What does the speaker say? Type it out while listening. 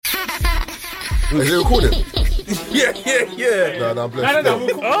Is it recording? Yeah. Nah, I'm blessed. No.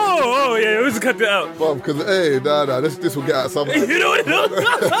 Oh, yeah, we just cut that out. Because, this will get out something. You know what?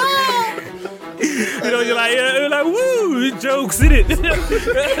 You're like, woo, jokes, innit?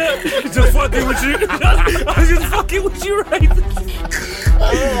 Just fucking with you. I was just fucking with you, right?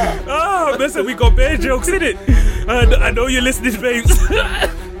 Listen, we got bad jokes, innit? I know you're listening, babes.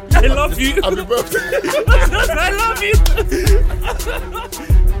 I love you. Happy birthday. I love you.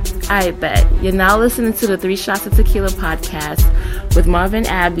 I bet. You're now listening to the 3 Shots of Tequila podcast with Marvin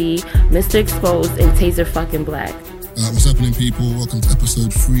Abbey, Mr. Exposed, and Taser fucking Black. What's happening, people? Welcome to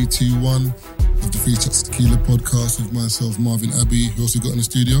episode 321 of the 3 Shots of Tequila podcast with myself, Marvin Abbey, who also got in the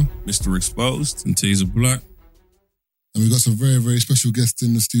studio. Mr. Exposed and Taser Black. And we've got some very, very special guests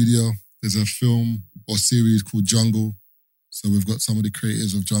in the studio. There's a film or series called Jungle. So we've got some of the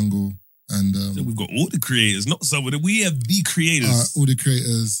creators of Jungle. And we've got all the creators, not some of them. We have the creators. All the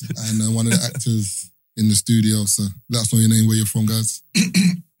creators and one of the actors in the studio. So let us know your name, where you're from, guys.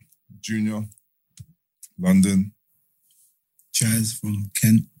 Junior, London. Chaz from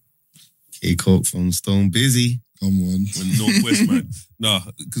Kent. K-Coke from Stone Busy. Come on. We're Northwest, man. Nah,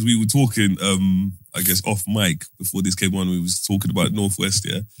 because we were talking, I guess, off mic before this came on. We was talking about Northwest,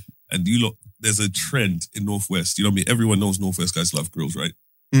 yeah? And you lot, there's a trend in Northwest. You know what I mean? Everyone knows Northwest guys love grills, right?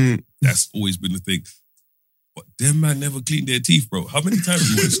 That's always been the thing. But them man never cleaned their teeth, bro. How many times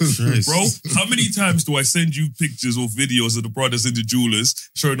how many times do I send you pictures or videos of the brothers and the jewelers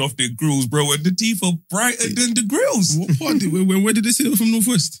showing off their grills, bro, and the teeth are brighter than the grills? Where did they say they were from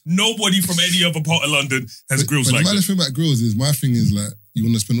Northwest? Nobody from any other part of London has grills like that. that. The thing about grills is, my thing is like, you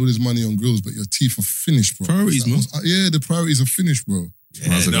want to spend all this money on grills, but your teeth are finished, bro. Priorities, man. Yeah, the priorities are finished, bro. Yeah,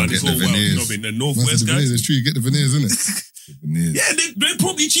 get the veneers. You know, the Northwest guys. It's true, you get the veneers, innit? Yeah, they're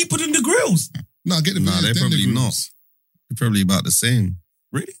probably cheaper than the grills. No, get the veneers. They're probably not. They're probably about the same.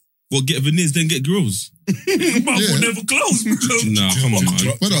 Really? Well, get veneers, then get grills. Mouth will never close. Nah, come on,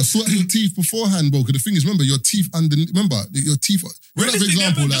 man. Brother, sort out your teeth beforehand, bro. Because the thing is, remember, your teeth underneath. Remember, your teeth. Really, for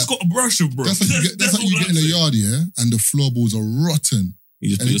example, just got a brush them, bro. That's like you get in the yard, yeah, and the floorboards are rotten.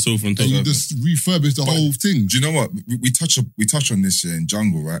 You just put your sofa on top. And you just refurbish the whole thing. Do you know what? We touch on this in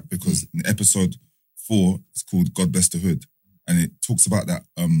Jungle, right? Because in episode 4, it's called God Bless the Hood. And it talks about that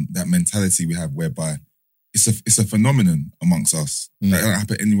mentality we have whereby it's a phenomenon amongst us that don't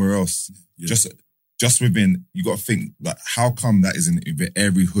happen anywhere else. Yeah. Just within, you got to think, like, how come that isn't in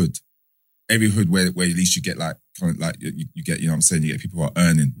every hood where at least you get like kind of like you get, you know what I'm saying, you get people who are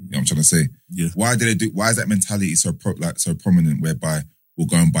earning. You know what I'm trying to say? Yeah. Why is that mentality so prominent whereby we'll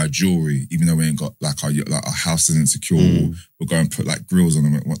go and buy jewelry even though we ain't got like our house isn't secure? We'll go and put like grills on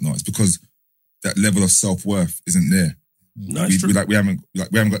them and whatnot. It's because that level of self-worth isn't there. No, we haven't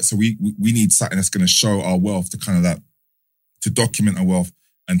got, so we need something that's going to show our wealth, to kind of like, to document our wealth,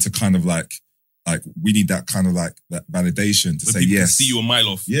 and to kind of like we need that kind of like that validation to but say yes. See you a mile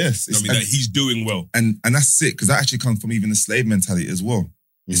off. Yes, I mean, that he's doing well, and that's it, because that actually comes from even the slave mentality as well.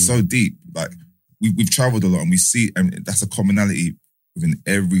 It's so deep. Like we've traveled a lot, and we see, and that's a commonality within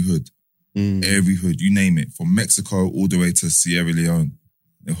every hood, every hood, you name it, from Mexico all the way to Sierra Leone.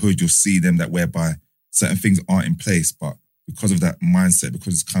 The hood, you'll see them that whereby certain things aren't in place, but because of that mindset,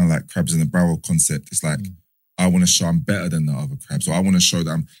 because it's kind of like crabs in the barrel concept, it's like, I want to show I'm better than the other crabs, or I want to show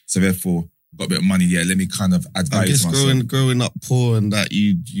that so therefore, I've got a bit of money, let me kind of add value to myself. I guess growing up poor and that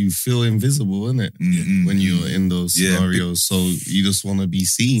you feel invisible, innit? When you're in those scenarios, so you just want to be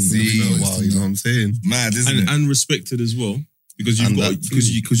seen for a while, you know what I'm saying? Mad, isn't it? And respected as well. Because you've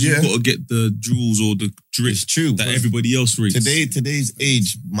got to get the jewels or the drip that everybody else reads. Today's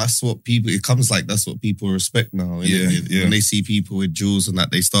age, that's what people, it comes like that's what people respect now. When they see people with jewels and that,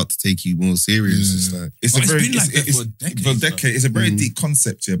 they start to take you more serious. It's for a decade. It's a very deep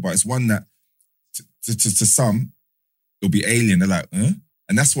concept here, but it's one that to some it'll be alien. They're like, huh?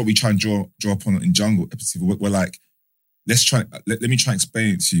 And that's what we try and draw upon in Jungle episode. We're like, let me try and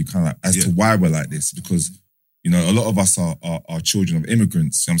explain it to you kind of like as to why we're like this, because you know, a lot of us are children of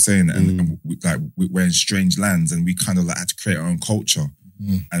immigrants, you know what I'm saying? And we're in strange lands, and we kind of like had to create our own culture.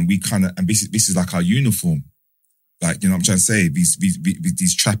 And we kind of, and this is like our uniform. Like, you know what I'm trying to say?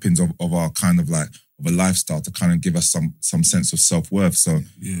 These trappings of our kind of like, of a lifestyle to kind of give us some sense of self-worth. So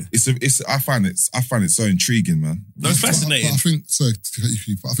I find it so intriguing, man. That's fascinating.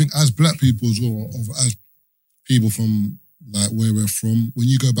 But I think as black people as well, as people from like where we're from, when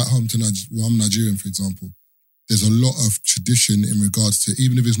you go back home to Nigeria, I'm Nigerian, for example, there's a lot of tradition in regards to,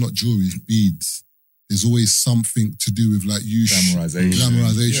 even if it's not jewelry, it's beads. There's always something to do with like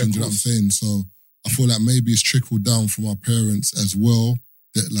glamorization, do you know what I'm saying? So I feel like maybe it's trickled down from our parents as well,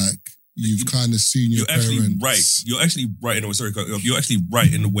 that like you've kind of seen your parents. You're actually right in a way. Sorry, you're actually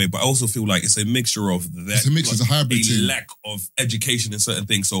right in a way, but I also feel like it's a mixture of that. It's a mix. It's a hybrid. A lack of education in certain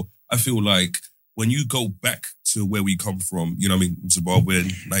things. So I feel like when you go back to where we come from, you know what I mean,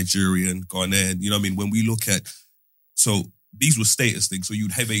 Zimbabwean, Nigerian, Ghanaian, you know what I mean. When we look at, so these were status things. So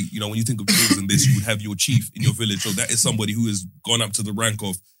you'd have when you think of children and this, you would have your chief in your village. So that is somebody who has gone up to the rank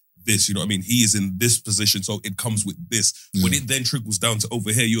of this, you know what I mean? He is in this position, so it comes with this. Yeah. When it then trickles down to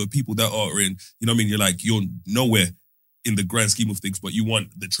over here, you have people that are in, you know what I mean? You're nowhere in the grand scheme of things, but you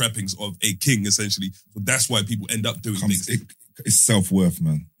want the trappings of a king, essentially. So that's why people end up doing things. It's self-worth,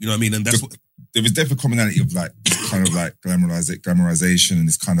 man. You know what I mean? And that's what... There is definitely a commonality of like, kind of like glamorization and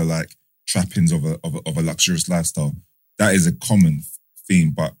this kind of like trappings of a luxurious lifestyle. That is a common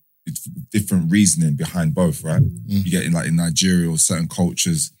theme, but it's different reasoning behind both, right? You get in Nigeria or certain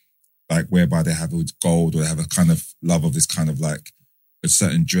cultures, like whereby they have gold or they have a kind of love of this kind of like a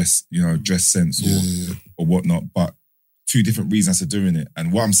certain dress sense or whatnot. But two different reasons for doing it.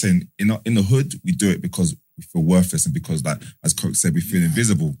 And what I'm saying, in the hood, we do it because we feel worthless and because, like, as Coke said, we feel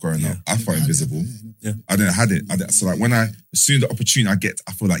invisible growing up. I felt invisible. I didn't have it. So like as soon as the opportunity I get,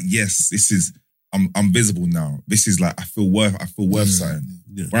 I feel like, yes, this is, I'm visible now. This is like, I feel worth something.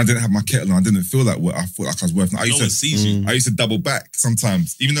 Yeah. When I didn't have my kettle on, I didn't feel like I felt like I was worth. I used to double back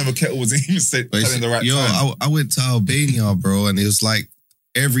sometimes, even though the kettle wasn't even telling the right time. I went to Albania, bro, and it was like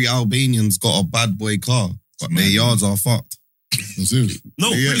every Albanian's got a bad boy car, but their yards are fucked. No,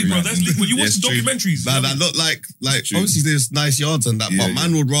 really, bro. That's when you watch the documentaries. Nah, that look like obviously there's nice yards and that, but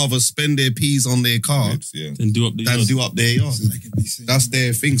man would rather spend their peas on their car than do up their yard. That's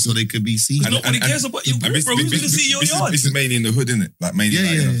their thing, so they could be seen. And nobody cares about your bro. Who's going to see your yard? This is mainly in the hood, isn't it? Like mainly,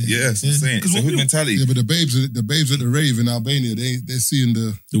 that's what I'm saying. It's a hood mentality. Yeah, but the babes at the rave in Albania, they're seeing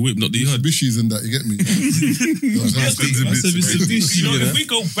the whip, not the yard. Bishies and that. You get me? If we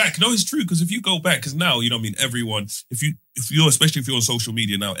go back, no, it's true, because if you go back, because now, you know what I mean, everyone, especially if you're on social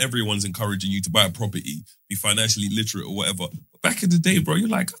media now, everyone's encouraging you to buy a property, be financially literate or whatever. But back in the day, bro, you're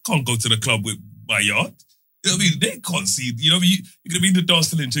like, I can't go to the club with my yard. You know what I mean? They can't see. You know what I mean? You're going to be in the dance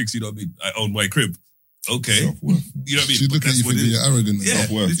telling chicks, you know what I mean? I own my crib. Okay. Self-worth. You know what I mean? She's looking at you thinking you're arrogant. Yeah.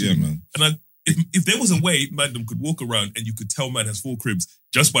 Self-worth, man. And if there was a way, man, could walk around and you could tell man has 4 cribs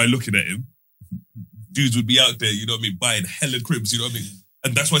just by looking at him, dudes would be out there, you know what I mean, buying hella cribs, you know what I mean?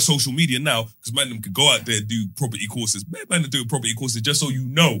 And that's why social media now, because man, them could go out there and do property courses. Man, do property courses just so you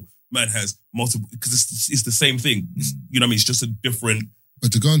know man has multiple, because it's the same thing. You know what I mean? It's just a different...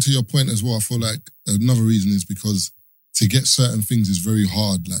 But to go into your point as well, I feel like another reason is because to get certain things is very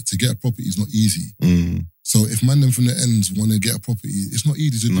hard. Like, to get a property is not easy. So if man them from the ends want to get a property, it's not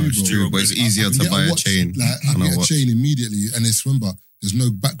easy to do, it's true, but it's easier to buy a chain. Like, I can get a chain immediately, and it's, remember, there's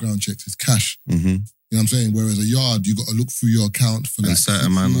no background checks, it's cash. You know what I'm saying? Whereas a yard, you got to look through your account for like... And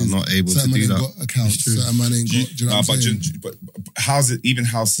certain man are not able to do that. Certain man ain't got accounts, certain man ain't got... Do you know what I'm saying? But how's it, even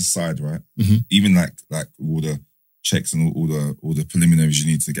house aside, right? Even like all the checks and all the preliminaries you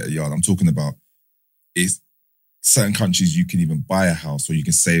need to get a yard. I'm talking about is certain countries you can even buy a house, or you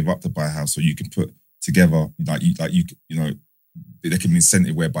can save up to buy a house, or you can put together, you know, there can be an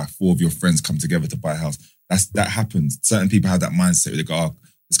incentive whereby 4 of your friends come together to buy a house. That happens. Certain people have that mindset where they go, oh,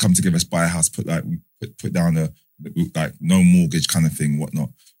 let's come together, let's buy a house, put down a like no mortgage kind of thing, whatnot.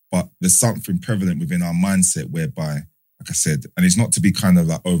 But there's something prevalent within our mindset whereby, like I said, and it's not to be kind of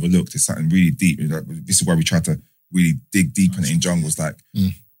like overlooked, it's something really deep. This is why we try to really dig deep in it in Jungles. Like,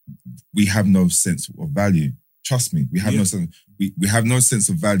 we have no sense of value. Trust me, we have no sense. We have no sense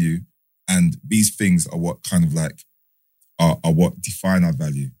of value, and these things are what kind of like are what define our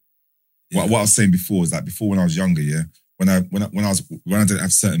value. What I was saying before is like, before when I was younger, when I didn't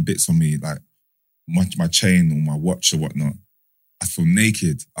have certain bits on me, like my chain or my watch or whatnot, I feel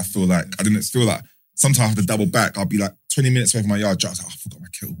naked. I feel like I didn't feel like sometimes I have to double back. I'll be like 20 minutes away from my yard. Just like, I forgot my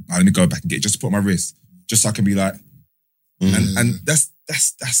kettle. Let me go back and get it just to put on my wrist, just so I can be like, and that's a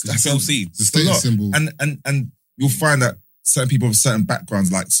status symbol. And you'll find that certain people with certain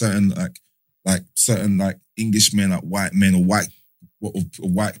backgrounds, like certain Englishmen, like white men or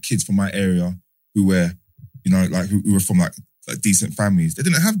white kids from my area who were, you know, like who were from like decent families, they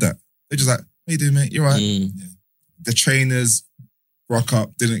didn't have that. They're just like, how you doing, mate? You're right. The trainers rock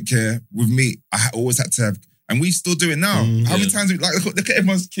up, didn't care. With me, I always had to have, and we still do it now. How many times, look at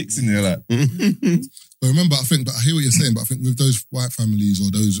everyone's kicks in there, like. But remember, I hear what you're saying, but I think with those white families or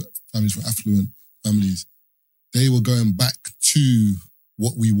those families from affluent families, they were going back to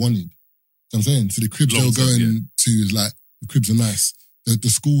what we wanted. You know what I'm saying? So the cribs they were going to is like, the cribs are nice. The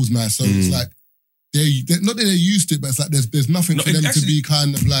school's nice. So it's like, they're not that they're used to it, but it's like there's nothing for them to be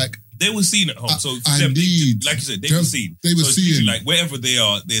kind of like They were seen at home. So for them, like you said, they were seen. They were seen. Like wherever they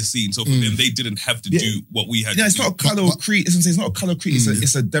are, they're seen. So for them, they didn't have to do what we had to do. It's not a colour creed. It's not a colour creed.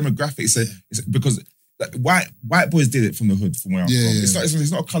 It's a demographic. It's because white boys did it from the hood, from where I'm from.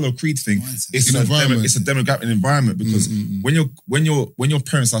 It's not a colour creed thing. It's a demographic environment because when your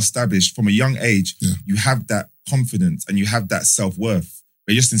parents are established from a young age, you have that confidence and you have that self-worth.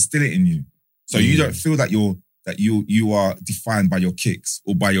 They just instill it in you. So you don't feel that you are defined by your kicks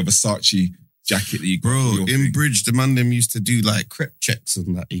or by your Versace jacket that you got. Bro, in Bridge, the man them used to do like crep checks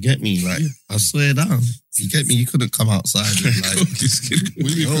and that. You get me? Like, I swear down. You get me? You couldn't come outside and like,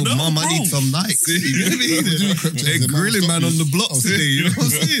 mum, I need some Nikes. You get me? They're grilling man on the block today. You know what I'm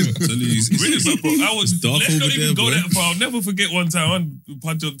saying? Let's not even go that far. I'll never forget one time on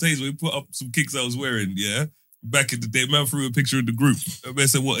Punch Up Taser, we put up some kicks I was wearing, back in the day, man threw a picture in the group. And man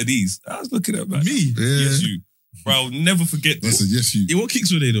said, what are these? I was looking at man. Me? Yes, you. Bro, I'll never forget. I said, yes, you. What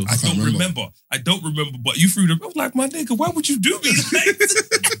kicks were they though? I don't remember, but you threw them. I was like, my nigga, why would you do me?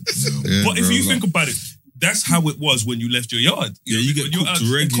 But if you think about it, that's how it was when you left your yard. You get cooked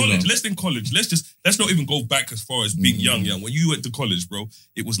regular. In college. Let's not even go back as far as being young. When you went to college, bro,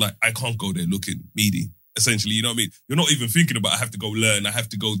 it was like, I can't go there looking meaty. Essentially, you know what I mean? You're not even thinking about, I have to go learn, I have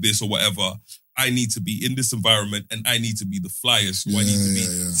to go this or whatever. I need to be in this environment and I need to be the flyest who I need to be.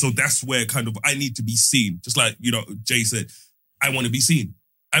 So that's where kind of I need to be seen. Just like, Jay said, I want to be seen.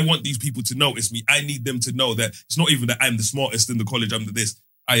 I want these people to notice me. I need them to know that it's not even that I'm the smartest in the college, I'm the this.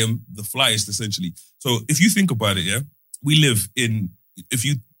 I am the flyest, essentially. So if you think about it, we live in, if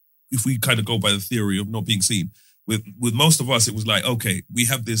we kind of go by the theory of not being seen, with most of us, it was like, okay, we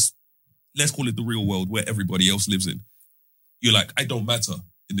have this, let's call it the real world where everybody else lives in. You're like, I don't matter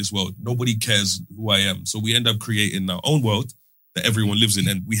in this world. Nobody cares who I am. So we end up creating our own world that everyone lives in.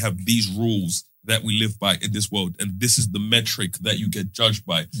 And we have these rules that we live by in this world. And this is the metric that you get judged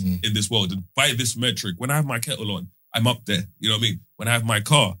by in this world. And by this metric, when I have my kettle on, I'm up there. You know what I mean? When I have my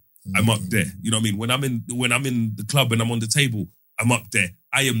car, I'm up there. You know what I mean? When I'm in the club and I'm on the table, I'm up there.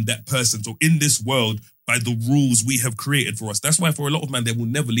 I am that person. So in this world, by the rules we have created for us, that's why for a lot of men, they will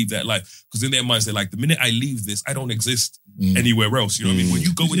never leave that life. Because in their minds, they're like, the minute I leave this, I don't exist anywhere else. You know what I mean? When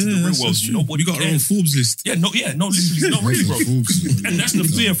you go into the real world, nobody cares. You got our own Forbes list. Literally, not really, bro. And that's the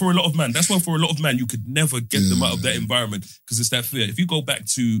fear for a lot of men. That's why for a lot of men, you could never get them out of that environment because it's that fear. If you go back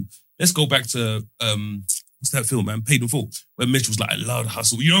to, let's go back to, what's that film, man? Paid in Full, where Mitch was like, I love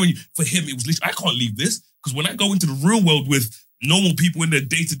hustle. You know, for him, it was literally, I can't leave this because when I go into the real world with normal people in their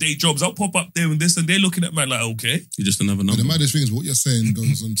day-to-day jobs, I'll pop up there and this, and they're looking at me like, okay. You're just another number. But the maddest thing is what you're saying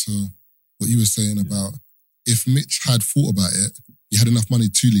goes on to what you were saying about if Mitch had thought about it, he had enough money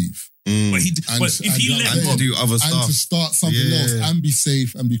to leave. But if he let to do other stuff. And to start something else and be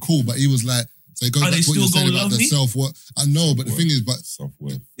safe and be cool. But he was like, so it goes back to what you're saying about the self-worth. I know, but the thing is,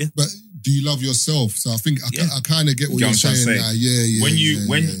 self-worth. But do you love yourself? So I think I kind of get what you're saying now.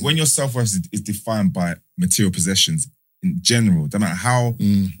 When your self-worth is defined by material possessions, in general, no matter how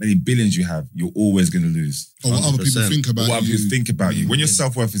many billions you have, you're always going to lose. Or what other people think about you. What other people think about you. When your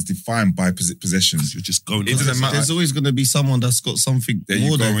self-worth is defined by possessions, you're just going. It doesn't matter. There's always going to be someone that's got something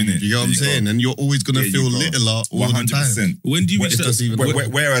more than you. You know what I'm saying? And you're always going to feel littler all 100%. The time. When do you reach that?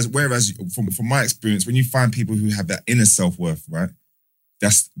 Whereas from my experience, when you find people who have that inner self-worth, right?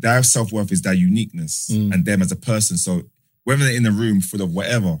 Their self-worth is their uniqueness and them as a person. So whether they're in a room full of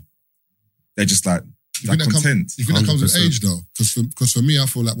whatever, they're just like, you think that comes with age though? Because for me, I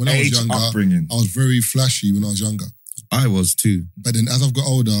feel like when I was younger, I was very flashy when I was younger. I was too. But then as I've got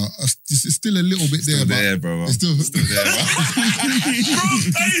older, it's still a little bit there. There, bro. It's still there. Bro,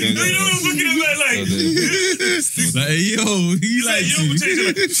 you know what I'm looking at that like? Like, yo, he likes you. I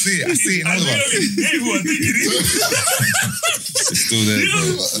see it in all of us. Everyone thinking it. It's still there,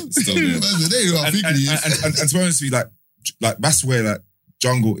 bro. It's still there. There you are, and to be honest with you, like that's where like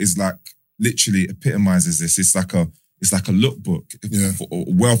Jungle is like literally epitomizes this. It's like a lookbook for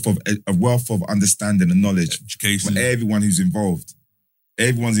a wealth of understanding and knowledge. Education. For everyone who's involved.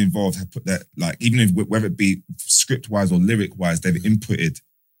 Everyone's involved have put that, like, even if whether it be script-wise or lyric-wise, they've inputted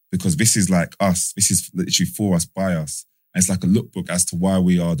because this is like us. This is literally for us, by us. And it's like a lookbook as to why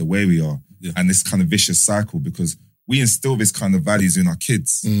we are the way we are. Yeah. And this kind of vicious cycle because we instill this kind of values in our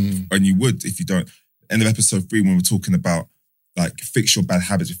kids. And you would if you don't. End of episode 3 when we're talking about like fix your bad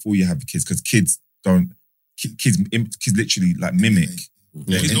habits before you have the kids because kids literally like mimic.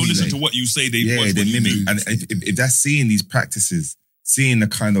 Kids don't listen to what you say. They mimic. And if they're seeing these practices, seeing the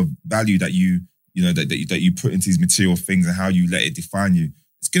kind of value that you put into these material things and how you let it define you,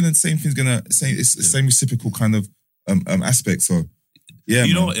 it's the same reciprocal kind of aspect. So yeah,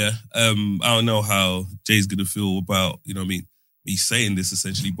 you know what? Yeah, I don't know how Jay's gonna feel about, you know what I mean, me saying this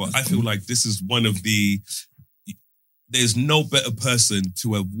essentially, but I feel like this is one of the. There's no better person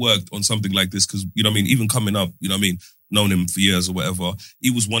to have worked on something like this because, you know what I mean, even coming up, you know what I mean, known him for years or whatever, he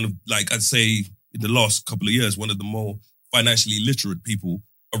was one of, like, I'd say in the last couple of years, one of the more financially literate people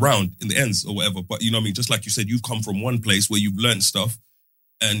around in the ends or whatever. But, you know what I mean, just like you said, you've come from one place where you've learned stuff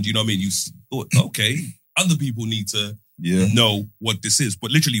and, you know what I mean, you thought, okay, other people need to know what this is.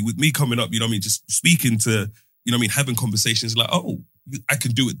 But literally with me coming up, you know what I mean, just speaking to, you know what I mean, having conversations like, oh, I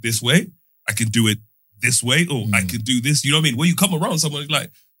can do it this way. I can do it this way, or I can do this. You know what I mean? When you come around someone like,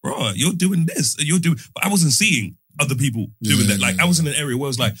 bro, you're doing this, and you're doing. But I wasn't seeing other people doing that. Like I was in an area where it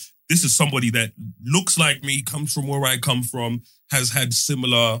was like, this is somebody that looks like me, comes from where I come from, has had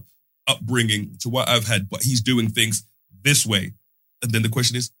similar upbringing to what I've had, but he's doing things this way. And then the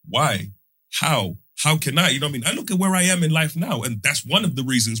question is, why? How? How can I? You know what I mean? I look at where I am in life now, and that's one of the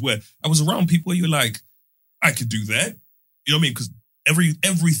reasons where I was around people where you're like, I could do that. You know what I mean? Because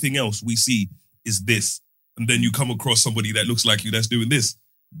everything else we see is this. And then you come across somebody that looks like you that's doing this.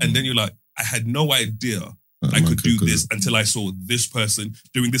 And then you're like, I had no idea I could do this until I saw this person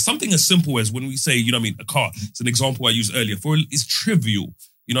doing this. Something as simple as when we say, you know what I mean, a car. It's an example I used earlier. It's trivial.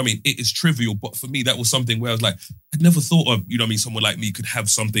 You know what I mean? It is trivial. But for me, that was something where I was like, I'd never thought of, you know what I mean, someone like me could have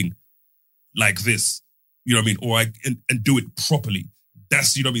something like this. You know what I mean? Or and do it properly.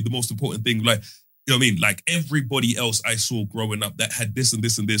 That's, you know what I mean, the most important thing. Like, you know what I mean? Like everybody else I saw growing up that had this and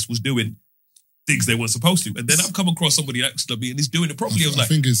this and this was doing things they weren't supposed to. And then I've come across somebody next to me and he's doing it properly. I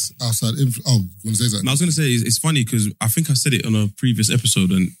think it's outside. You want to say that? No, I was going to say, it's funny because I think I said it on a previous episode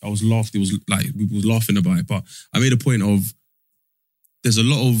and I was laughing. It was like, we were laughing about it, but I made a point of there's a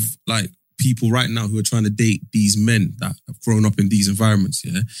lot of like people right now who are trying to date these men that have grown up in these environments,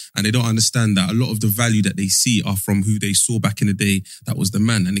 yeah? And they don't understand that a lot of the value that they see are from who they saw back in the day that was the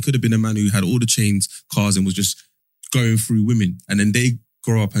man. And it could have been a man who had all the chains, cars, and was just going through women. And then they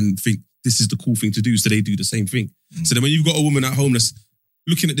grow up and think, this is the cool thing to do, so they do the same thing. So then when you've got a woman at home that's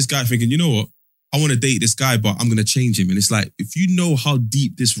looking at this guy thinking, you know what, I want to date this guy, but I'm going to change him. And it's like, if you know how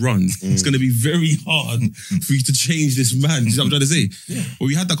deep this runs, it's going to be very hard for you to change this man. You know what I'm trying to say? Yeah. Well,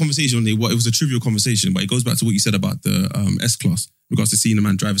 we had that conversation one day. It was a trivial conversation, but it goes back to what you said about the S-Class. In regards to seeing a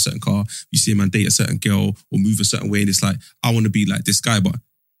man drive a certain car, you see a man date a certain girl or move a certain way, and it's like, I want to be like this guy, but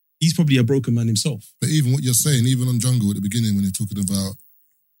he's probably a broken man himself. But even what you're saying, even on Jungle at the beginning when you're talking about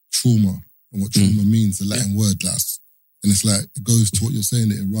trauma and what trauma means, the Latin word, last, and it's like, it goes to what you're saying,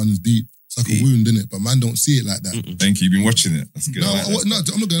 that it runs deep. It's like a wound, innit? But man don't see it like that. Thank you. You've been watching it. That's good. No, I'm not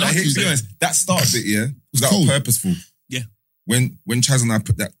going to lie to you. That start bit, yeah, was that cold. Purposeful. Yeah. When Chaz and I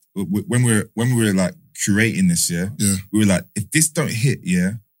put that, when we were like curating this, yeah, we were like, if this don't hit,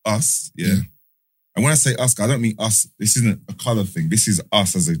 us, and when I say us, I don't mean us. This isn't a color thing. This is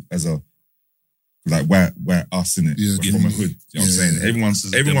us as a like we're us in it from a hood. You know what I'm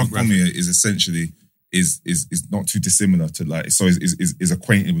saying? Everyone from here is essentially is not too dissimilar to like, so is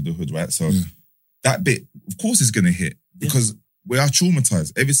acquainted with the hood, right? So that bit, of course, is gonna hit because we are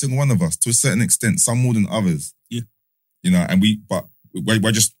traumatized. Every single one of us, to a certain extent, some more than others. Yeah, you know, and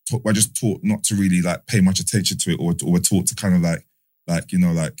we're just taught not to really like pay much attention to it, or we're taught to kind of like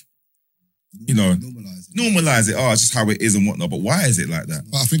normalize it. Oh, it's just how it is and whatnot. But why is it like that?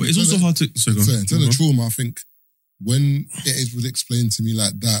 But I think it's also hard to. In terms of trauma, I think when it was explained to me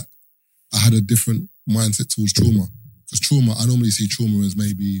like that, I had a different mindset towards trauma. Because trauma, I normally see trauma as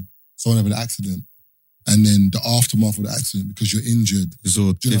maybe someone having an accident and then the aftermath of the accident because you're injured. There's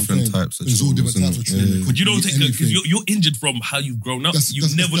all different types of trauma. There's all different types of trauma. But you don't take it because you're injured from how you've grown up. You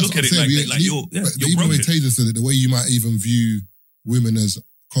never look at it like that. Like you're even broken. the way Taser said it, the way you might even view women as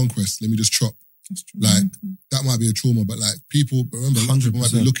conquest, let me just chop. Like, that might be a trauma, but like people, remember, a lot of people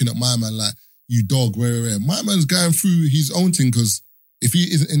might be looking at my man like, you dog, where. My man's going through his own thing because if he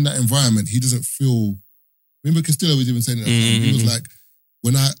isn't in that environment, he doesn't feel. Remember, Castillo was even saying that. He was like,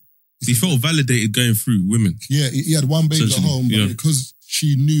 he felt validated going through women. Yeah, he had one baby at home, but because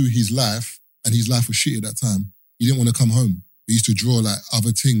she knew his life and his life was shit at that time, he didn't want to come home. He used to draw like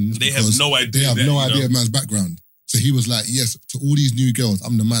other things. They have no idea. They have no idea of man's background. So he was like, yes, to all these new girls,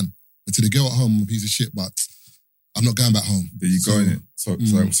 I'm the man. But to the girl at home, I'm a piece of shit, but I'm not going back home. There you go, innit? So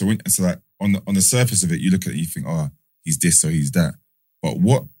like on the surface of it, you look at it, you think, oh, he's this or he's that. But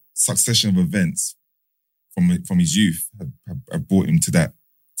what succession of events from his youth have brought him to that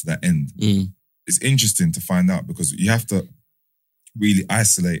end? It's interesting to find out because you have to really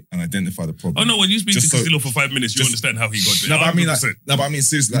isolate and identify the problem. Oh no, when you speak to Just so- Castillo for 5 minutes, you understand how he got there. No, but I mean, 100%.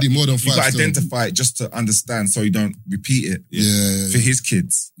 seriously, You need more than you got five to still. identify it just to understand, so you don't repeat it Yeah. for his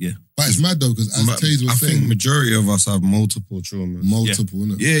kids. But it's mad though, because as Taze was I think saying, majority of us have multiple traumas. multiple,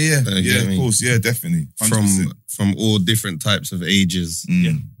 innit? Yeah, get of me? course, yeah, definitely, 100%. From all different types of ages.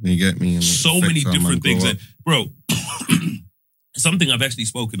 Yeah. You get me? And it So many affects how man different things. grow And, up. bro, something I've actually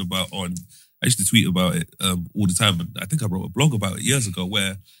spoken about I used to tweet about it all the time, and I think I wrote a blog about it years ago,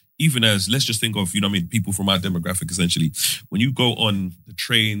 where even as, let's just think of, people from our demographic, essentially, when you go on the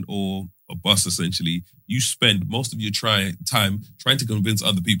train or a bus, essentially, you spend most of your time trying to convince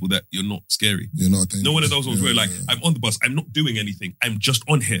other people that you're not scary. You're not dangerous. No one of those ones where I'm on the bus, I'm not doing anything, I'm just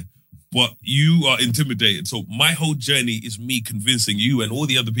on here. But you are intimidated. So my whole journey is me convincing you and all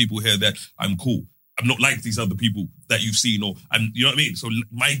the other people here that I'm cool. I'm not like these other people that you've seen, or you know what I mean? So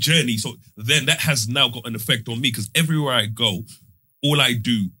my journey, so then that has now got an effect on me, because everywhere I go, all I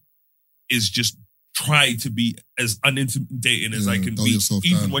do is just try to be as unintimidating as I can dull be. yourself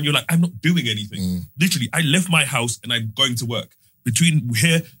Even down. when you're like, I'm not doing anything. Literally, I left my house and I'm going to work. Between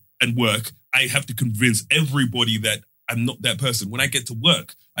here and work, I have to convince everybody that I'm not that person. When I get to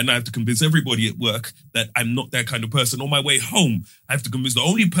work, and I have to convince everybody at work that I'm not that kind of person. On my way home, I have to convince the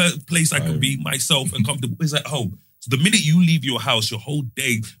only place I can be myself and comfortable is at home. So the minute you leave your house, your whole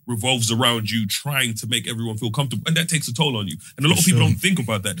day revolves around you trying to make everyone feel comfortable. And that takes a toll on you. And a lot of people don't think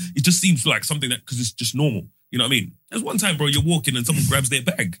about that. It just seems like something that, because it's just normal. You know what I mean? There's one time, bro, you're walking and someone grabs their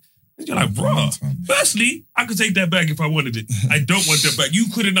bag. And you're like, bro, firstly, I could take that bag if I wanted it. I don't want that bag. You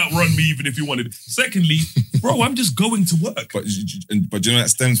couldn't outrun me even if you wanted it. Secondly, bro, I'm just going to work. But you know that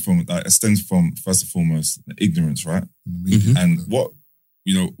stems from first and foremost ignorance, right? Mm-hmm. And what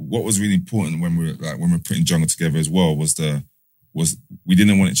was really important when we were putting Jungle together as well was we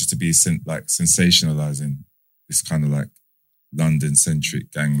didn't want it just to be sensationalizing this kind of like London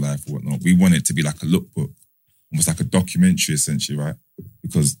centric gang life or whatnot. We want it to be like a lookbook, almost like a documentary essentially, right?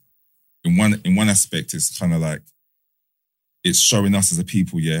 Because in one aspect, it's kind of like it's showing us as a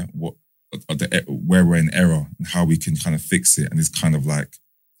people, what where we're in error and how we can kind of fix it, and it's kind of like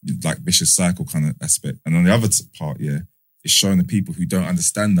vicious cycle kind of aspect. And on the other part, it's showing the people who don't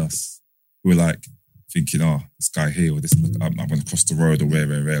understand us, who are like thinking, this guy here or this, I'm going to cross the road or where,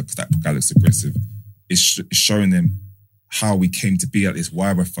 because that guy looks aggressive. It's showing them how we came to be like this,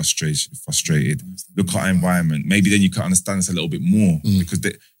 why we're frustrated. Look at our environment. Maybe then you can understand us a little bit more, because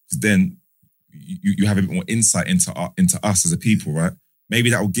then you have a bit more insight into us as a people, right? Maybe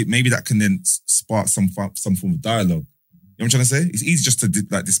that can then spark some form of dialogue. You know what I'm trying to say? It's easy just to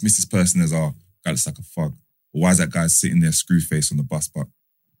dismiss this person as, guy looks like a thug. Or why is that guy sitting there screw face on the bus? But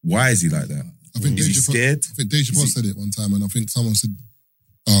why is he like that? I think is he scared? I think Dave Chappelle said it one time, and I think someone said,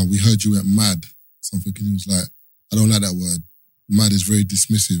 we heard you went mad. Something, and he was like, I don't like that word. Mad is very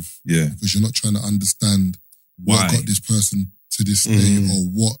dismissive. Yeah. Because you're not trying to understand Why? what got this person to this state or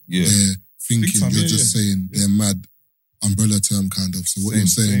what they're thinking. Big time, You're just saying they're mad, umbrella term kind of. So what you're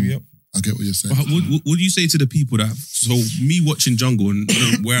saying, I get what you're saying. What do you say to the people that, so me watching Jungle and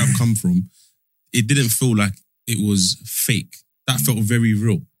where I've come from, it didn't feel like it was fake. That felt very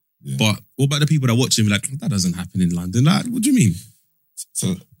real. Yeah. But what about the people that watch him like, that doesn't happen in London? Like, what do you mean?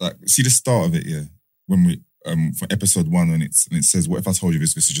 So see the start of it, when we for episode 1 and it says, what if I told you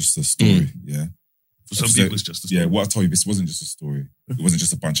this is just a story? For some people it's just a story. What I told you, this wasn't just a story. It wasn't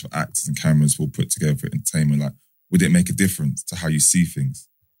just a bunch of actors and cameras all put together for entertainment. Like, would it make a difference to how you see things?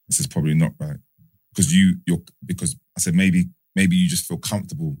 This is probably not right. Because I said maybe you just feel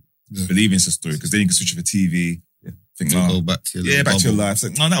comfortable believing it's a story, because then you can switch it for TV. Think, go back to your back to your life.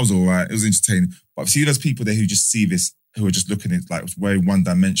 Like, no, that was all right. It was entertaining. But see those people there who just see this, who are just looking at it like it's very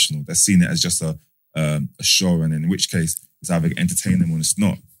one-dimensional. They're seeing it as just a show, and in which case it's either entertaining or it's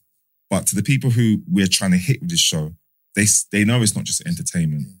not. But to the people who we're trying to hit with this show, they know it's not just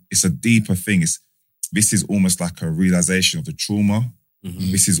entertainment. It's a deeper thing. This is almost like a realization of the trauma.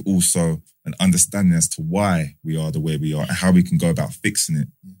 Mm-hmm. This is also an understanding as to why we are the way we are and how we can go about fixing it.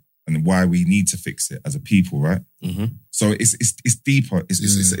 And why we need to fix it as a people, right? Mm-hmm. So it's deeper.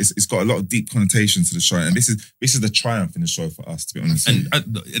 It's got a lot of deep connotations to the show, and this is the triumph in the show for us, to be honest. And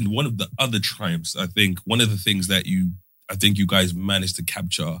one of the other triumphs, I think, one of the things that you guys managed to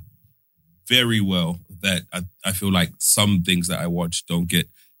capture very well, that I feel like some things that I watch don't get,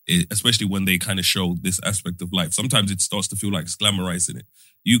 especially when they kind of show this aspect of life. Sometimes it starts to feel like it's glamorizing it.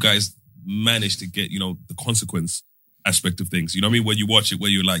 You guys managed to get, the consequence aspect of things. You know what I mean? When you watch it, where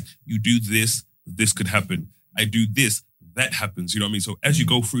you're like, you do this, this could happen. I do this, that happens. You know what I mean? So as you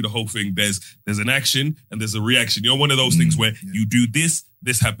go through the whole thing, there's an action and there's a reaction. One of those things where you do this,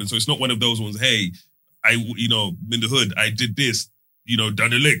 this happens. So it's not one of those ones, hey, in the hood, I did this,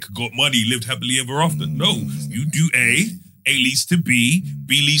 done a lick, got money, lived happily ever after. No, you do A leads to B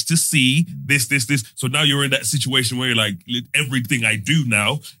leads to C, this. So now you're in that situation where you're like, everything I do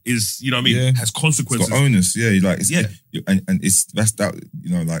now is, has consequences. It's got onus, and that's that,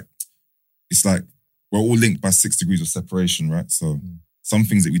 it's like we're all linked by 6 degrees of separation, right? So some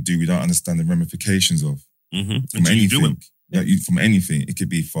things that we do, we don't understand the ramifications of. From anything. From anything. It could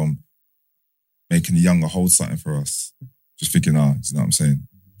be from making the younger hold something for us. Just thinking, you know what I'm saying?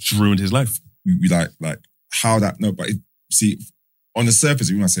 Just ruined his life. We like how that, no, but see, on the surface,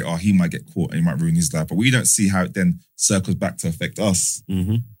 we might say, he might get caught and he might ruin his life, but we don't see how it then circles back to affect us.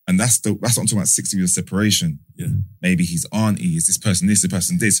 And that's what I'm talking about, 6 degrees of separation. Yeah. Maybe his auntie is this person, who's the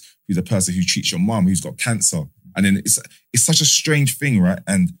person who treats your mum, who's got cancer. And then it's such a strange thing, right?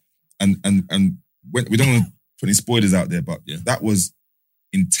 And when, we don't want to put any spoilers out there, but that was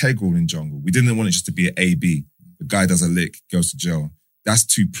integral in Jungle. We didn't want it just to be an A-B. The guy does a lick, goes to jail. That's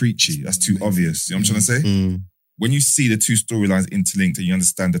too preachy. That's too obvious. You know what I'm trying to say? When you see the two storylines interlinked and you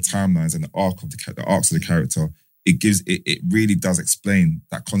understand the timelines and the arcs of the character, it really does explain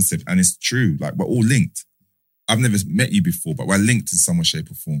that concept. And it's true. Like, we're all linked. I've never met you before, but we're linked in some way, shape,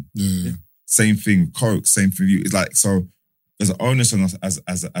 or form. Yeah. Same thing with Coke, same thing with you. It's like, so there's an onus on us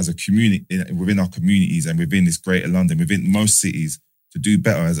as a community, within our communities and within this greater London, within most cities, to do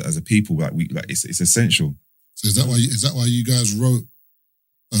better as a people. It's essential. So is that why you guys wrote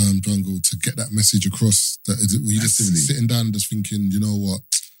Jungle, to get that message across? Were you just sitting down and just thinking, you know what,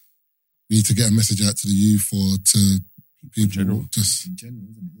 we need to get a message out to the youth or to people? In general, isn't it?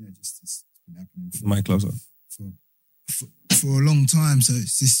 Yeah, it's been happening. Mic closer. For a long time. So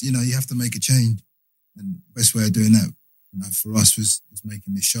it's just, you have to make a change. And the best way of doing that, for us was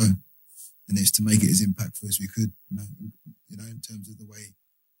making this show. And it's to make it as impactful as we could, in terms of the way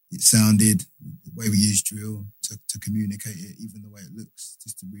it sounded, the way we used drill to communicate it, even the way it looks,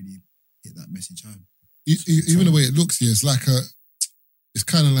 just to really hit that message home. Even the way it looks, it's it's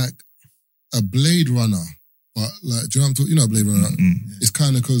kind of like a Blade Runner, but like, do you know what I'm talking? Blade Runner. Mm-hmm. It's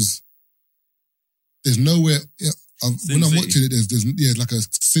kind of because there's nowhere. When I'm watching it, there's like a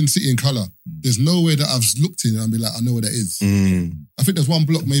Sin City in colour. There's nowhere that I've looked in and I'll be like, I know where that is. I think there's one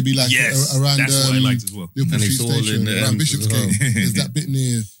block maybe like around that's what I liked as well. Liverpool And Street it's all Station, in the around ends as Bishopsgate. well. There's that bit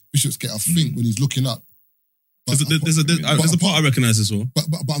near Bishopsgate, I think, when he's looking up. There's a part I recognise as well.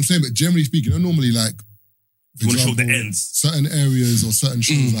 But I'm saying, but generally speaking, normally like, for You want to show example, the ends. certain areas or certain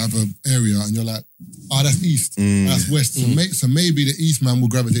shows have an area and you're like, that's east, that's west. So maybe the east man will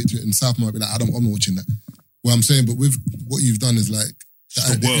gravitate to it and south man might be like, I'm not watching that. What I'm saying, but with what you've done is like,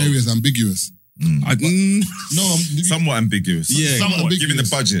 the area is ambiguous. Somewhat ambiguous. Yeah, somewhat ambiguous. Given the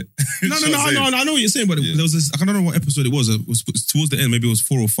budget. No, I know what you're saying, but there was this, I don't know what episode it was. It was towards the end, maybe it was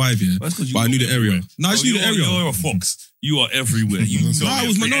 4 or 5, but I knew the area. No, I just knew the area. You're a fox. You are everywhere.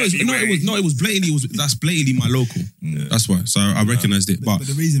 It was blatantly, that's blatantly my local. That's why. So I recognised it. But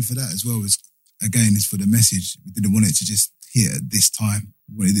the reason for that as well was, again, is for the message. We didn't want it to just hit at this time.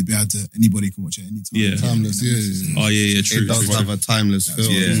 We wanted it to be able to, anybody can watch it any time. Yeah. Timeless, yeah. Oh, yeah, true. It does have a timeless feel.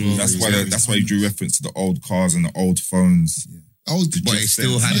 Yeah, that's why you drew reference to the old cars and the old phones. But it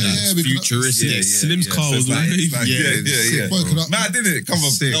still had that futuristic. Slim's car was Man, Man, did it? Come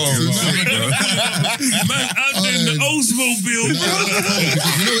on. Man, out there in the Oldsmobile.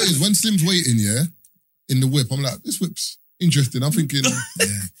 Because you know what it is? When Slim's waiting, in the whip, I'm like, this whip's interesting. I'm thinking,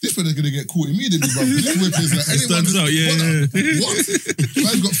 this brother's going to get caught immediately, bro. This whip is like, stands out, what?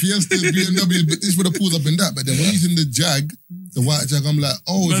 Man's got Fiesta, BMW, but this brother pulls up in that. But then when he's in the Jag, the white Jag, I'm like,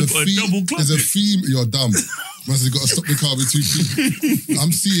 there's a theme. You're dumb. Must have got to stop the car with 2 people.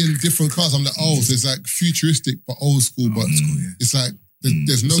 I'm seeing different cars. I'm like, so it's like futuristic, but old school. But it's like,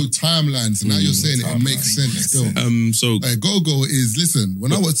 there's no timeline. So now you're saying it makes sense still. So Go-Go is, listen,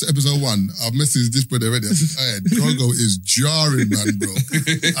 when I watched episode 1, I've messaged this brother already. I said, Go-Go is jarring, man, bro.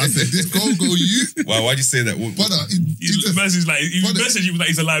 I said, this Go-Go you? Why'd you say that? Brother, The message like, you message him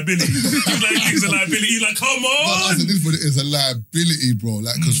like he's a liability. He's a liability. He's like, come on. I said, this brother is a liability, bro.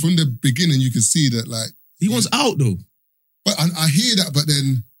 Like, because from the beginning, you can see that, like, he wants out though. But I hear that, but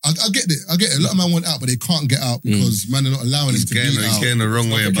then I get it. A lot of men want out, but they can't get out because man, they're not allowing him to be out. He's getting the wrong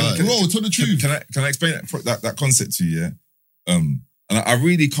way about it. Bro, tell the truth. Can I explain that concept to you? And I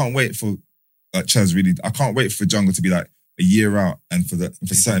really can't wait for, like Chaz, really, I can't wait for Jungle to be like a year out and for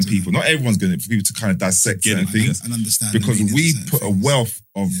certain people. Not everyone's going to, for people to kind of dissect certain things and understand. Because we put a wealth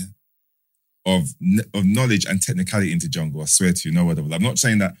of knowledge and technicality into Jungle. I swear to you, no other. I'm not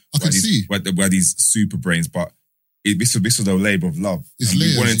saying that I can see we're these super brains, but this was a labour of love.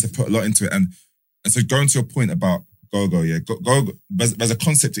 We wanted to put a lot into it, and so going to your point about Go-Go, Go-Go, there's a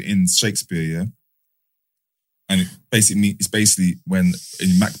concept in Shakespeare, And it's basically when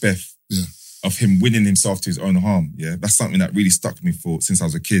in Macbeth, of him winning himself to his own harm. Yeah, that's something that really stuck me since I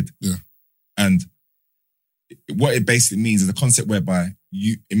was a kid. Yeah, and what it basically means is a concept whereby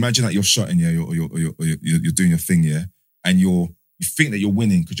you imagine that you're shotting, or you're doing your thing, and you think that you're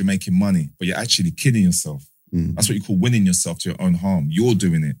winning because you're making money, but you're actually killing yourself. That's what you call winning yourself to your own harm. You're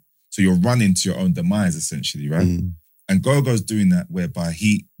doing it, so you're running to your own demise, essentially, right? And Gogo's doing that, whereby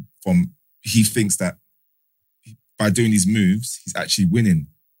he thinks that by doing these moves, he's actually winning,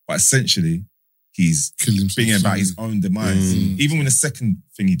 but essentially, he's bringing about his own demise. Even when the second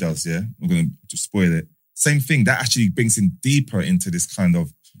thing he does, I'm going to just spoil it. Same thing, that actually brings him deeper into this kind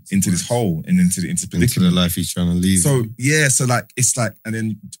of, into this hole and into predicament. Into the life he's trying to lead. So, so like, it's like, and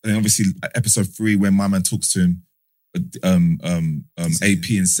then obviously episode 3 when my man talks to him, AP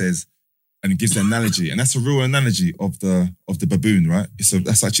and says, and he gives the analogy, and that's a real analogy of the baboon, right? So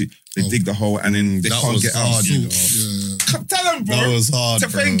that's actually, they dig the hole and then they can't get out. Tell them, bro. That was hard, bro.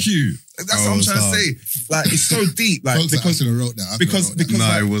 Thank you. That's what I'm trying to say. Like, it's so deep. Like, because I wrote that. Because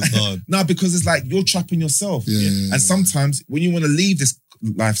it was hard. No, because it's like you're trapping yourself. And sometimes when you want to leave this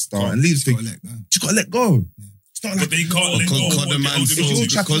lifestyle and leave this thing, you gotta let go. It's not like, but they can't let go.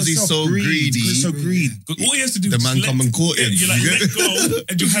 Because he's so greedy. He's so greedy. All he has to do the is man come and caught him. You like let go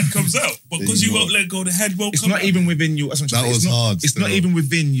and your head comes out. But because you won't let go, the head won't come out. It's not even within your... That was hard. It's not even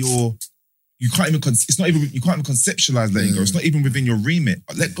within your... You can't even conceptualize letting go. It's not even within your remit.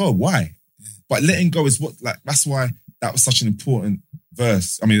 Let go. Why? But letting go is what, like, that's why that was such an important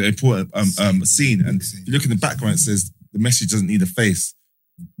verse. I mean, an important scene. And if you look in the background, it says the message doesn't need a face.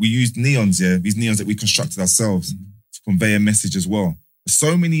 We used neons, these neons that we constructed ourselves to convey a message as well. There's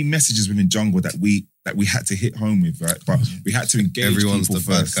so many messages within Jungle that we had to hit home with, right? But we had to engage Everyone's people the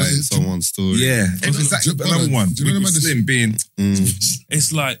bad first. guy in someone's story. Yeah, exactly. Another one. Do you know the maddest Slim being?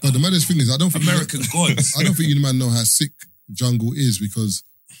 It's like the maddest thing is I don't think American Gods. I don't think you man know how sick Jungle is, because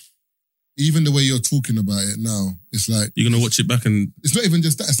even the way you're talking about it now, it's like you're gonna watch it back and it's not even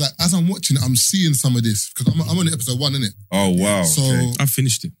just that. It's like as I'm watching it, I'm seeing some of this because I'm on episode 1, innit? Oh wow! So I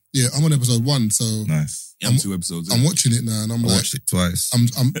finished it. Yeah, I'm on episode 1. So nice. I'm 2 episodes. I'm watching it now, and I'm I like, watched it twice.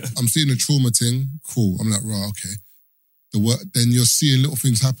 I'm seeing the trauma thing. Cool. I'm like, right, okay. Then you're seeing little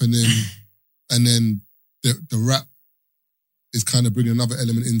things happening, and then the rap is kind of bringing another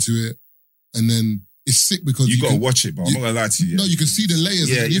element into it, and then it's sick because you got to watch it, but I'm not gonna lie to you. No, you can see the layers.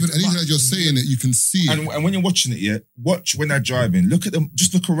 Yeah, and even as you're saying it, you can see it. And when you're watching it, watch when they're driving. Look at them.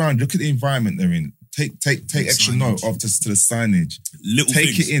 Just look around. Look at the environment they're in. Take extra note of to the signage.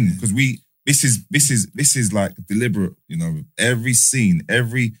 Take it in, because this is like deliberate. You know, every scene,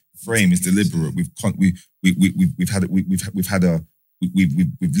 every frame is deliberate. We've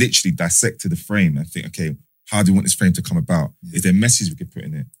literally dissected the frame and think, okay, how do we want this frame to come about? Is there a message we could put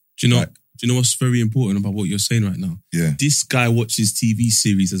in it? Do you know what's very important about what you're saying right now? Yeah. This guy watches TV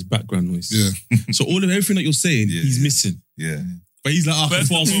series as background noise. Yeah. So everything that you're saying, he's missing. Yeah. But he's like, I can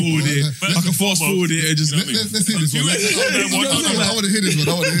fast forward it. I can fast forward it and just... Let's hear this one. I want to hear this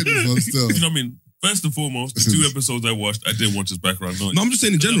one. Still. You know what I mean? First and foremost, the 2 episodes I watched, I didn't watch as background noise. No, I'm just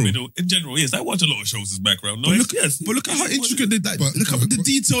saying in general. In general, yes, I watch a lot of shows as background noise. But look at how intricate look at the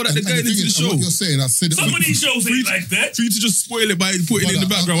detail that they're getting into the show. What you're saying, I said some of these shows ain't like that. For you to just spoil it by putting it in the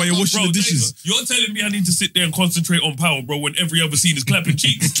background while you're washing the dishes. You're telling me I need to sit there and concentrate on Power, bro, when every other scene is clapping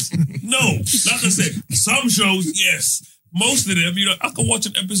cheeks. No. Like I said, some shows, yes. Most of them, I can watch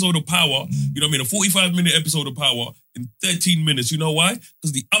an episode of Power, you know what I mean, a 45-minute episode of Power in 13 minutes. You know why?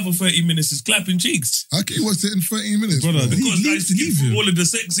 Because the other 30 minutes is clapping cheeks. How can you watch it in 13 minutes? Brother, because I skip through all of the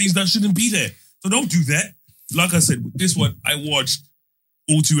sex scenes that shouldn't be there. So don't do that. Like I said, this one, I watched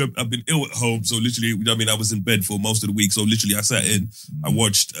all 2. I've been ill at home, so literally, you know what I mean, I was in bed for most of the week, so literally I sat in, I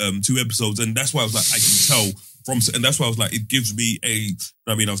watched 2 episodes, and that's why I was like, I can tell and that's why I was like, it gives me I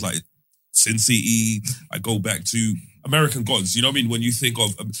was like, Sin City, I go back to American Gods, you know what I mean? When you think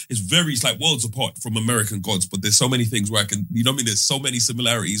of, it's like worlds apart from American Gods, but there's so many things where you know what I mean? There's so many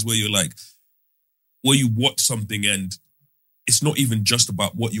similarities where you're like, where you watch something and it's not even just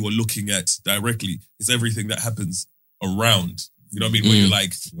about what you are looking at directly, it's everything that happens around. You know what I mean? Where you're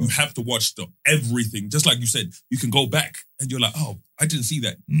like, you have to watch everything. Just like you said, you can go back and you're like, oh, I didn't see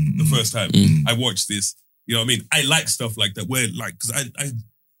that the first time I watched this. You know what I mean? I like stuff like that where like, because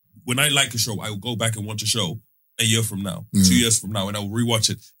when I like a show, I will go back and watch a show a year from now, 2 years from now, and I'll rewatch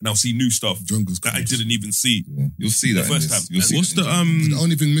it and I'll see new stuff that I didn't even see. Yeah. You'll see that the first time. What's the The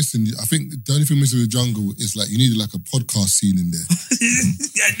only thing missing, I think the only thing missing with Jungle is like you needed like a podcast scene in there.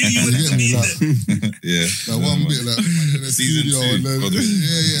 Yeah, I knew you would need that. Yeah. Like one bit like in the Season studio 2. and then,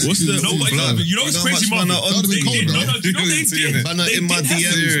 What's the- No, but you know what's crazy, Marvin? They did. No, you know they did. Man, They in my did have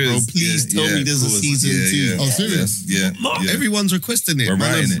DMs, bro. this. Please tell me there's a season 2. Oh, serious? Yeah. Everyone's requesting it. We're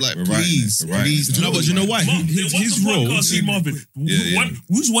Man, writing I'm it. like, We're writing please, it. We're writing please. it. No, but you know why? Mark, His role. See, Marvin,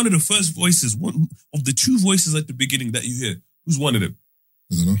 who's one of the first voices? One of the 2 voices at the beginning that you hear? Who's one of them?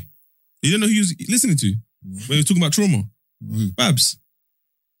 I don't know. You don't know who he was listening to when he was talking about trauma. Who? Babs.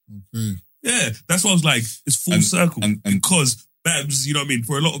 Okay. Yeah, that's why I was like, it's full circle. and- Because Babs, you know what I mean?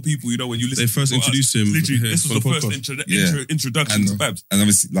 For a lot of people, you know, when you listen They first to us, introduced him literally, here this for was the the first podcast. introduction to Babs. And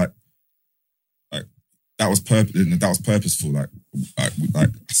obviously, like that was purposeful. Like I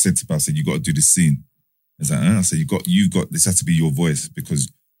said to Babs, I said, you got to do this scene. It's like, I said, you've got this has to be your voice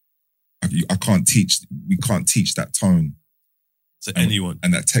because I can't teach. We can't teach that tone To anyone.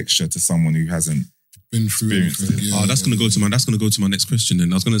 and that texture to someone who hasn't Been through experienced everything. it. Yeah, That's gonna go to my next question.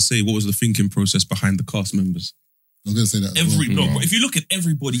 Then I was gonna say, what was the thinking process behind the cast members? I was going to say that. as well. No, but if you look at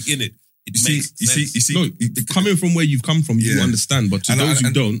everybody in it, it makes sense. No, coming from where you've come from, you Yeah. understand. But to those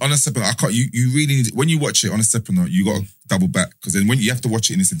who don't, on a separate, I can't. You really need, when you watch it on a separate note, you got to double back because then when you have to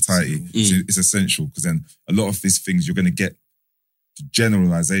watch it in its entirety, it's essential because then a lot of these things you're going to get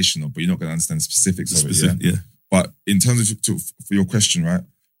generalization of, but you're not going to understand the specifics of it. Yeah? But in terms of for your question, right?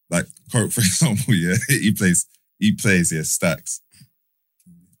 Like Coke, for example, yeah, he plays Stacks.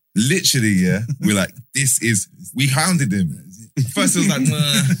 Literally, yeah, we're like, we hounded him. First, it was like,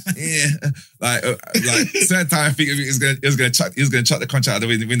 like certain time I think he was gonna chuck the contract out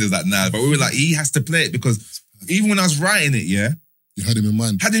the windows. Like, nah, but we were like, he has to play it because even when I was writing it, yeah, You had him in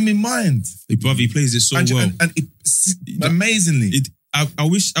mind. Bruv, he plays it so well. And amazingly. I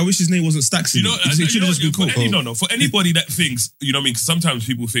wish his name wasn't Stacks. You know, it should have just been Coco. for anybody that thinks, you know what I mean, 'cause sometimes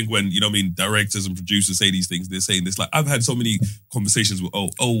people think when, you know what I mean, directors and producers say these things, they're saying this. Like, I've had so many conversations with,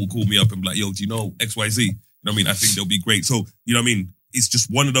 will call me up and be like, yo, do you know XYZ? You know what I mean? I think they'll be great. So, you know what I mean? It's just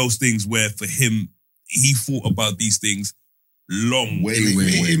one of those things where for him, he thought about these things long.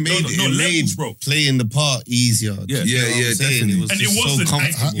 It made bro. Playing the part easier. Yeah, definitely. It was and just it wasn't so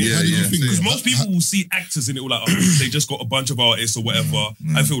comfortable. because most people will see actors in it like, they just got a bunch of artists or whatever.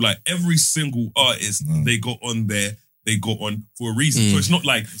 I feel like every single artist they got on there, they got on for a reason. So it's not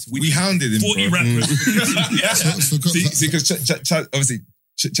like we hounded him. 40 rappers. See, because obviously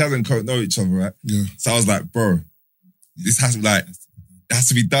Chaz and Coke know each other, right? Yeah. So I was like, bro, this has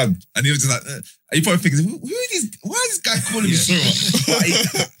to be done. And he was just like, and you probably thinking, why is this guy calling me so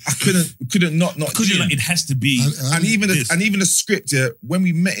much? I couldn't not because you're like, it has to be. And even the script, yeah, when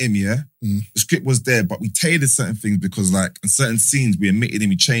we met him, yeah, the script was there, but we tailored certain things because like in certain scenes we omitted and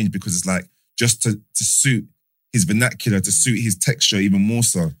we changed because it's like just to suit his vernacular, to suit his texture even more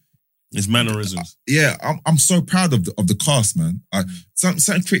so. His mannerisms. Yeah, I'm so proud of the cast, man.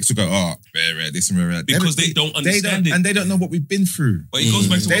 Certain critics will go, rare, this and rare. Because they don't understand it. And they don't know what we've been through. But it goes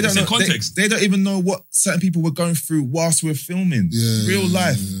back to what we said, context. They don't even know what certain people were going through whilst we're filming. Real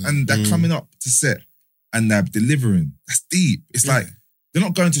life. And they're coming up to set and they're delivering. That's deep. It's like, they're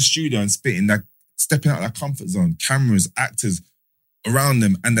not going to studio and spitting. They're stepping out of their comfort zone. Cameras, actors around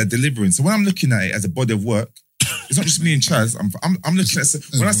them, and they're delivering. So when I'm looking at it as a body of work, it's not just me and Chaz. I'm looking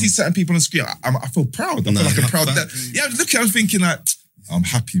at, when I see certain people on the screen, I feel proud. I feel like a proud dad. Yeah, I'm looking, I'm thinking like, I'm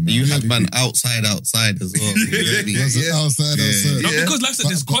happy, man. You had man outside as well. Outside. No, because like I said,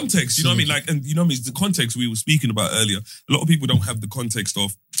 there's context, you know what I mean? Like, and you know what I mean? It's the context we were speaking about earlier. A lot of people don't have the context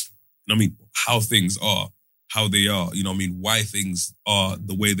of, you know what I mean, how things are, how they are, you know what I mean? Why things are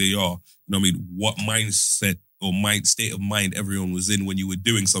the way they are, you know what I mean? What mindset or state of mind everyone was in when you were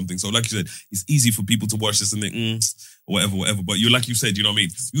doing something. So like you said, it's easy for people to watch this and think, whatever. But like you said, you know what I mean?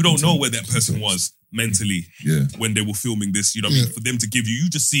 You don't know where that person was mentally when they were filming this, you know what I mean? For them to give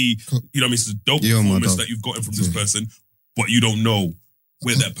you just see, you know what I mean? It's a dope performance that you've gotten from this person, but you don't know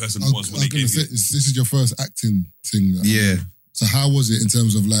where that person was when they gave you. This is your first acting thing. Yeah. So how was it in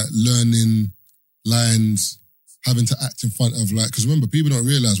terms of like learning lines, having to act in front of like, because remember, people don't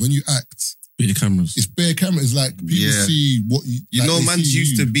realise when you act, bare cameras. It's bare cameras. Like people see what you know. Man's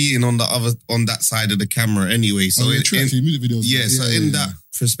used to being on that side of the camera anyway. So music videos. In that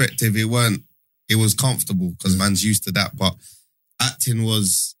perspective, it was comfortable because man's used to that. But acting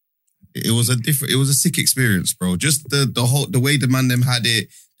was a sick experience, bro. Just the way the man them had it,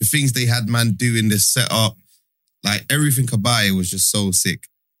 the things they had man doing this setup, like everything about it was just so sick.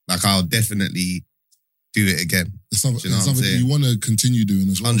 Like I'll definitely do it again. It's Do you know what I'm something saying? you want to continue doing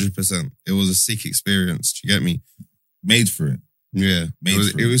as well. 100%. It was a sick experience. Do you get me? Made for it. Yeah.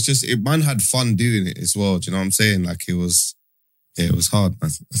 Made for It was just, man had fun doing it as well. Do you know what I'm saying? Like it was hard,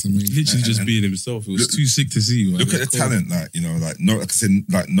 man. That's amazing. Literally just being himself. It was too sick to see. Man. Look at the talent, like, you know, like no, like I said,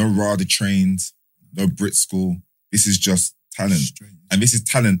 like no RADA trained, no Brit school. This is just talent. And this is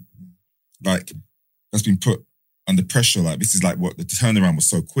talent, like, that's been put under pressure. Like, this is like what the turnaround was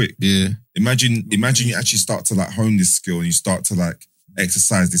so quick. Yeah. Imagine you actually start to like hone this skill and you start to like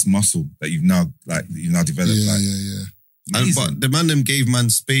exercise this muscle that you've now developed. Yeah. But the man them gave man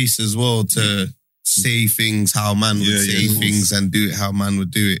space as well to say things how man would say things and do it how man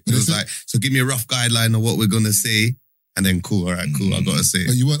would do it. It was like, so give me a rough guideline of what we're going to say and then cool, all right, cool, I got to say it.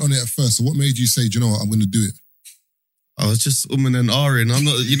 But you weren't on it at first, so what made you say, do you know what, I'm going to do it? I was just and ahhing. I'm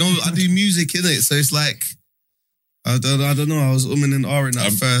not, you know, I do music, innit? So it's like, I don't know. I was and ahhing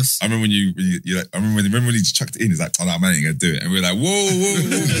at first. I remember when you like, remember when you chucked it in. It's like, oh no, man ain't gonna do it, and we're like, whoa,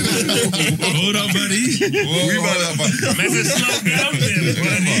 hold up, buddy. Slow down there,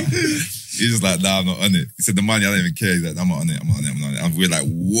 buddy. He's just like, nah, I'm not on it. He said, the money, I don't even care. He's like, I'm not on it. And we're like,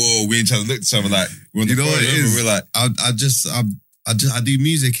 whoa, we ain't trying to look at each other like, we're on the you know phone, what it is? we're like, I do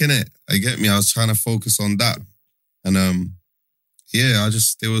music, innit? You get me? I was trying to focus on that. And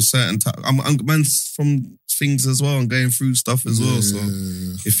there was certain time. I'm man from things as well and going through stuff as well. So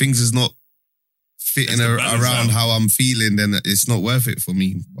if things is not fitting around how I'm feeling, then it's not worth it for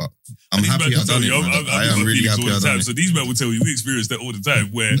me. But I'm happy I've done it. I am really happy I've done it. So these men will tell you, we experience that all the time,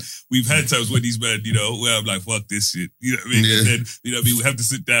 where we've had times where these men, you know, where I'm like, fuck this shit. You know what I mean? Yeah. And then, you know what I mean, we have to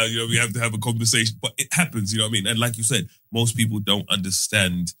sit down, you know, we have to have a conversation. But it happens, you know what I mean? And like you said, most people don't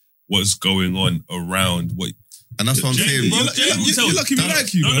understand what's going on around what. And that's what I'm saying. You're lucky we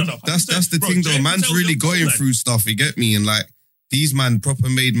like you, man. No. That's the thing though. Man's really going through stuff, you get me? And like, these man proper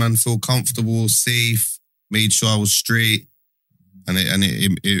made man feel comfortable, safe, made sure I was straight. And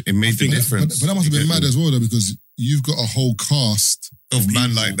it made the difference. But that must have been mad as well though, because you've got a whole cast of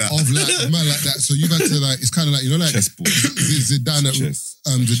man like that. Of man like that. So you've had to like, it's kind of like, you know, like Zidane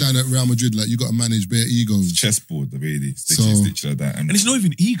at Real Madrid, like you got to manage bare egos. Chessboard, really. Stitch like that. And it's not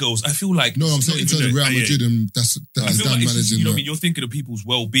even egos. I feel like. No, I'm saying in terms of Real Madrid and that's I feel Zidane like managing. you know what I mean? You're thinking of people's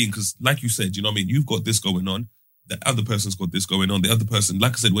well-being because like you said, you know what I mean? You've got this going on. The other person's got this going on. The other person,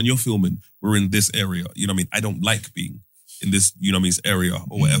 like I said, when you're filming, we're in this area. You know what I mean? I don't like being in this, you know what I mean, area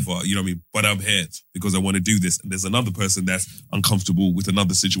or whatever, you know what I mean? But I'm here because I want to do this. And there's another person that's uncomfortable with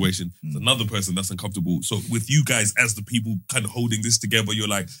another situation. There's another person that's uncomfortable. So with you guys as the people kind of holding this together, you're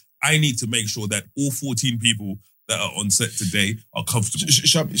like, I need to make sure that all 14 people that are on set today are comfortable.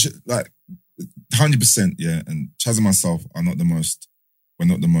 Like 100%, yeah. And Chaz and myself are not the most, we're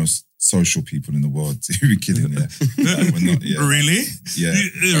not the most social people in the world. You're kidding, yeah. Like, we're not, yeah. Really? Yeah.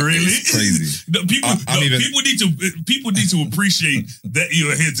 Really? It's crazy. People need to appreciate that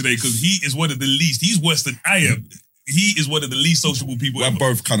you're here today because he is one of the least. He's worse than I am. He is one of the least sociable people. We're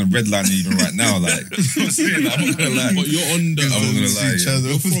both kind of redlining even right now. Like, I'm not gonna lie. But you're on the. I'm not gonna lie.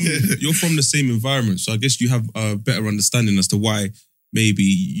 You're from the same environment, so I guess you have a better understanding as to why maybe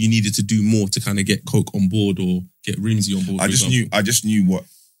you needed to do more to kind of get Coke on board or get Rimsey on board. I just knew what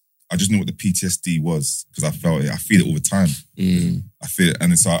the PTSD was because I felt it. I feel it all the time. I feel it,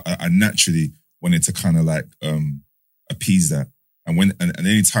 and so I naturally wanted to kind of like appease that. And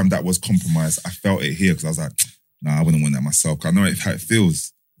any time that was compromised, I felt it here because I was like, nah, I wouldn't want that myself. Cause I know how it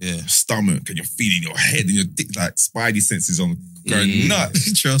feels. Yeah, your stomach and you're feeling your head and your dick, like spidey senses on going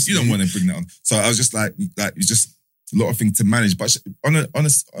nuts. Trust you don't want to bring that on. So I was just like it's just a lot of things to manage. But on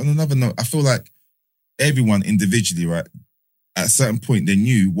another note, I feel like everyone individually, right, at a certain point, they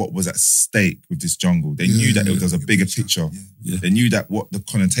knew what was at stake with this jungle. They knew that there was a bigger picture. Yeah. They knew that what the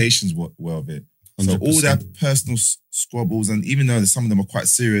connotations were of it. 100%. So all that personal squabbles, and even though some of them are quite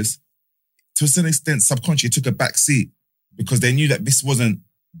serious, to a certain extent, subconsciously took a back seat because they knew that this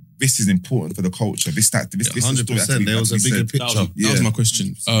is important for the culture. This 100%. There was a bigger picture. That was my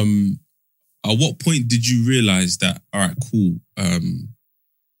question. At what point did you realise that, all right, cool,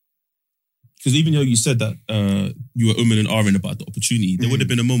 because even though you said that you were and ahhing about the opportunity, there would have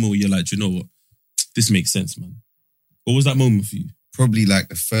been a moment where you're like, you know what, this makes sense, man. What was that moment for you? Probably like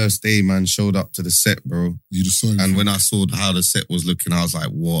the first day, man, showed up to the set, bro. You just saw it. And when I saw how the set was looking, I was like,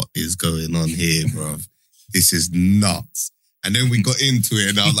 what is going on here, bro? This is nuts. And then we got into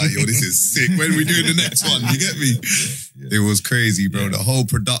it and I was like, yo, this is sick. When are we doing the next one? You get me? Yeah. It was crazy, bro. The whole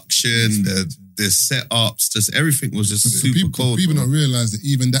production, the setups, just everything was just super cold. People don't realise that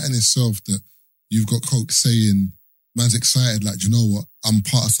even that in itself, that you've got Coke saying man's excited, like, do you know what? I'm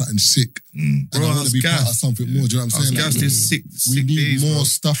part of something sick. And Bro, I want to be part of something more. Do you know what I'm saying? Gassed in sick we need days, more bro.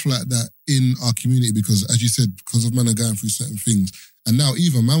 stuff like that in our community because, as you said, because of man are going through certain things. And now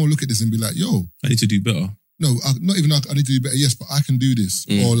even man will look at this and be like, yo, I need to do better. no, not even I need to do better, yes, but I can do this.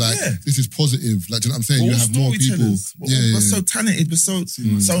 Or like, this is positive. Like, do you know what I'm saying? You have more people. We're so talented, we're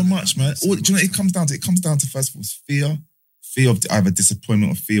so much, man. Do you know what it comes down to? It comes down to, first of all, fear of either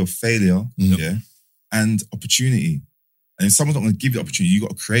disappointment or fear of failure, and opportunity. And if someone's not going to give you the opportunity, you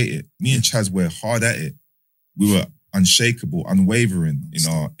got to create it. Me and Chaz were hard at it. We were unshakable, unwavering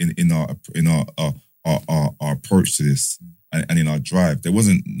in our approach to this and in our drive. There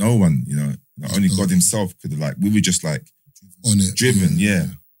wasn't no one, only God himself could have we were just like on it, driven,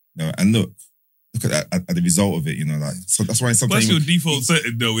 and look at the result of it, so that's why sometimes. That's your default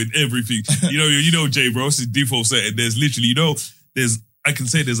setting though in everything. you know, Jay, bro, it's his default setting. There's literally, I can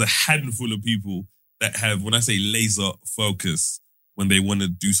say there's a handful of people that have, when I say laser focus, when they want to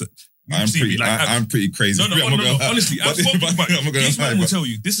do something. I'm pretty crazy. No. Honestly, I've spoken about you. These men will tell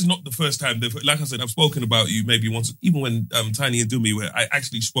you, this is not the first time. Like I said, I've spoken about you maybe once, even when Tiny and Dumi, where I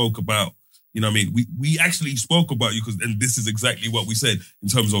actually spoke about, you know what I mean? We actually spoke about you and this is exactly what we said in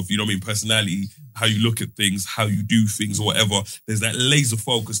terms of, you know what I mean, personality, how you look at things, how you do things or whatever. There's that laser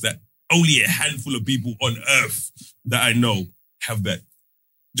focus that only a handful of people on earth that I know have that.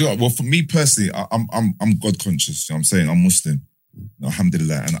 Do you know what? Well, for me personally, I'm God conscious. You know what I'm saying? I'm Muslim.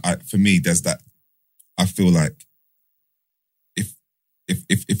 Alhamdulillah. And for me, there's that. I feel like if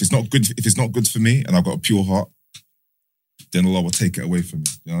it's not good for me and I've got a pure heart, then Allah will take it away from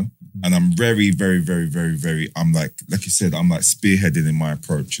me. And I'm very, very, very, very, very. I'm like you said, I'm like spearheading in my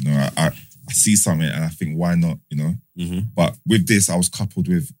approach. I see something and I think, why not? But with this, I was coupled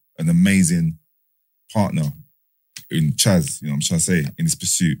with an amazing partner in Chaz, I'm trying to say, in this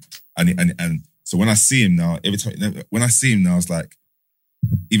pursuit. And so when I see him now, it's like,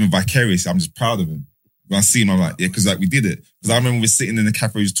 even vicariously, I'm just proud of him. When I see him, I'm like, yeah, because we did it. Because I remember we were sitting in the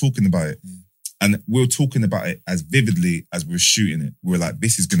cafe, we was talking about it. And we were talking about it as vividly as we were shooting it. We were like,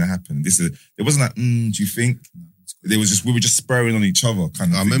 this is going to happen. It wasn't like, do you think? We were just spurring on each other.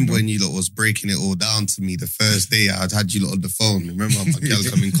 Kind of. I remember when you lot was breaking it all down to me the first day I'd had you lot on the phone. Remember my girl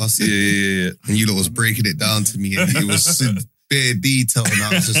coming cussing? Yeah. And you lot was breaking it down to me and it was bare detail and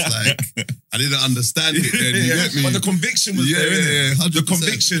I was just like, I didn't understand it then, you get me? But the conviction was there, innit? 100%. The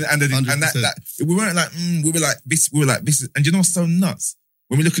conviction and that we weren't like, we were like, this, and you know what's so nuts?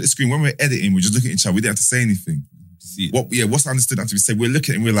 When we look at the screen, when we're editing, we're just looking at each other, we didn't have to say anything. What's understood after we said, we're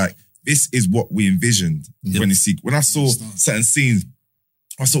looking and we're like, this is what we envisioned when I saw certain scenes.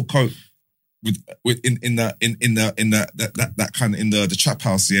 I saw Coke in that kind of in the trap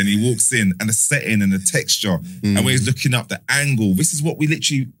house here, and he walks in and the setting and the texture, and when he's looking up the angle. This is what we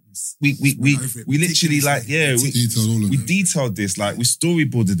literally we literally like we detailed this, like we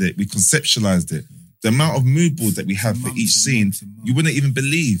storyboarded it, we conceptualized it. The amount of mood board that we have for each scene, you wouldn't even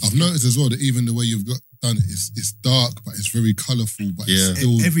believe. I've noticed as well that even the way you've done it, it's dark, but it's very colourful, but it's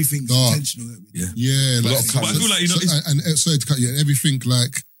still everything's dark. intentional. Like, I feel like, sorry to cut you, and everything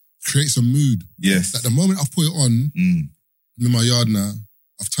like creates a mood. Yes. Like the moment I've put it on, I'm in my yard now,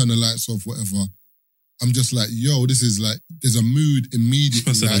 I've turned the lights off, whatever. I'm just like, yo, this is like, there's a mood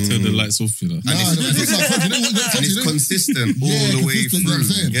immediately. I turn the lights off, you know. And it's consistent all the way through.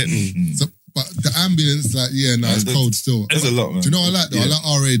 You get me? But the ambience, like, it's cold still. There's a lot, man. Do you know what I like though? I like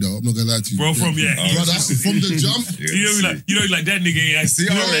R.A. though. I'm not gonna lie to you. Bro, from the jump. You know, like that nigga. That's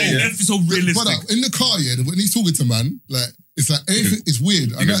so realistic. Brother, in the car, when he's talking to man, like, it's like everything. It's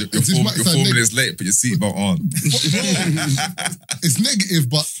weird. You're 4 minutes late, put your seatbelt on. It's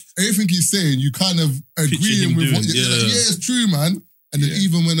negative, but everything he's saying, you kind of agreeing with what. It's true, man. And then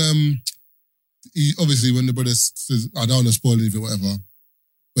even when obviously when the brother says, I don't want to spoil anything, whatever.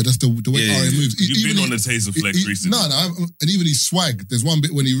 But that's the way R.A. moves. You've been on a Taser Flex recently. No, and even his swag. There's one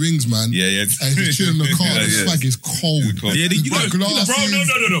bit when he rings, man. Yeah. And he's chilling in the car. The swag is cold. Yeah, you know, bro,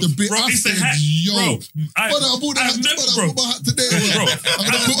 no. The bit bro, it's the hat. Yo. I bought my hat today. Bro, I'm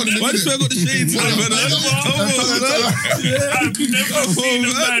going to put on in a minute. Why I got the shades on, brother? I've never seen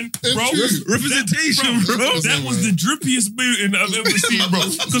a man, bro. Representation, bro. That was the drippiest booting I've ever seen, bro.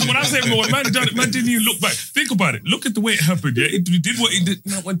 Because when I say, bro, man didn't even look back. Think about it. Look at the way it happened, yeah? He did what he did.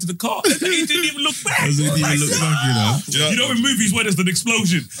 Went to the car. He didn't even look back. You know, in movies where there's an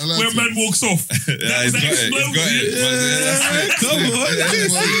explosion, where a man walks off. That was that explosion. Come on. That's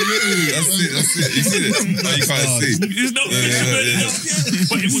it. You see it? No, you can't see. It's not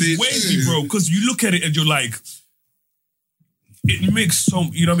but it was wavy, bro, because you look at it and you're like, it makes so,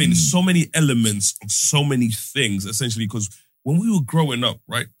 you know what I mean, so many elements of so many things, essentially, because when we were growing up,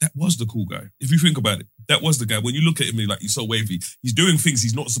 right, that was the cool guy. If you think about it, That was the guy. When you look at him, like, he's so wavy. He's doing things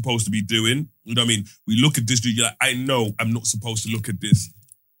he's not supposed to be doing. You know what I mean? We look at this dude, you're like, I know I'm not supposed to look at this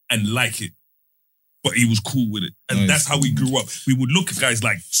and like it. But he was cool with it. And that's how we grew up. We would look at guys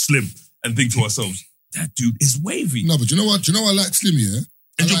like Slim and think to ourselves, that dude is wavy. No, but you know what? Do you know what I like Slim, yeah?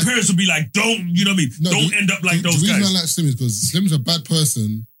 And your parents would be like, don't, you know what I mean? No, don't end up like those guys. The reason guys. I like Slim is because Slim's a bad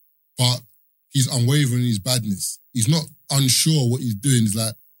person, but he's unwavering in his badness. He's not unsure what he's doing. He's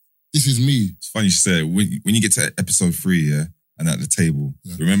like, this is me. It's funny you say it. When you get to episode 3, yeah, and at the table,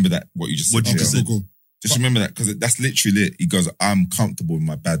 remember that, what you just said. Just remember that, because that's literally it. He goes, I'm comfortable with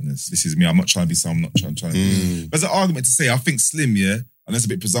my badness. This is me. I'm not trying to be someone, I'm not trying to be. There's an argument to say, I think Slim, yeah, and that's a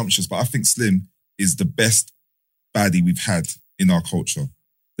bit presumptuous, but I think Slim is the best baddie we've had in our culture.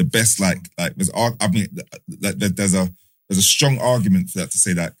 The best, there's a strong argument for that, to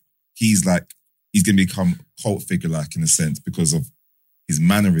say that he's going to become a cult figure, like, in a sense, because of his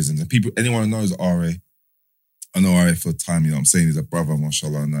mannerisms. And people, anyone who knows R.A., I know R.A. for a time, you know what I'm saying? He's a brother,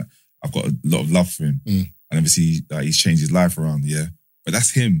 mashallah, and I've got a lot of love for him. And obviously, he's changed his life around, yeah. But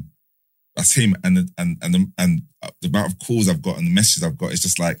that's him. That's him. And the amount of calls I've got and the messages I've got, it's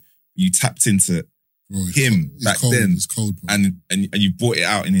just like, you tapped into him back then. It's cold, bro. And you brought it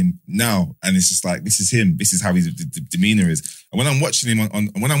out in him now. And it's just like, this is him. This is how his demeanor is. And when I'm watching him, I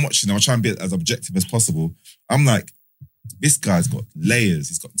try and be as objective as possible. I'm like, this guy's got layers.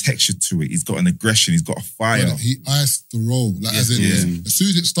 He's got texture to it. He's got an aggression. He's got a fire. Brother, he iced the role. As soon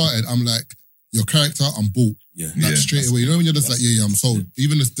as it started, I'm like, your character, I'm bought. Straight away. You know when you're just like, I'm sold.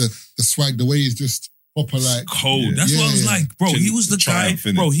 Even the swag, the way he's just proper like cold. That's what I was like, bro. He was the guy.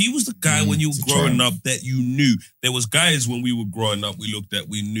 Bro, he was the guy when you were growing up that you knew. There was guys when we were growing up, we looked at,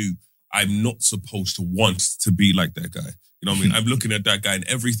 we knew, I'm not supposed to want to be like that guy. You know what I mean? I'm looking at that guy and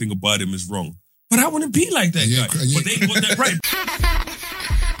everything about him is wrong. But I wouldn't be like that guy. But they got that right.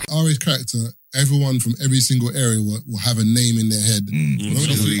 R.A.'s character, everyone from every single area will have a name in their head.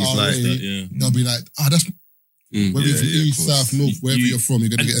 They'll be like, that's whether it's east, south, north, wherever you're from,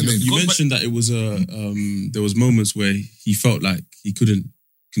 you're gonna get a name. You mentioned that it was there was moments where he felt like he couldn't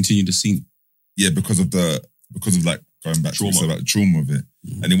continue the scene. Yeah, because of like going back to the trauma of it.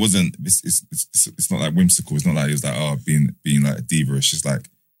 And it wasn't. It's not like whimsical. It's not like he was like being like a diva. It's just like,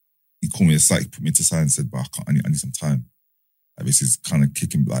 he called me aside, put me to side and said, but I need some time. Like, this is kind of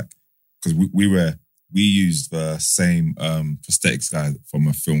kicking, like, because we used the same prosthetics guy from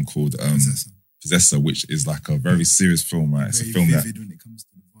a film called Possessor, which is like a very serious film, right? It's a film that, when it comes to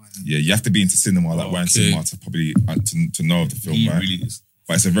the violence. Yeah, you have to be into cinema, like we're in cinema to probably to know of the film, right? Really is.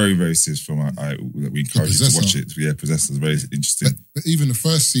 But it's a very, very serious film. We encourage you to watch it. Yeah, Possessor is very interesting. But even the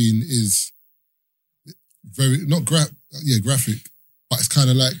first scene is very graphic. But it's kind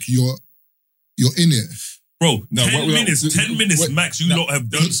of like you're in it. Bro, 10 minutes max, you lot have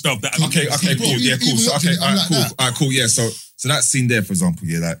done stuff that... Okay, cool. Yeah, cool. So, okay, all right, cool. Yeah, so that scene there, for example,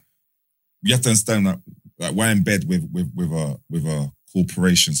 yeah, like, you have to understand that, like, we're in bed with a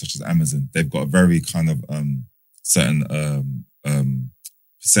corporation such as Amazon. They've got a very kind of certain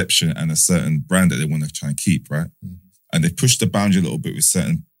perception and a certain brand that they want to try and keep, right? And they push the boundary a little bit with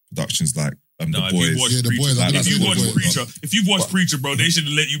certain productions like The Boys. If you've watched Preacher, bro, they should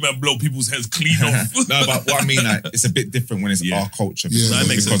let you man blow people's heads clean off. No, but what I mean, like, it's a bit different when it's our culture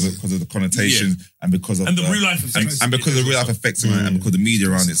because of the connotations and because of the real life effects and because of the real life effects and because of the media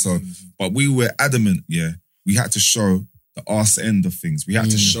around it. So, but we were adamant, we had to show the arse end of things. We had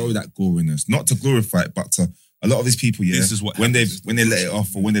to show that goriness, not to glorify it, but to a lot of these people, this is what when they let it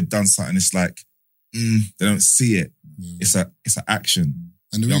off or when they've done something, it's like they don't see it. It's an action.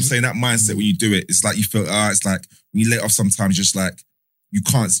 And you know what I'm saying? That mindset, when you do it, it's like you feel, it's like when you let it off sometimes, just like, you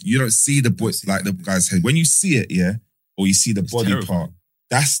don't see the like the guy's head. When you see it, or you see the body part,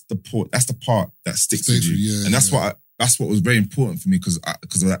 that's the part that sticks with you. And that's what was very important for me because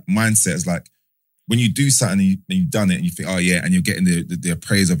of that mindset. Is like, when you do something and you've done it and you think, and you're getting the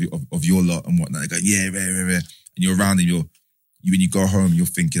appraise of your lot and whatnot, they go, and you're around and when you go home, you're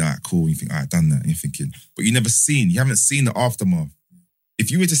thinking, cool, and you think, I've done that, and you're thinking, but you haven't seen the aftermath. If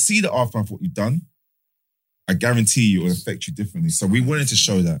you were to see the aftermath of what you've done, I guarantee you it will affect you differently. So we wanted to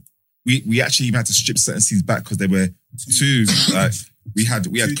show that. We actually even had to strip certain scenes back because they were too like we had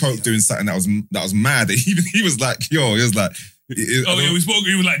Coke doing something that was mad. Even he was like, yo, he was like, we spoke.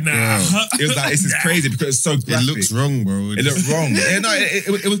 He was like, nah. It was like, this is crazy because it's so graphic. It looks wrong, bro. It looked wrong.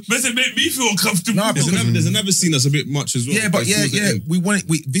 It was. But it made me feel uncomfortable. Nah, there's another scene that's a bit much as well. Yeah, but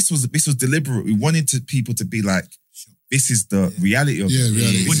this was deliberate. We wanted people to be like, this is the reality of it.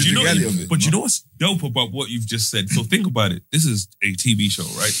 Reality. But you know what's dope about what you've just said? So think about it. This is a TV show,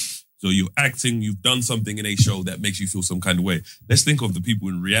 right? So you're acting, you've done something in a show that makes you feel some kind of way. Let's think of the people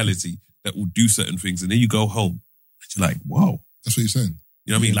in reality that will do certain things, and then you go home, and you're like, wow. That's what you're saying.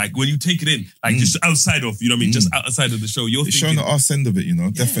 You know what I mean? Like when you take it in, like just outside of, you know what I mean? Just outside of the show, you're showing the arse end of it, you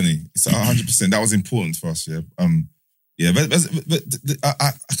know, definitely. It's 100%. That was important for us, yeah. But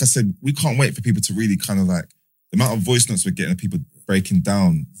like I said, we can't wait for people to really kind of like, the amount of voice notes we're getting of people breaking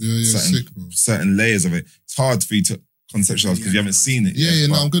down certain layers of it. It's hard for you to conceptualize because you haven't seen it.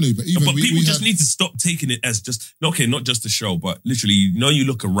 I'm going to. But even but people just need to stop taking it as just, okay, not just the show, but literally, you know, you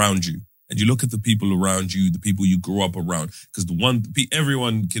look around you and you look at the people around you, the people you grew up around. Because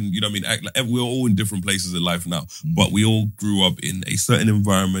everyone can, you know what I mean, act like, we're all in different places in life now, but we all grew up in a certain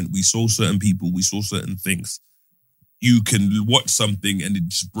environment. We saw certain people, we saw certain things. You can watch something and it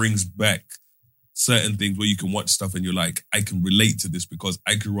just brings back certain things where you can watch stuff and you're like, I can relate to this because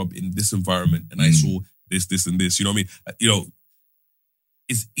I grew up in this environment and I saw this, and this. You know what I mean? You know,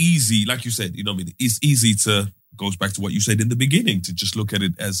 it's easy, like you said, you know what I mean? It's easy to, goes back to what you said in the beginning, to just look at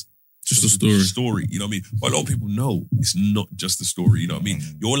it as just a story. You know what I mean? But a lot of people know it's not just a story, you know what I mean?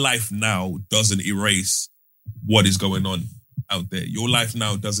 Your life now doesn't erase what is going on out there. Your life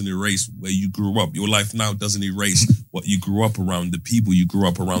now doesn't erase where you grew up. Your life now doesn't erase what you grew up around, the people you grew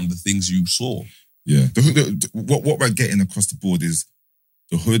up around, the things you saw. Yeah. What we're getting across the board is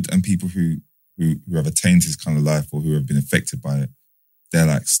the hood and people who have attained his kind of life or who have been affected by it. They're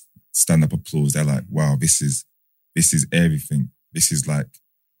like stand up applause. They're like, wow, this is everything. This is what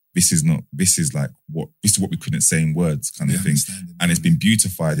we couldn't say in words kind of thing. And it's been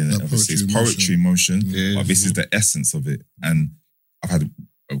beautified in it. Obviously, it's poetry emotion, but this is the essence of it. And I've had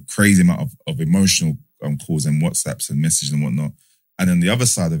a crazy amount of emotional calls and WhatsApps and messages and whatnot. And then the other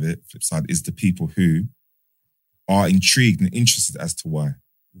side of it, flip side, is the people who are intrigued and interested as to why.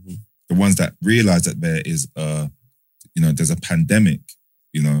 Mm-hmm. The ones that realize that there is there's a pandemic,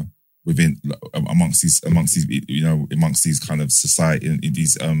 you know, within amongst these kind of society in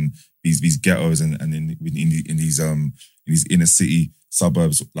these ghettos and in these inner city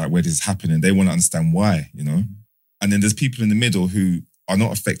suburbs, like where this is happening. They want to understand why, you know. And then there's people in the middle who are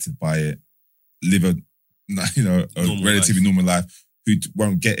not affected by it, live a relatively normal life, who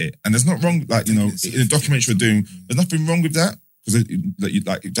won't get it. And there's not wrong, like, you know, in the documentary we're doing, there's nothing wrong with that, because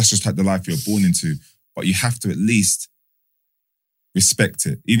that's just like the life you're born into. But you have to at least respect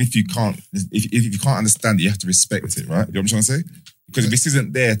it. Even if you can't, if you can't understand it, you have to respect it, right? You know what I'm trying to say? Because this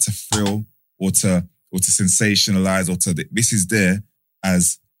isn't there to thrill or to sensationalize this is there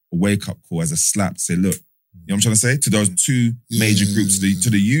as a wake-up call, as a slap to say, look, you know what I'm trying to say? To those two major groups, to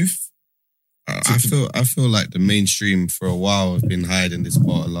the youth. I feel like the mainstream for a while have been hiding this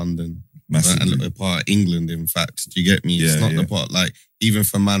part of London. Massively. And a part of England, in fact. Do you get me? It's not the part, like, even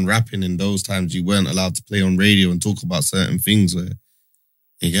for man rapping in those times, you weren't allowed to play on radio and talk about certain things where,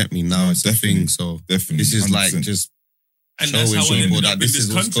 you get me? Now it's a thing. So this is 100%. Like just showing people that this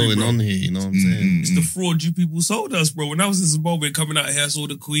is what's going on here, you know what I'm saying? It's the fraud you people sold us, bro. When I was in Zimbabwe coming out here, I saw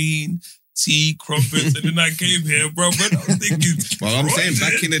the Queen, tea, crumpets, and then I came here, bro. I was thinking, well, I'm saying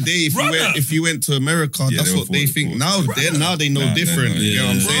back in the day, if you went to America, that's what they think. Now they know different. You know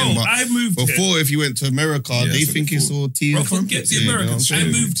what I'm saying? But I moved before, if you went to America, they think it's all tea and crumpets. Forget the Americans. I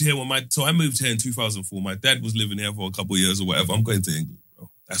moved here I moved here in 2004. My dad was living here for a couple of years or whatever. I'm going to England.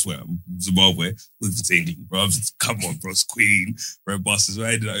 That's where I'm Zimbabwe, moved to England, bro. Come on, bro. It's Queen, Red Buses.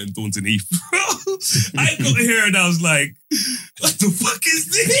 I ended up in Thornton Heath, bro. I got here and I was like, what the fuck is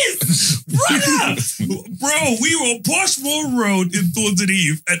this? Brother! Bro, we were on Poshmore Road in Thornton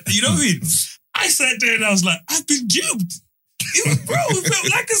Heath. And you know what I mean? I sat there and I was like, I've been duped. It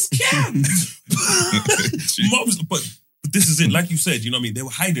felt like a scam. But this is it. Like you said, you know what I mean? They were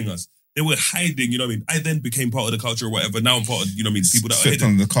hiding us. They were hiding, you know what I mean? I then became part of the culture or whatever. Now I'm part of, you know what I mean, people that are hidden.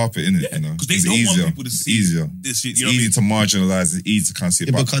 On the carpet, innit? You know? Because they don't want people to see this shit. It's easy to marginalise, it's easy to kind of see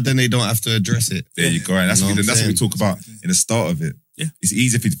it. Because then they don't have to address it. There you go. And that's what we talk about in the start of it. Yeah. It's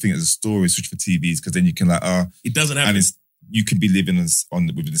easy if you think it's a story, switch for TVs, because then you can it doesn't happen. And you can be living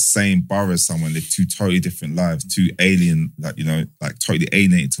within the same borough as someone, live two totally different lives, two alien, totally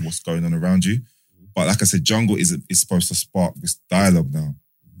alienated to what's going on around you. But like I said, Jungle is supposed to spark this dialogue now.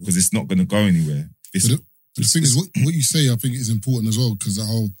 Because it's not going to go anywhere. The thing is, what you say, I think is important as well, because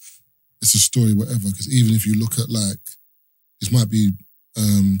it's a story, whatever. Because even if you look at this might be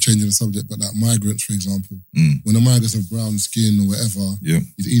changing the subject, but like migrants, for example, when the migrants have brown skin or whatever,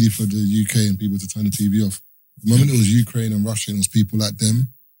 it's easy for the UK and people to turn the TV off. The moment it was Ukraine and Russia, and it was people like them,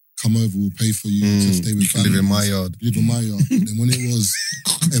 come over, we'll pay for you to stay with family. Live in my yard. Live in my yard. And then when it was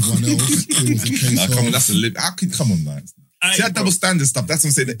everyone else, it was a case of... Come on, man. See that double standard stuff, that's what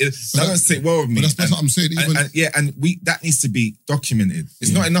I'm saying. That doesn't sit well with me. But that's what I'm saying. That needs to be documented.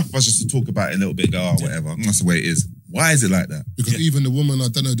 It's not enough for us just to talk about it a little bit, whatever. That's the way it is. Why is it like that? Because even the woman, I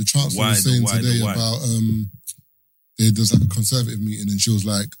don't know, the chancellor was saying today about there's like a Conservative meeting, and she was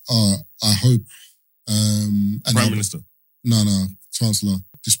like, I hope Prime Minister. No, Chancellor.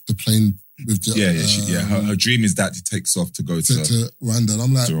 Just the plane with the Her dream is that she takes off to go to Rwanda. And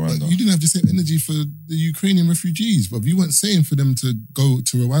I'm like, you didn't have the same energy for the Ukrainian refugees, but you weren't saying for them to go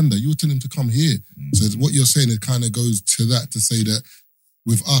to Rwanda. You were telling them to come here. So what you're saying, it kind of goes to that, to say that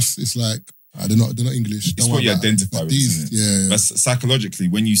with us, it's like they're not English. It's what you identify with, isn't it? Yeah. But psychologically,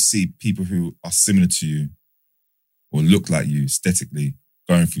 when you see people who are similar to you or look like you aesthetically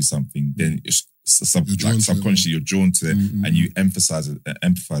going through something, then it's subconsciously you're drawn to them, and you empathize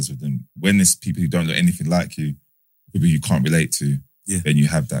with them. When it's people who don't look anything like you, people you can't relate to, then you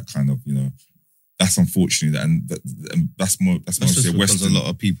have that kind of, that's unfortunate, and that's just because Western. A lot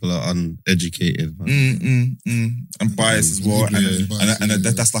of people are uneducated, and biased as well, and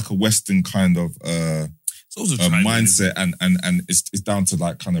that's like a Western kind of mindset, and it's down to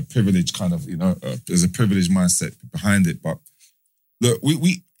like kind of privilege, kind of there's a privileged mindset behind it. But look,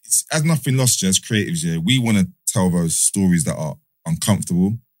 we as Nothing Lost, as creatives, we want to tell those stories that are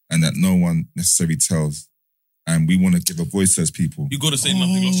uncomfortable and that no one necessarily tells. And we want to give a voice to those people. You got to say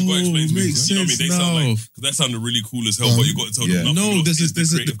Nothing Lost. You got to explain to people. You know what I mean? They sound like, because that sounded really cool as hell, but you got to tell them Nothing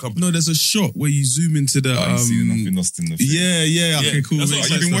Lost. There's a shot where you zoom into the. You see Nothing Lost in the film. Okay, cool. That's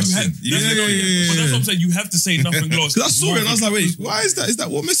what you've been watching. But that's what I'm saying. You have to say Nothing Lost. Because I saw it and I was like, wait, why is that? Is that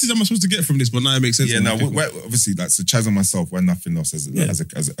what message am I supposed to get from this? But now it makes sense. Yeah, no, obviously, like, so Chaz and myself, we're Nothing Lost as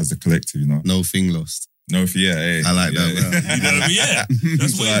a collective, No thing lost. No, I like that. You know what I mean? Yeah,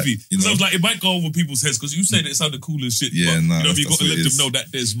 that's what it be. Because I was like, it might go over people's heads because you said it sounded cool as shit. Yeah, but, you got to let them know that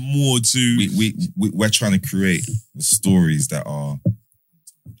there's more to. We're trying to create stories that are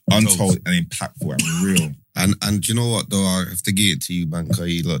untold and impactful and real. And do you know what though? I have to give it to you, man, because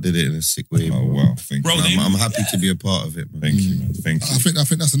you lot did it in a sick way. Oh wow, thank you. I'm happy to be a part of it, man. Thank you, man. Thank you. I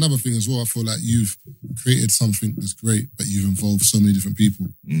think that's another thing as well. I feel like you've created something that's great, but you've involved so many different people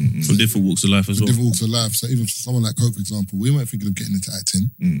from different walks of life as well. Different walks of life. So even someone like Coke, for example, we weren't thinking of getting into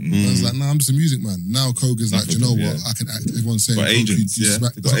acting. I was like, I'm just a music man. Now Coke is like, do you know what? I can act. Everyone's saying, got agents,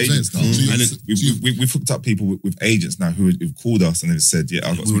 got agents. We've hooked up people with agents now who've called us and they've said,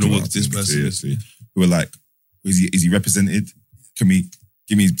 I've got to work with this person. Who are like, is he represented? Can we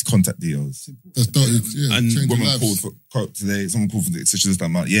give me contact details? And woman called for Coke today. Someone called for the such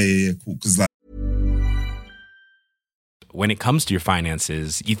I'm like, yeah, cool. Because like, when it comes to your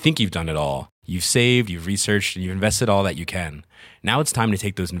finances, you think you've done it all. You've saved, you've researched, and you've invested all that you can. Now it's time to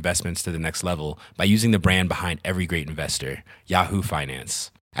take those investments to the next level by using the brand behind every great investor, Yahoo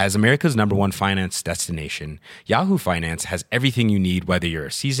Finance. As America's #1 finance destination, Yahoo Finance has everything you need, whether you're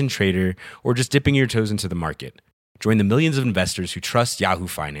a seasoned trader or just dipping your toes into the market. Join the millions of investors who trust Yahoo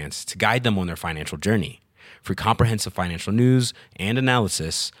Finance to guide them on their financial journey. For comprehensive financial news and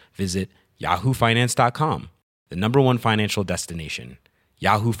analysis, visit yahoofinance.com, the #1 financial destination,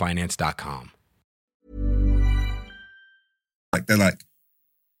 yahoofinance.com. Like, they're like,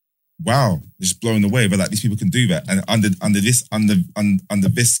 wow, just blown away. But like, these people can do that, and under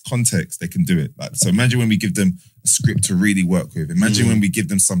this context, they can do it. Like, so imagine when we give them a script to really work with. Imagine when we give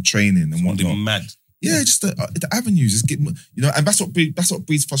them some training and whatnot. Mad. Yeah, just the avenues. Just get, and that's what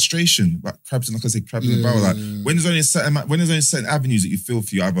breeds frustration. Like crabs in the barrel. Like when there's only certain avenues that you feel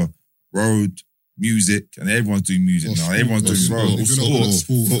for you, either road, music, and everyone's doing music now. Everyone's doing road, sports.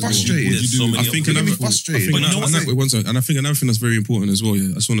 Frustrated. I think another frustrated. And I think another thing that's very important as well.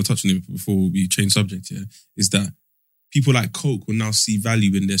 I just want to touch on it before we change subject. Yeah, is that people like Coke will now see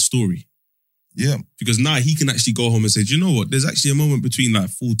value in their story. Yeah, because now he can actually go home and say, do you know what? There's actually a moment between like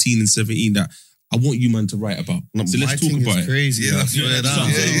 14 and 17 that I want you, man, to write about. So let's talk about it. Crazy. Yeah, that's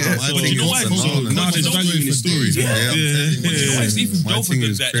But you know why? Now there's value in the stories. You know why it's even dope for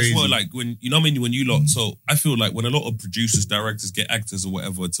that as well? Like when when you lot. So I feel like when a lot of producers, directors get actors or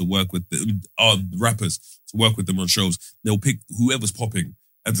whatever to work with rappers to work with them on shows, they'll pick whoever's popping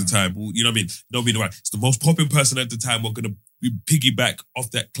at the time. You know what I mean? Don't be the right. It's the most popping person at the time. We're gonna piggyback off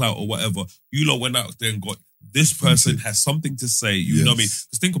that clout or whatever. You lot went out there and got this person has something to say. You know what I mean?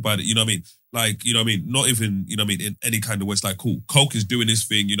 Just think about it. You know what I mean? Like, you know what I mean? Not even, you know what I mean, in any kind of way. It's like, cool, Coke is doing his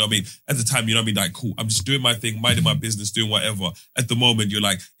thing, you know what I mean? At the time, you know what I mean? Like, cool, I'm just doing my thing, minding my business, doing whatever. At the moment, you're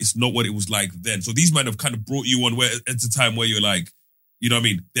like, it's not what it was like then. So these men have kind of brought you on where at the time where you're like, you know what I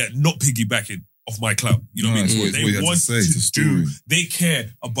mean? They're not piggybacking off my clout. You know what I mean? They want to do, they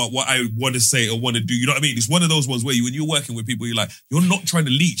care about what I want to say or want to do. You know what I mean? It's one of those ones where when you're working with people, you're like, you're not trying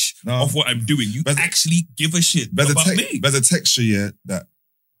to leech off what I'm doing. You actually give a shit about me. There's a texture, that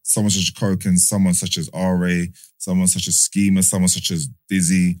someone such as Coke and someone such as R.A., someone such as Schema, someone such as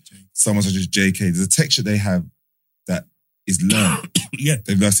Dizzy, someone such as JK, there's a texture they have is learned. Yeah.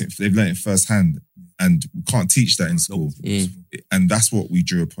 They've learned it firsthand. And we can't teach that in school. And that's what we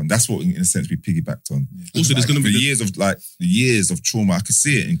drew upon. That's what, in a sense, we piggybacked on. Also, there's going to be the years of trauma. I could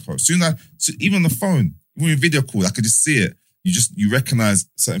see it in coach. Even on the phone, when we video call, I could just see it. You recognize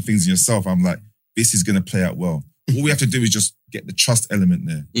certain things in yourself. I'm like, this is going to play out well. All we have to do is just get the trust element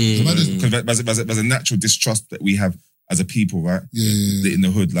there. Because there's a natural distrust that we have as a people, right? In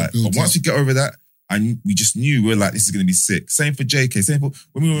the hood. Like, but once we get over that, we just knew we're like, this is going to be sick. Same for JK. Same for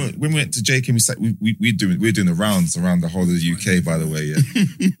when we went to JK, we're doing the rounds around the whole of the UK, by the way.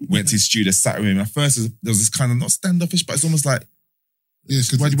 Yeah. Went to his studio, sat with him. At first, there was this kind of not standoffish, but it's almost like,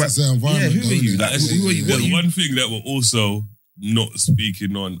 because it's their environment. Who are you? Like, who are you? There's one thing that we're also not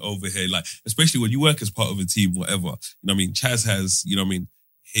speaking on over here, like especially when you work as part of a team, whatever. You know what I mean? Chaz has, you know what I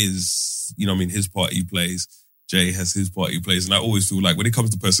mean, his part he plays. Jay has his part he plays. And I always feel like when it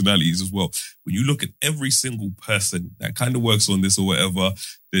comes to personalities as well, when you look at every single person that kind of works on this or whatever,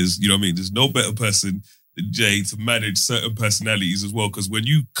 there's, you know what I mean, there's no better person than Jay to manage certain personalities as well. Because when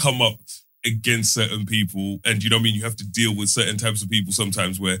you come up against certain people and, you know what I mean, you have to deal with certain types of people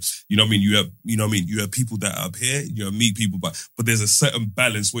sometimes where, you know what I mean, you have people that are up here, you meet people, but there's a certain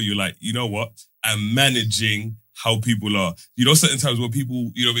balance where you're like, you know what, I'm managing how people are. You know, certain times where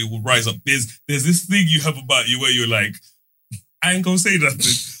people, you know what I mean, will rise up. There's this thing you have about you where you're like, I ain't gonna say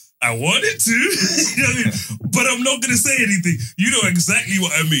nothing. I wanted to, you know what I mean? But I'm not gonna say anything. You know exactly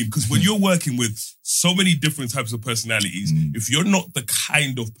what I mean. Because when you're working with so many different types of personalities, if you're not the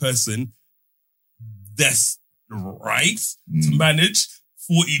kind of person that's right to manage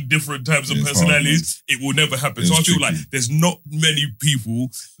 40 different types of personalities, it will never happen. So I feel like there's not many people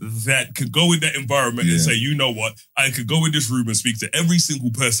that can go in that environment and say, you know what, I could go in this room and speak to every single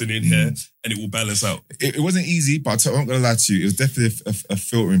person in here and it will balance out. It wasn't easy, but I'm not going to lie to you, it was definitely a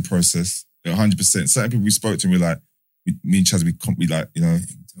filtering process, 100%. Certain people we spoke to, me and Chaz, we like, you know,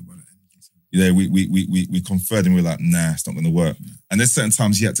 we conferred and we're like, nah, it's not going to work. And there's certain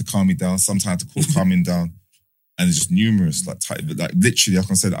times he had to calm me down, sometimes to calm him down. And it's just numerous, like literally, like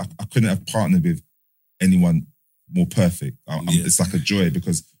I said, I couldn't have partnered with anyone more perfect. It's like a joy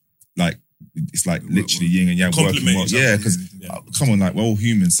because, like, it's like literally yin and yang working well. Yeah, because come on, like we're all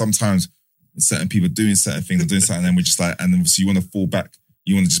human. Sometimes certain people are doing certain things, or doing something, and we're just like, and then obviously you want to fall back.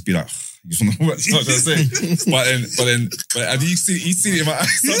 You want to just be like, you just want to work. But have you seen it in my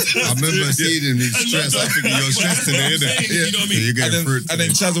eyes? I remember seeing him. He's stressed. I think you're stressed today, isn't it? You know what I mean? You're getting fruit. And then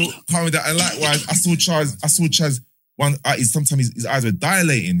Chaz will calm me down. And likewise, I saw Chaz. Sometimes his eyes were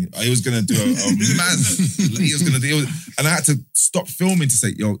dilating. He was gonna do a man. He was gonna do, and I had to stop filming to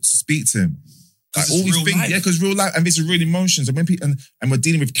say, "Yo, speak to him." Like all these things, because real life, and it's real emotions. And when people, and we're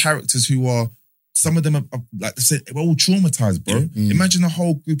dealing with characters who are. Some of them are like they said, we're all traumatized, bro. Imagine a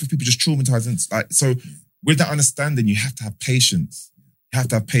whole group of people just traumatized. And like, so with that understanding, you have to have patience. You have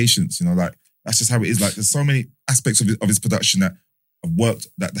to have patience, you know, like that's just how it is. Like there's so many aspects of his production that have worked,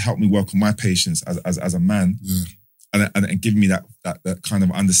 that helped me work on my patience as a man. And give me that kind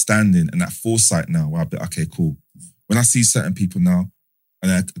of understanding and that foresight now where I'll be, okay, cool. When I see certain people now and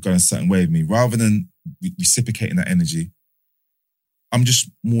they're going a certain way with me, rather than reciprocating that energy, I'm just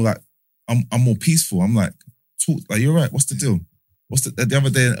more like, I'm more peaceful. I'm like, talk, like, you're right, what's the deal? The other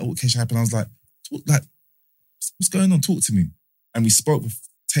day, an occasion happened, I was like, talk, like, what's going on? Talk to me. And we spoke for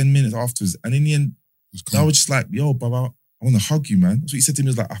 10 minutes afterwards. And in the end, I was just like, yo, Baba, I want to hug you, man. That's what he said to me. He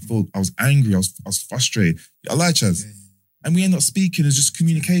was like, I was angry, I was frustrated. I like Chaz. And we ended up speaking as just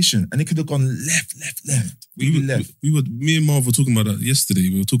communication. And it could have gone left. Me and Marv were talking about that yesterday.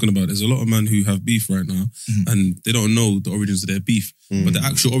 We were talking about there's a lot of men who have beef right now and they don't know the origins of their beef. But the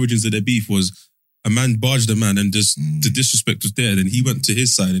actual origins of their beef was a man barged a man and just the disrespect was there. Then he went to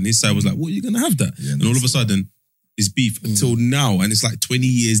his side and his side was like, what, are you going to have that? And all of a sudden, it's beef until now, and it's like 20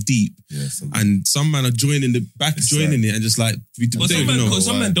 years deep. And some men are joining it and just like,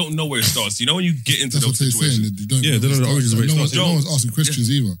 some men don't know where it starts. You know, when you get into those situations, they don't know the origins of where it starts. No one's asking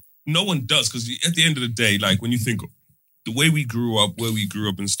questions either. No one does, because at the end of the day, like when you think the way we grew up, where we grew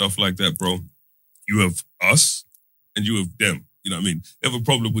up and stuff like that, bro, you have us and you have them. You know what I mean? They have a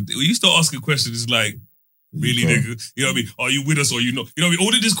problem with, when you start asking questions, it's like, really, nigga? You know what I mean? Are you with us or are you not? You know what I mean?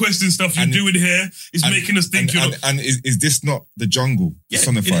 All of this question stuff you're doing here is making us think you're not. And is this not the jungle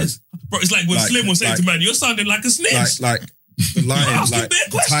personified? Bro, it's like when Slim was saying to man, you're sounding like a snitch. Like the lions, like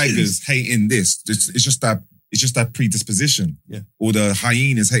the tigers hating this. It's just that predisposition. Or the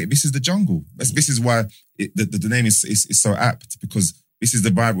hyenas hate. This is the jungle. This is why the name is so apt, because this is the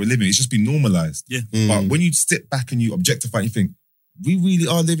vibe we're living. It's just been normalized. But when you step back and you objectify, you think, we really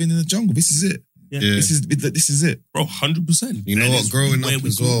are living in the jungle. This is it. This is it, bro. 100%. You know what? Growing up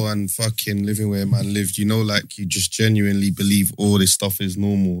as well and fucking living where man lived, you know, like you just genuinely believe all this stuff is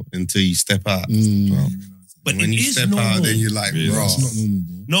normal until you step out. But when you step out, then you're like, bro, it's not normal,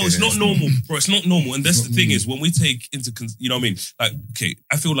 bro. No, it's not normal, bro. It's not normal. And that's the thing is, when we take into, you know what I mean? Like, okay,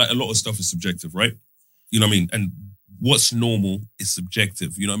 I feel like a lot of stuff is subjective, right? You know what I mean? And what's normal is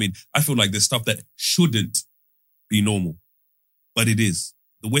subjective. You know what I mean? I feel like there's stuff that shouldn't be normal, but it is.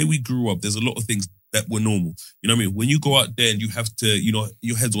 The way we grew up, there's a lot of things that were normal. You know what I mean? When you go out there and you have to, you know,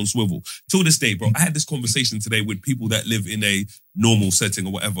 your head's on swivel. Till this day, bro, I had this conversation today with people that live in a normal setting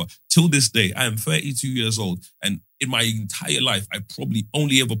or whatever. Till this day, I am 32 years old. And in my entire life, I probably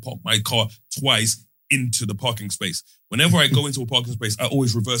only ever parked my car twice into the parking space. Whenever I go into a parking space, I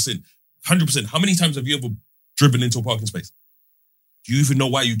always reverse in. 100%. How many times have you ever driven into a parking space? Do you even know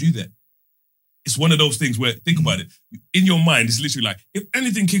why you do that? It's one of those things where, think about it, in your mind, it's literally like, if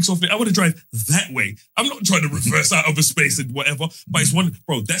anything kicks off, I want to drive that way. I'm not trying to reverse out of a space and whatever, but it's one,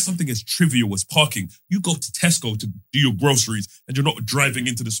 bro, that's something as trivial as parking. You go to Tesco to do your groceries and you're not driving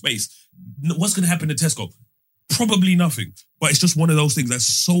into the space. What's going to happen to Tesco? Probably nothing. But it's just one of those things that's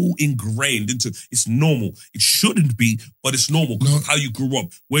so ingrained into, it's normal. It shouldn't be, but it's normal because of how you grew up,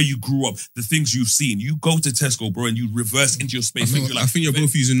 where you grew up, the things you've seen. You go to Tesco, bro, and you reverse into your space. I think you're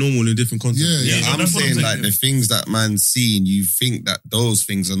both using normal in a different context. Yeah, I'm saying like the things that man's seen, you think that those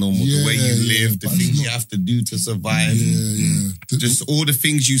things are normal. The way you live, the things you have to do to survive. Just all the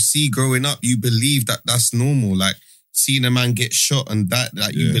things you see growing up, you believe that that's normal. Like, seeing a man get shot and that,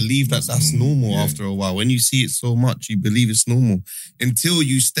 like you believe that that's normal after a while. When you see it so much, you believe it's normal until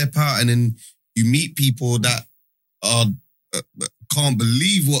you step out and then you meet people that are can't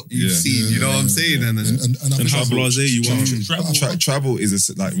believe what you've seen. You know what I'm saying? And how blasé you are. Travel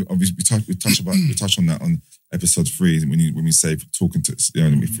is like obviously we touch on that on episode 3 when we say talking to, you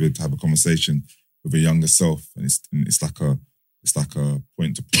know, if we have a conversation with a younger self, and it's like a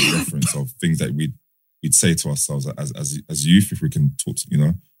point to point reference of things that we'd say to ourselves as youth, if we can talk to, you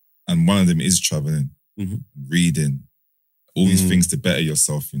know, and one of them is traveling, reading, all these things to better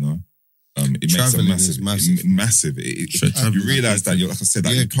yourself, you know. It traveling makes a massive. You realise that, like I said,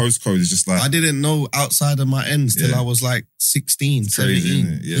 that postcode is just like, I didn't know outside of my ends till I was like 16,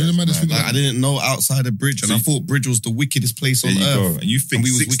 17. I didn't know outside of Bridge, and I thought Bridge was the wickedest place on earth. And you think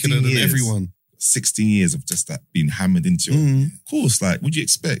we was wickeder than everyone. 16 years of just that being hammered into you. Of course, like, what'd you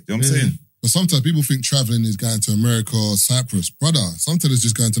expect? You know what I'm saying? But sometimes people think traveling is going to America or Cyprus. Brother, sometimes it's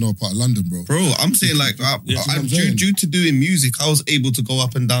just going to another part of London, bro. Bro, I'm saying like, due to doing music, I was able to go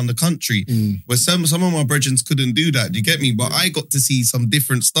up and down the country where some of my brethren couldn't do that. Do you get me? But I got to see some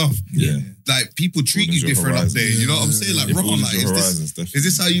different stuff. Yeah. Like, people treat you different up there. You know what I'm saying? Like, bro, like, is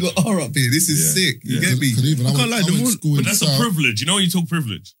this how you lot are up here? This is sick. You get me? I can't lie, but that's a privilege. You know when you talk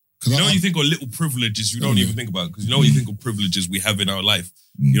privilege? You know when you think of little privileges you don't even think about, because you know when you think of privileges we have in our life,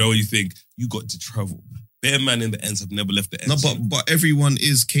 you know when you think you got to travel. Bare man in the ends have never left the ends. No, but everyone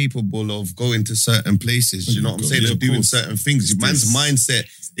is capable of going to certain places. You know what I'm saying? And doing certain things. Man's mindset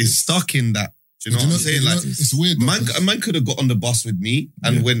is stuck in that. Do you know what I'm saying? Like, it's weird. A man could have got on the bus with me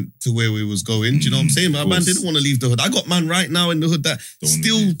and went to where we was going. Do you know what I'm saying? But man didn't want to leave the hood. I got man right now in the hood that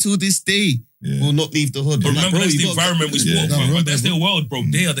still to this day will not leave the hood. But remember, that's the environment we spoke about. That's their world, bro.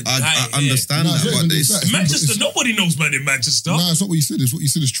 They are the guy. I understand that. But Manchester, nobody knows man in Manchester. No, it's not what you said. It's what you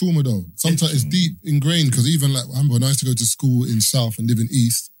said is trauma, though. Sometimes it's deep ingrained, because even like, I remember when I used to go to school in South and live in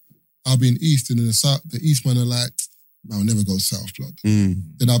East, I'll be in East, and in the South, the East man are like, man, I'll never go South, blood.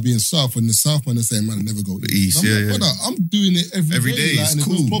 Then I'll be in South, and the South man are saying, man, I'll never go East. Brother, I'm doing it every day. Like, it's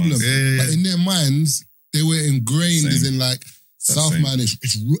cool. No problem. But in their minds, they were ingrained as in like, South man,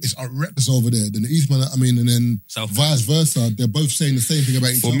 it's reckless over there. Then the East man, and then vice versa. They're both saying the same thing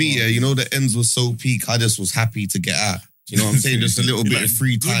about each other. For me, you know, the ends was so peak, I just was happy to get out. You know what I'm saying? Just a little bit of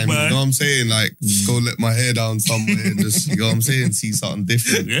free time. You know what I'm saying? Like, go let my hair down somewhere and just, you know what I'm saying? See something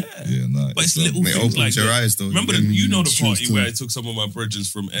different. Nice. But it's little things like your eyes, though. Remember, you know the party where I took some of my brethren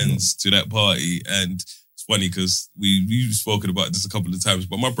from ends to that party, and it's funny because we've spoken about this a couple of times,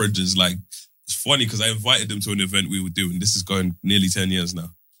 but my brethren's like, it's funny because I invited them to an event we were doing. This is going nearly 10 years now.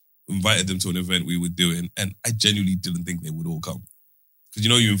 Invited them to an event we were doing, and I genuinely didn't think they would all come. Because you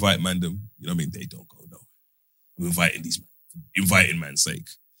know you invite man them, you know what I mean? They don't go nowhere. I'm inviting these men. Inviting man's sake.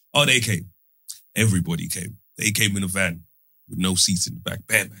 Oh, they came. Everybody came. They came in a van with no seats in the back.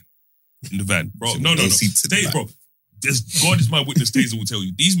 Bare man. In the van. Bro, no. Seats in the back. Bro, God is my witness, Taser will tell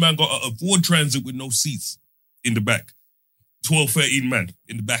you. These men got a Ford Transit with no seats in the back. 12, 13 man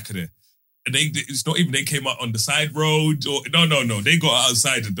in the back of there. And it's not even they came out on the side road or no. They got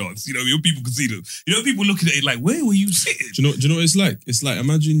outside the dance. You know, people could see them. You know, people looking at it like, where were you sitting? Do you know what it's like? It's like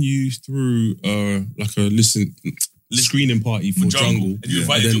imagine you threw like a screening party for Jungle. And you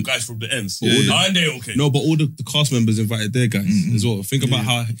invited your guys from the ends. Yeah. Aren't they okay? No, but all the cast members invited their guys as well. Think about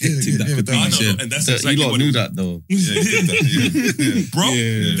how hectic that could be. And that's exactly you lot what knew that though.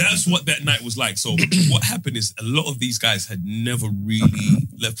 Bro, that's what that night was like. So what happened is a lot of these guys had never really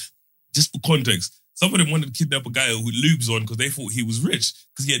left. Just for context, some of them wanted to kidnap a guy with lubes on because they thought he was rich.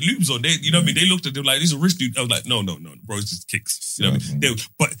 Because he had lubes on. You know what I mean? They looked at him like, this is a rich dude. I was like, no, bro, it's just kicks. You know what I mean?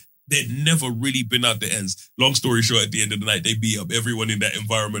 But they'd never really been out the ends. Long story short, at the end of the night, they beat up everyone in that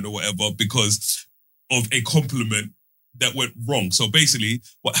environment or whatever because of a compliment that went wrong. So basically,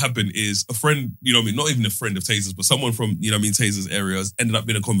 what happened is a friend, you know what I mean, not even a friend of Taser's, but someone from, you know what I mean, Taser's areas ended up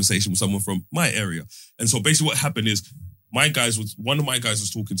in a conversation with someone from my area. And so basically what happened is one of my guys was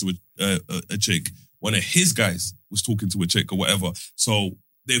talking to a chick. One of his guys was talking to a chick or whatever. So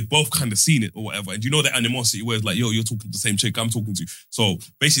they've both kind of seen it or whatever. And you know that animosity where it's like, yo, you're talking to the same chick I'm talking to. So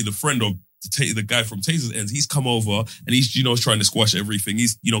basically the friend of the guy from Taser's ends, he's come over and he's, you know, trying to squash everything.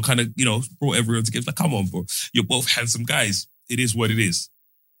 He's, you know, kind of, you know, brought everyone together. Like, come on, bro. You're both handsome guys. It is what it is.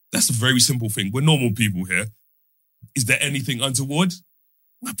 That's a very simple thing. We're normal people here. Is there anything untoward?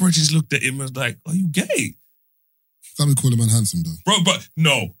 My brother just looked at him and was like, are you gay? Can't be calling man handsome though. Bro, but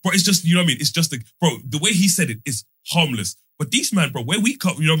no. Bro, it's just, you know what I mean? It's just, the way he said it is harmless. But these man, bro, where we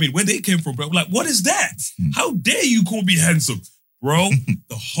come, you know what I mean? Where they came from, bro, like, what is that? How dare you call me handsome? Bro,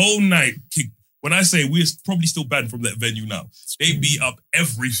 the whole night, when I say we're probably still banned from that venue now, they beat up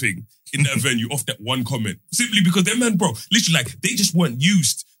everything in that venue off that one comment. Simply because them man, bro, literally like, they just weren't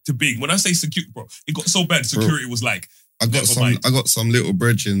used to being, when I say security, bro, it got so bad, security was like, I got some little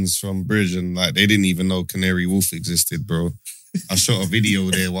brethrens from Bridge and like they didn't even know Canary Wolf existed, bro. I shot a video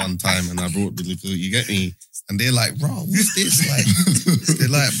there one time and I brought the little, you get me? And they're like, bro, what's this? Like, they're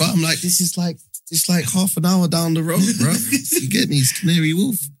like, but I'm like, it's like half an hour down the road, bro. You get me? It's Canary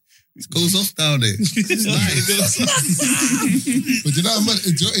Wolf. It goes off down there. It's nice. But you know what I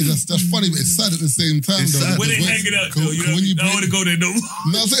mean? That's funny, but it's sad at the same time. Though. When they hanging out, though, you know, I don't want to go there no more.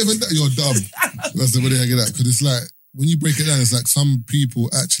 No, it's not even that. You're dumb. That's the way they hanging out. Because it's like, when you break it down, it's like some people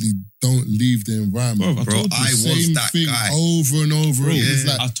actually don't leave the environment. Bro, I was that guy. Over and over. Yeah. It's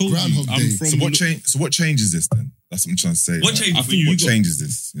like I told Groundhog you, Day. So what changes this then? That's what I'm trying to say. What changes for you? What changes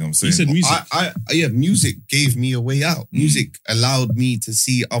this? You know what I'm saying? You said music. Music gave me a way out. Music allowed me to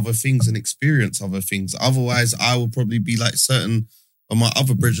see other things and experience other things. Otherwise, I would probably be like certain of my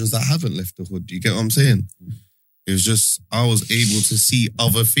other brethren that haven't left the hood. You get what I'm saying? It was just, I was able to see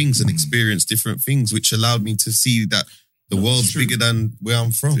other things and experience different things, which allowed me to see that the world's bigger than where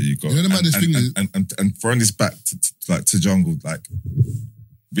I'm from. There you go. You know, and throwing this back to Jungle, like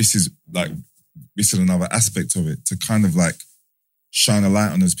this is another aspect of it to kind of like shine a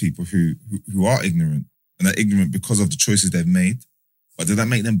light on those people who are ignorant and are ignorant because of the choices they've made. But did that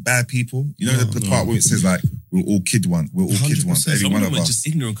make them bad people? You know the part where it says like we're all kids once, every one of us. Just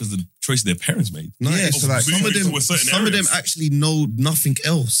ignorant because of the choices their parents made. No, yeah, so like some of them actually know nothing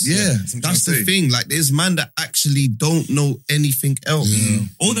else. Yeah, that's the thing. Like there's man that actually don't know anything else. Yeah.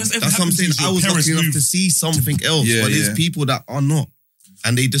 All that's ever That's happened something to I was lucky enough move. to see something else. Yeah, but there's yeah. people that are not,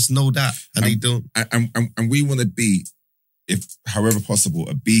 and they just know that, and they don't. And we want to be, if however possible,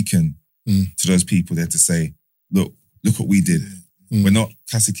 a beacon to those people there to say, look what we did. We're not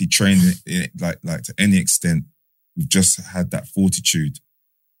classically trained in it, like to any extent. We've just had that fortitude,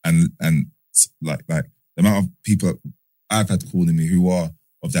 and like the amount of people I've had calling me who are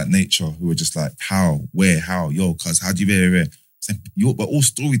of that nature, who are just like, how, where, how, yo, cuz how do you where? We're all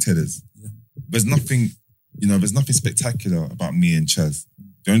storytellers. Yeah. There's nothing spectacular about me and Chaz.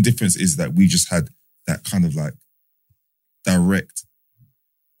 The only difference is that we just had that kind of like direct,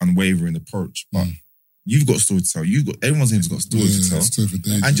 unwavering approach, but. You've got a story to tell. Everyone's got a story to tell.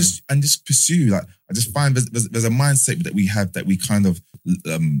 And just pursue. Like I just find there's a mindset that we have that we kind of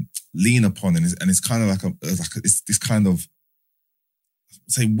lean upon, and it's kind of like it's this kind of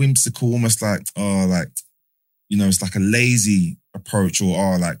say whimsical, almost like it's like a lazy approach,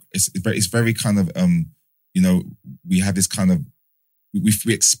 or like it's very kind of we have this kind of we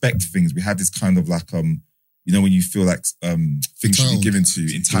expect things. We have this kind of like when you feel like things should be given to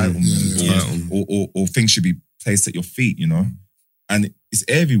you, entitlement, or things should be placed at your feet, and it's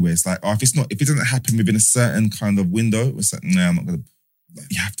everywhere. It's like, if it doesn't happen within a certain kind of window, it's like, I'm not gonna.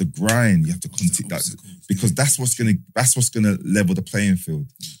 You have to grind. You have to continue that because that's what's gonna level the playing field.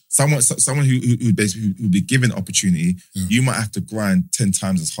 Someone who basically who be given opportunity, you might have to grind 10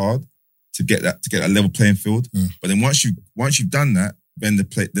 times as hard to get that level playing field. But then once you've done that, then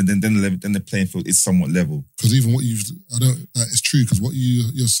the playing field is somewhat level. Because even what it's true, because what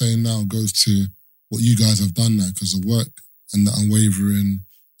you're saying now goes to what you guys have done now, because the work and the unwavering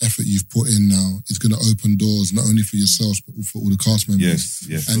effort you've put in now is going to open doors, not only for yourselves, but for all the cast members.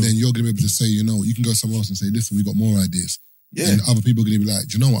 Yes. And then you're going to be able to say, you know, you can go somewhere else and say, listen, we got more ideas. Yeah. And other people are going to be like,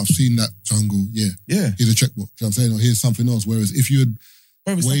 do you know what? I've seen that jungle. Yeah. Here's a checkbook. Do you know what I'm saying? Or here's something else. Whereas if you had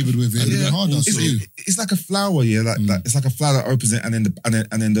wavered with it, it'd be harder for you. It's like a flower, like it's like a flower that opens it, and then the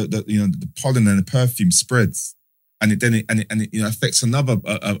pollen and the perfume spreads, and it affects another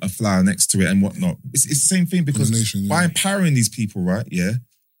a flower next to it and whatnot. It's the same thing, because by empowering these people, right? Yeah,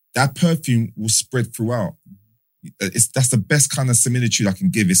 that perfume will spread throughout. That's the best kind of similitude I can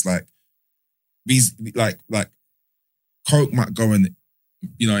give. It's like these like Coke might go and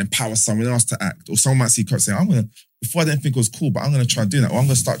empower someone else to act, or someone might see Coke saying, before I didn't think it was cool, but I'm going to try and do that. Or I'm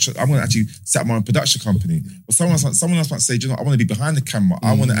going to actually set up my own production company. Or someone else might say, I want to be behind the camera.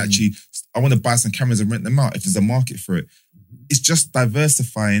 I want to buy some cameras and rent them out if there's a market for it. It's just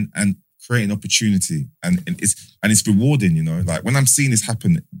diversifying and creating opportunity. And it's rewarding, Like when I'm seeing this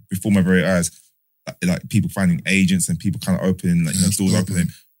happen before my very eyes, like people finding agents and people kind of opening, doors opening.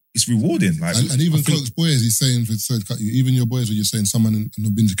 It's rewarding. Like, and even Coke's boys, he's saying, sorry to cut you, even your boys, when you're saying someone in the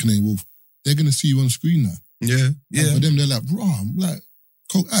been to Canary Wharf, they're going to see you on screen now. Yeah. And for them, they're like, like,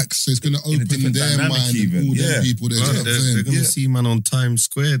 Coke acts, so it's going to open their mind and all them people. They're going to see man on Times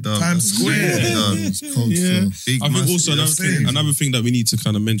Square, dog. Times Square. I think also another thing that we need to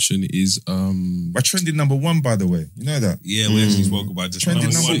kind of mention is... We're trending number 1, by the way. You know that? Yeah, we actually spoke about this.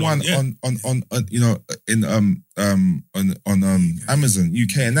 Trending number 1 on Amazon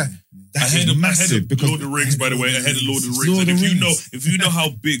UK, and that ahead is of massive. Because Lord of the Rings, by the way, ahead of Lord of the Rings. And if you know how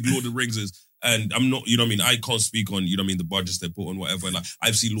big Lord of the Rings is, and I'm not, I can't speak on, the budgets they put on, whatever. Like,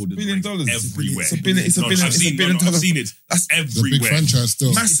 I've seen Lord of the Rings everywhere. It's $1 billion. I've seen it. That's everywhere. The big franchise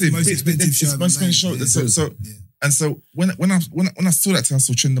still. Massive. It's the most expensive show. So when I saw that, I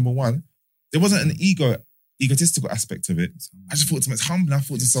saw trend number 1, there wasn't an egotistical aspect of it. I just thought to myself, humbling. I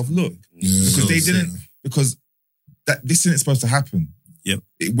thought to myself, look, because this isn't supposed to happen. Yep.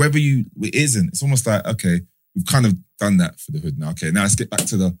 It isn't. It's almost like, okay, we've kind of done that for the hood now. Okay, now let's get back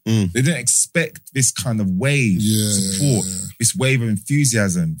to they didn't expect this kind of wave of support, this wave of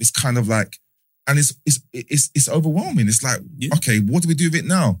enthusiasm, this kind of like, and it's overwhelming. It's like, okay, what do we do with it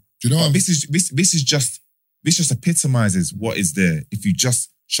now? Do you know this just epitomizes what is there if you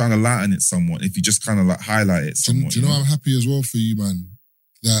just shine a light on it somewhat, if you just kind of like highlight it somewhat. Do you know I'm happy as well for you, man,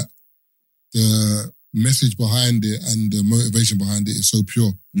 that the message behind it and the motivation behind it is so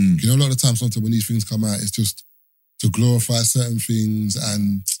pure. A lot of the time, sometimes when these things come out, it's just to glorify certain things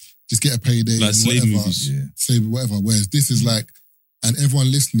and just get a payday, like slave movies, say whatever. Whereas this is like, and everyone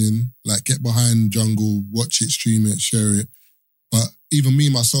listening, like, get behind Jungle, watch it, stream it, share it. But even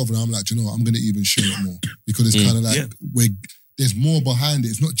me myself, and I'm like, do you know what? I'm going to even share it more, because it's kind of like there's more behind it.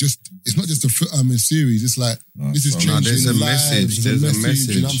 It's not just a series. It's like, this is changing there's a message. There's a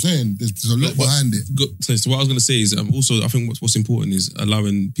message. You know what I'm saying? There's a lot behind it. So what I was going to say is, also, I think what's important is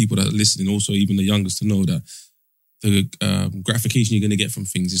allowing people that are listening, also even the youngest, to know that the gratification you're going to get from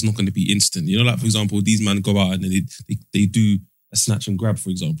things is not going to be instant. Like, for example, these men go out and they do a snatch and grab, for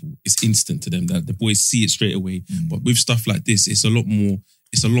example. It's instant to them. That the boys see it straight away. But with stuff like this, it's a lot more,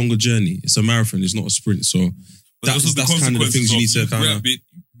 it's a longer journey. It's a marathon. It's not a sprint. So that's kind of the things you need to kind of...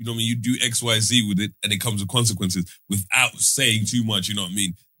 You do X, Y, Z with it, and it comes with consequences without saying too much, you know what I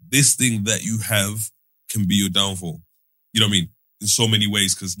mean? This thing that you have can be your downfall. You know what I mean? In so many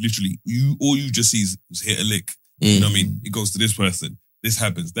ways, because literally, all you just see is hit a lick. You know what I mean? It goes to this person, this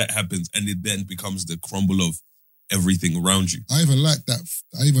happens, that happens, and it then becomes the crumble of everything around you. I even like that.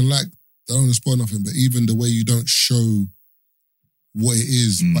 I don't want to spoil nothing, but even the way you don't show what it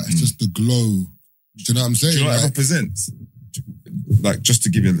is, but it's just the glow. Do you know what I'm saying? Do you know what it represents? Like, just to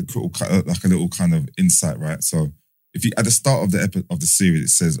give you a little kind of insight, right? So, if you at the start of the series, it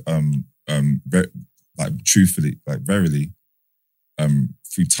says, like, truthfully, like, verily,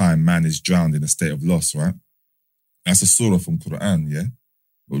 through time, man is drowned in a state of loss, right? That's a surah from Quran, yeah?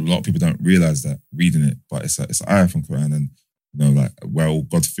 But a lot of people don't realise that reading it, but it's an ayah from Quran, and, like, we're all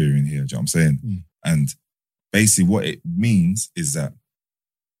God-fearing here, do you know what I'm saying? And basically what it means is that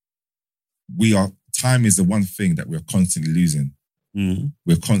time is the one thing that we're constantly losing.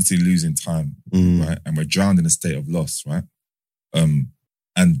 We're constantly losing time, right? And we're drowned in a state of loss, right? And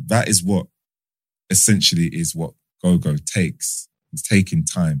that is what essentially is what Gogo takes. He's taking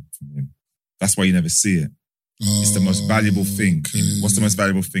time from him. That's why you never see it. It's the most valuable thing. What's the most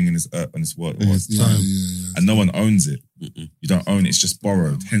valuable thing in this earth, on this world? Time. And no one owns it. You don't own it. It's just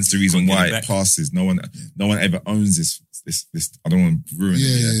borrowed. Hence the reason why it passes. No one ever owns this. I don't want to ruin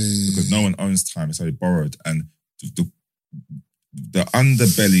it because no one owns time. It's only borrowed, and the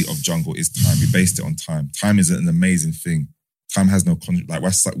underbelly of jungle is time. We based it on time. Time is an amazing thing. Time has no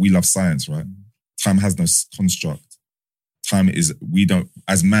we love science, right? Time has no construct. Time is we don't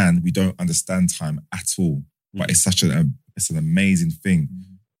understand time at all. But it's it's an amazing thing,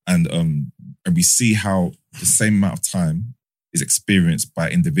 and we see how the same amount of time is experienced by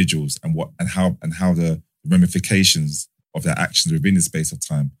individuals and how the ramifications of their actions within the space of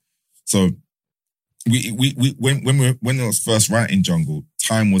time. So when I was first writing Jungle,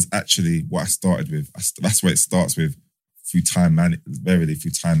 time was actually what I started with. That's where it starts with. Through time, man, verily,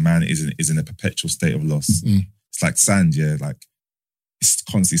 through time, man is in a perpetual state of loss. It's like sand, like it's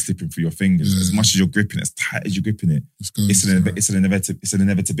constantly slipping through your fingers. As much as you're gripping it, as tight as you're gripping it, it's an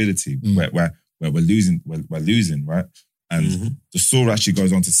inevitability where we're losing, right? And the story actually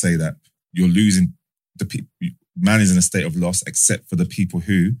goes on to say that you're losing the people. Man is in a state of loss, except for the people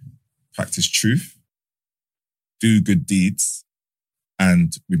who practice truth, do good deeds,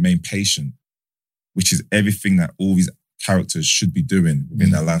 and remain patient, which is everything that all these characters should be doing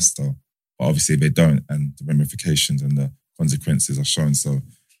within their lifestyle. But obviously they don't, and the ramifications and the consequences are shown. So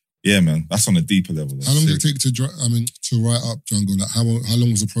yeah, man, that's on a deeper level. How long did it take to write up Jungle? Like how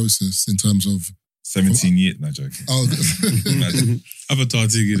long was the process in terms of 17 years? No joking. Oh, Avatar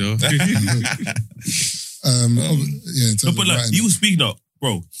thing, you know. But like he was speaking up,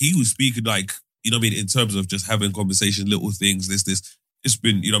 bro. He was speaking like, you know what I mean, in terms of just having conversation, little things, this. It's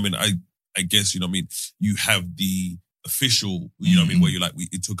been, you know what I mean, I guess, you know what I mean, you have the official, you know what I mean, where you're like,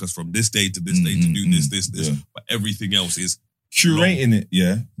 it took us from this day to this day to do this, but everything else is curating it,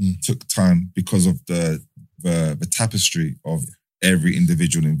 took time because of the tapestry of every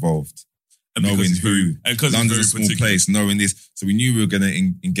individual involved. And knowing who, London's a small place, knowing this. So we knew we were going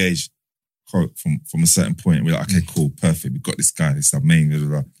to engage from a certain point. We're like, okay, cool, perfect. We've got this guy, this is our main, blah, blah,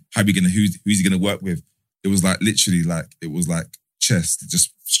 blah. How are we going to, who's he going to work with? It was like, literally like, it was like chess,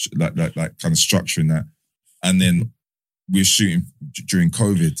 just like kind of structuring that. And then we were shooting during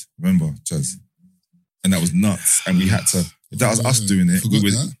COVID, remember, Chaz? And that was nuts. And we had to, if that was us doing it, we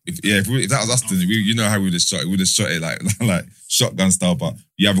would, if that was us doing it, you know how we would have shot it. We would have shot it like shotgun style, but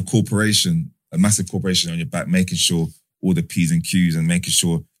you have a corporation, a massive corporation on your back, making sure all the P's and Q's and making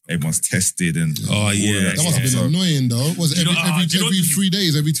sure everyone's tested and that must have been annoying though. Was it every 3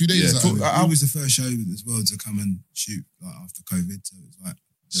 days, every 2 days? I was the first show as well to come and shoot like after COVID, so it was like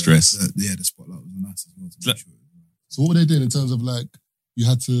stress. The spotlight was on us as well to make sure. So what were they doing in terms of like you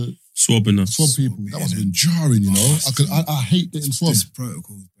had to swab people? That must have been jarring, you know. I hate getting swabbed. This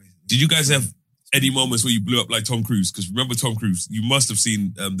protocol. Did you guys have any moments where you blew up like Tom Cruise? Because remember Tom Cruise, you must have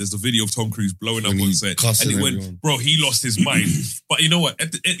seen, there's a video of Tom Cruise blowing up on set. And he went, bro, he lost his mind. But you know what?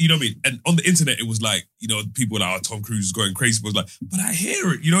 You know what I mean? And on the internet, it was like, you know, people were like, oh, Tom Cruise is going crazy. But it was like, but I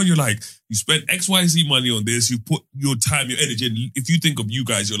hear it. You know, and you're like, you spent XYZ money on this, you put your time, your energy. And if you think of you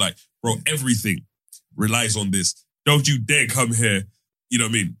guys, you're like, bro, everything relies on this. Don't you dare come here, you know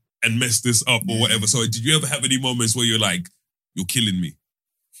what I mean, and mess this up or whatever. So did you ever have any moments where you're like, you're killing me?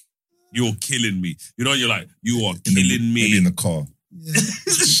 You're killing me. You know, you're like, you are killing me. Maybe in the car.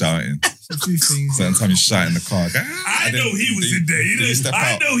 Shouting. A few things. Certain time you shout in the car. I know he was in there.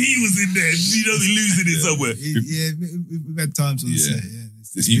 I know he was in there. You know, losing it somewhere. We've had times on the set,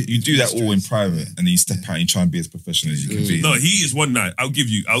 You do that all in private and then you step out and you try and be as professional as you can be. No, he is one night. I'll give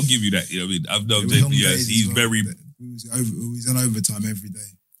you that. You know what I mean? I've known him. Yes, he's very... We was on overtime every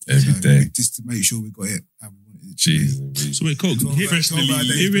day. Every day. Just to make sure we got it how we wanted it. Jesus. So wait, Coke,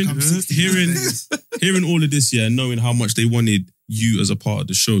 hearing all of this, knowing how much they wanted you as a part of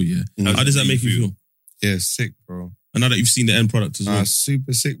the show, how does that make you feel? Yeah, sick, bro. And now that you've seen the end product as well.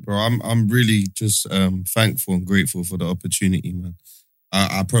 Super sick, bro. I'm really just thankful and grateful for the opportunity, man.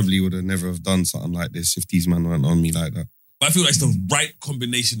 I probably would have never have done something like this if these men weren't on me like that. But I feel like it's the right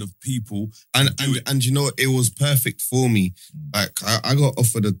combination of people. And you know, it was perfect for me. Like, I got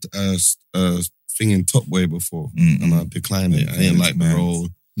offered a thing in Top Way before and I declined it. I didn't like the role.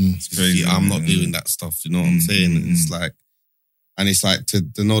 It's crazy. I'm not doing that stuff, you know what I'm saying? It's like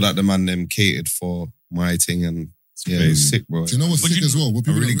to know that the man them catered for my thing and it was sick, bro. Do you know what's sick as well?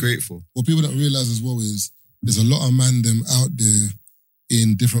 I'm really grateful. What people don't realise as well is there's a lot of man them out there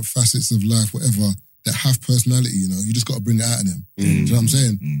in different facets of life, whatever, that have personality, you know. You just got to bring it out of them. Do you know what I'm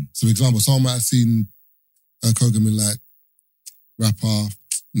saying? So, for example, someone might have seen Kogan been like, rapper,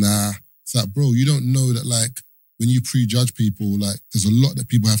 nah. It's like, bro, you don't know that, like, when you prejudge people, like, there's a lot that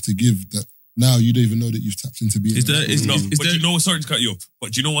people have to give that now you don't even know that you've tapped into being. You know, sorry to cut you off,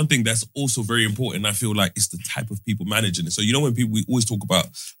 but you know one thing that's also very important. I feel like it's the type of people managing it. So you know when we always talk about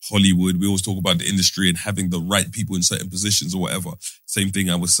Hollywood, we always talk about the industry and having the right people in certain positions or whatever. Same thing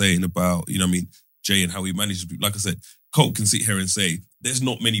I was saying about, you know what I mean, Jay and how he manages people. Like I said, Colt can sit here and say there's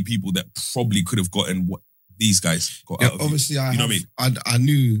not many people that probably could have gotten what these guys got out of obviously you. You know what I mean? I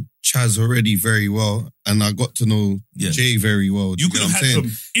knew Chaz already very well, and I got to know Jay very well. You could have had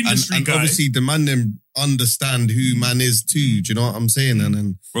some industry and guy. obviously the man them understand who man is too. Do you know what I'm saying? And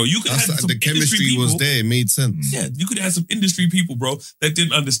then, bro, you could have had some the chemistry people, was there. It made sense. Yeah, you could have had some industry people, bro, that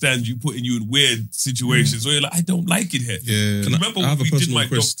didn't understand you, putting you in weird situations where you're like, I don't like it here. Yeah. Remember when we did my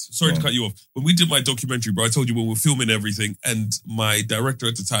sorry to cut you off. When we did my documentary, bro, I told you when we were filming everything, and my director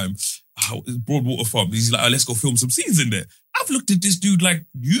at the time, Broadwater Farm, he's like, let's go film some scenes in there. I've looked at this dude like,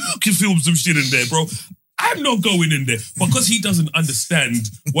 you can film some shit in there, bro. I'm not going in there because he doesn't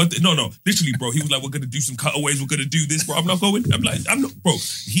understand what. No, literally, bro. He was like, we're going to do some cutaways. We're going to do this, bro. I'm not going. I'm like, I'm not, bro.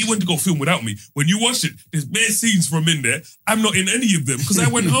 He went to go film without me. When you watch it, there's bare scenes from in there. I'm not in any of them because I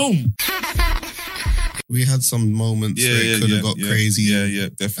went home. We had some moments where it could have got crazy. Yeah,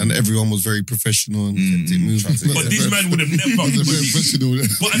 definitely. And everyone was very professional and kept it moving. But these men would have never.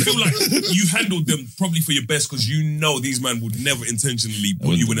 But I feel like you handled them probably for your best because you know these men would never intentionally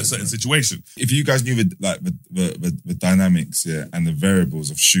put you in a certain situation. If you guys knew the dynamics, and the variables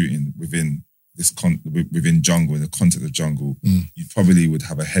of shooting within this within Jungle, in the context of Jungle, you probably would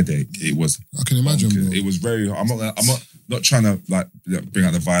have a headache. It was. I can imagine. Bro. It was very. I'm not trying to like bring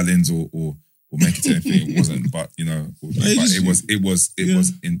out the violins or make it to anything. It wasn't, but you know, it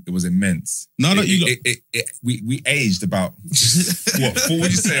was immense. Now that we aged about what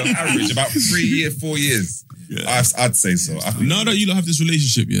would you say on average? About 4 years. Yeah. I'd say so. Now that you don't have this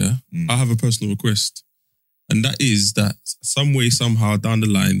relationship, I have a personal request, and that is that some way, somehow down the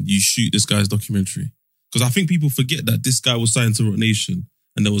line, you shoot this guy's documentary, because I think people forget that this guy was signed to Roc Nation.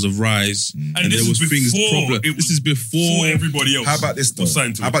 And there was a rise, and there was things problem. This is before everybody else. How about this though?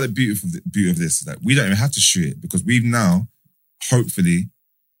 How about the beauty of this? That we don't even have to shoot it because we've now, hopefully,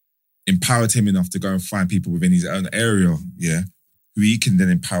 empowered him enough to go and find people within his own area, who he can then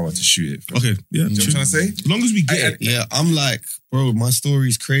empower to shoot it. Okay, yeah. You know what I'm trying to say? As long as we get it. Yeah, I'm like, bro, my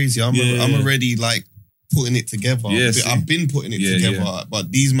story's crazy. I'm already like putting it together. I've been putting it together,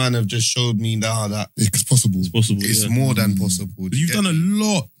 but these men have just showed me now that it's possible. It's possible. It's more than possible. You've done a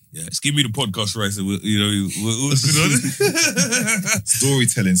lot. Yeah, just give me the podcast right. So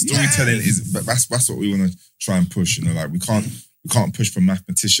Storytelling is that's what we want to try and push. You know, like we can't push for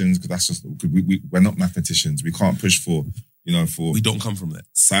mathematicians because that's just we're not mathematicians. We can't push for. You know, we don't come from that.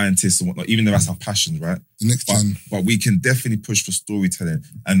 Scientists and whatnot, even though that's our passions, right? The next gen. But we can definitely push for storytelling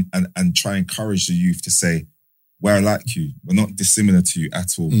and try and encourage the youth to say, we're like you. We're not dissimilar to you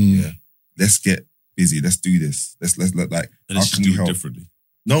at all. Yeah. Let's get busy. Let's do this. Let's like, and how can we help? Differently.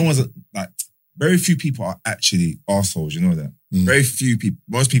 No one's like, very few people are actually arseholes, you know that? Very few people,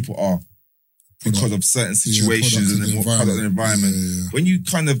 most people are because of certain situations and then product and environment. Yeah.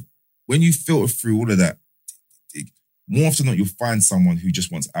 When you filter through all of that, more often than not, you'll find someone who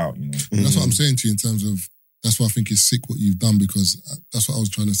just wants out, you know. That's what I'm saying to you in terms of, that's why I think it's sick what you've done, because that's what I was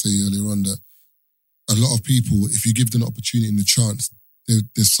trying to say earlier on, that a lot of people, if you give them an opportunity and the chance,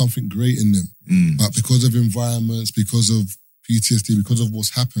 there's something great in them. But because of environments, because of PTSD, because of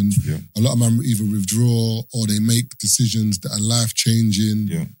what's happened, a lot of them either withdraw or they make decisions that are life-changing.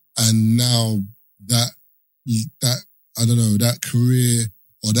 Yeah. And now that, I don't know, that career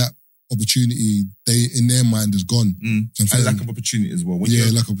or that opportunity, they in their mind is gone. And lack of opportunity as well. When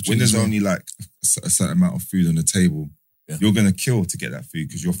lack of opportunity. When there's only like a certain amount of food on the table, you're gonna kill to get that food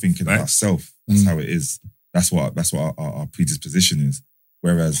because you're thinking about self. That's how it is. That's what our predisposition is.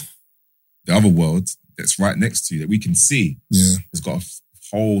 Whereas the other world that's right next to you that we can see, has got a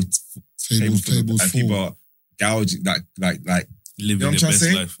whole tables full, and people are gouging like living, you know what I'm trying to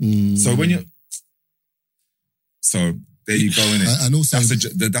say? So when there you go, innit? And also,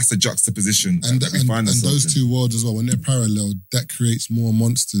 that's a juxtaposition and that we find ourselves in. And those two worlds as well, when they're parallel, that creates more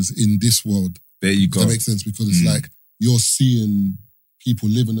monsters in this world. There you go. That makes sense, because it's like you're seeing people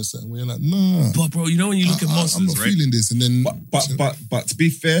live in a certain way. You're like, nah. But bro, you know when you look at monsters, I'm not feeling this. And then, but to be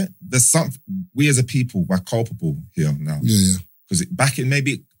fair, there's some. We as a people, we're culpable here now. Yeah. Because back in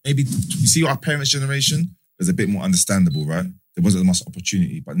maybe you see our parents' generation, there's a bit more understandable, right? There wasn't as much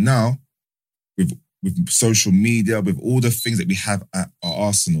opportunity, but now with social media, with all the things that we have at our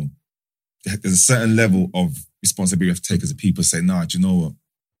arsenal, there's a certain level of responsibility we have to take as a people. Say, nah, do you know what?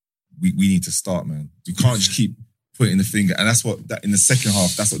 We need to start, man. We can't just keep pointing the finger. And that's what, that in the second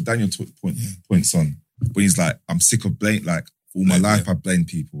half, that's what Daniel points on. When he's like, I'm sick of blame, like All my life, I blamed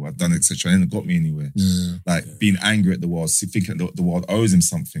people. I've done etc. And it got me anywhere. Yeah. Like being angry at the world, thinking that the world owes him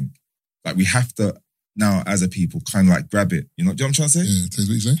something. Like we have to now, as a people, kind of like grab it. You know what I'm trying to say? Yeah, Taze,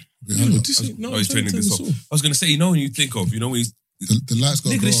 what you saying? He's turning this off. I was going to say, when you think of, when he's... The light's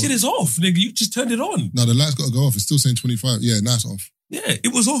got to go the off. shit is off, nigga. You just turned it on. No, the light's got to go off. It's still saying 25. Yeah, now it's off. Yeah,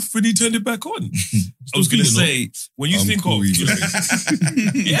 it was off when he turned it back on. I was going to say, when you think of...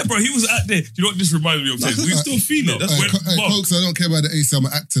 Yeah, bro, he was out there. You know what this reminded me of? We still feel it. That's when... Folks, I don't care about the AC. I'm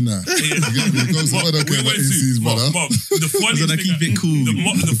an actor now. You get me? Folks, I don't care about ACs, brother. The funniest thing... keep it cool.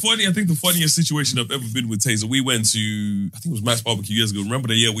 I think the funniest situation I've ever been with Taser, we went to... I think it was Matt's barbecue years ago. Remember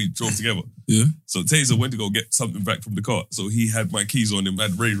the year we drove together? Yeah. So Taser went to go get something back from the car. So he had my keys on him,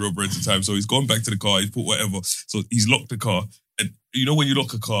 had Range Rover at the time. So he's gone back to the car, he's put whatever. So he's locked the car. And you know when you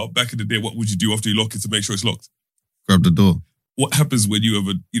lock a car, back in the day, what would you do after you lock it to make sure it's locked? Grab the door. What happens when you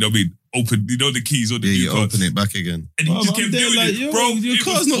ever, open, the keys on the new car? Open it back again. And he just kept doing it. Bro, your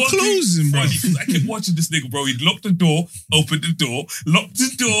car's not closing, bro. I kept watching this nigga, bro. He'd lock the door, open the door, lock the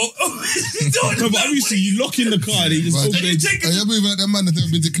door, open the door. No, but obviously you lock in the car and he just open it. You're moving like that man that's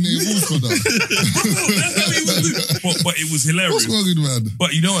never been to Canary Wharf for that. But it was hilarious. What's wrong with man?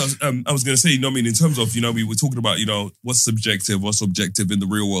 But I was going to say, in terms of, we were talking about, what's subjective, what's objective in the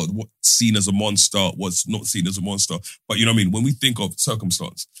real world, what's seen as a monster, what's not seen as a monster. But when we think of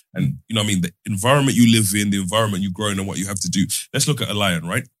circumstance and, the environment you live in, the environment you grow in and what you have to do. Let's look at a lion,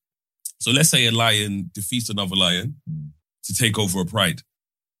 right? So let's say a lion defeats another lion to take over a pride.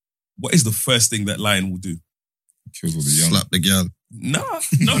 What is the first thing that lion will do? Kills all the young. Slap the girl. No.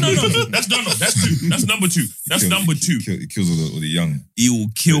 That's two. That's number two. That's number two. He kills all the young. He will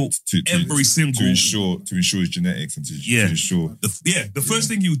kill every single... To ensure his genetics and to ensure... The first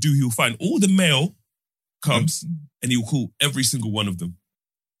thing he'll do, he'll find all the male cubs and he'll kill every single one of them.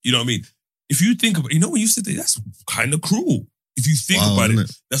 You know what I mean? If you think about it, when you sit there, that's kind of cruel. If you think about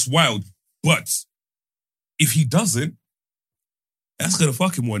it, that's wild. But if he doesn't, that's going to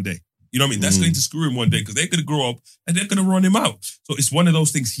fuck him one day. You know what I mean? That's going to screw him one day because they're going to grow up and they're going to run him out. So it's one of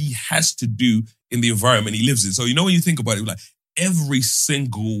those things he has to do in the environment he lives in. So when you think about it, like every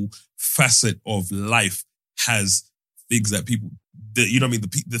single facet of life has things that people, you know what I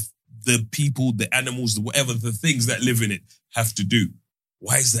mean? The people, the animals, whatever, the things that live in it have to do.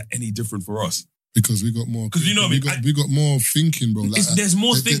 Why is that any different for us? Because we got more. Because we got more thinking, bro. Like, there's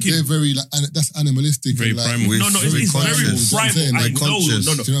more thinking. They're very that's animalistic. Very primal. It's very primal.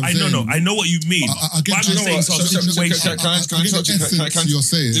 I know what you mean. I get you you're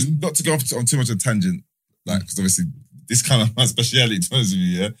saying. Just not to go off on too much of a tangent, like because obviously this kind of my speciality. To be honest with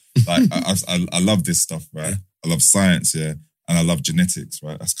you, yeah. Like I love this stuff, right? I love science, yeah, and I love genetics,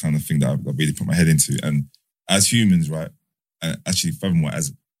 right? That's the kind of thing that I really put my head into. And as humans, right. Actually, furthermore,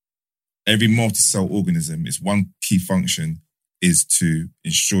 as every multi-cell organism, its one key function is to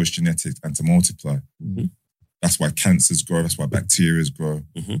ensure its genetics and to multiply. Mm-hmm. That's why cancers grow. That's why bacteria grow.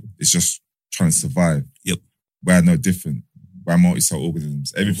 Mm-hmm. It's just trying to survive. Yep. We're no different. We're multi-cell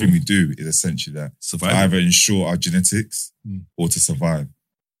organisms. Everything we do is essentially that. Survival. To either ensure our genetics or to survive.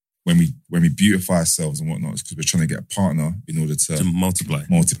 When we beautify ourselves and whatnot, it's because we're trying to get a partner in order to multiply.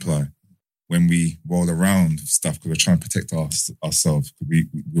 When we roll around stuff because we're trying to protect ourselves. We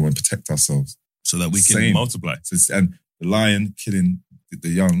want to protect ourselves. So that we can multiply. And the lion killing the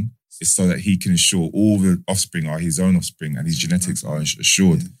young is so that he can ensure all the offspring are his own offspring and his genetics are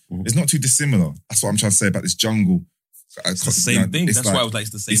assured. Mm-hmm. It's not too dissimilar. That's what I'm trying to say about this jungle. It's the same thing. That's why I was like,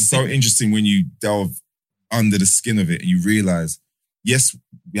 it's the same thing. It's so interesting when you delve under the skin of it and you realise, yes,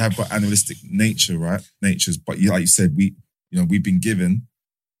 we have got animalistic nature, right? Natures, but like you said, we've been given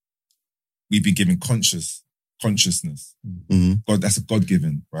consciousness. Mm-hmm. God, that's a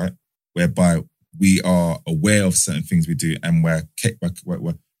God-given, right? Whereby we are aware of certain things we do and where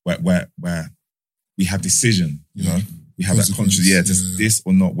we have decision, you know? We have that conscious, this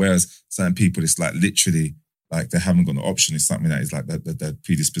or not. Whereas certain people, it's like literally, like they haven't got an option. It's something that is like their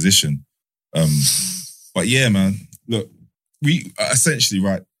predisposition. But yeah, man, look, we essentially,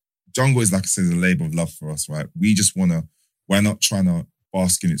 right, jungle is like I said, a labour of love for us, right? We just we're not trying to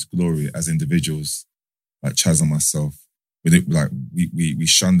bask in its glory as individuals, like Chaz and myself. We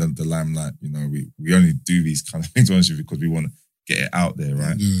shun the limelight, you know. We only do these kind of things honestly because we want to get it out there,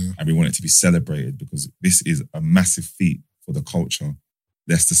 right? Yeah. And we want it to be celebrated because this is a massive feat for the culture.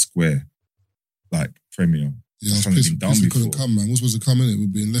 Leicester Square, like Premier. Yeah, I was pissed we couldn't come, man. What's supposed to come in? It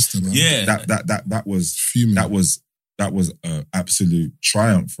would be in Leicester, man. Yeah, that was fuming. That was an absolute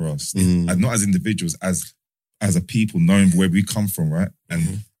triumph for us, and not as individuals, as a people, knowing where we come from, right?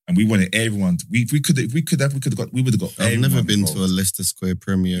 And we wanted everyone. We would have got. I've never been to a Leicester Square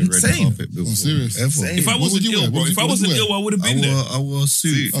premiere red carpet before. serious? Ever. If I wasn't ill, bro, if I wasn't ill, I would have been there. I wore a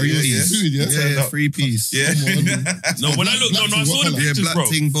suit. Oh, you were suited, yeah? Yeah, 3-piece. Yeah. No, when I looked, I saw the pictures, black bro.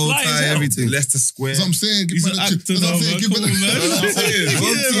 ting, bow Fly as tie, hell. everything. Leicester Square. That's what I'm saying. He's an actor now, man. Come on, man.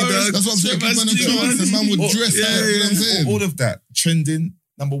 That's what I'm saying. Give man a chance. The man would dress out. You know what I'm saying? All of that trending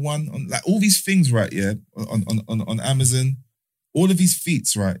 #1 on like all these things, right? Yeah, on Amazon. All of these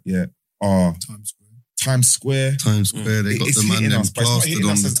feats, right? Yeah, are Times Square. They got the man them plastered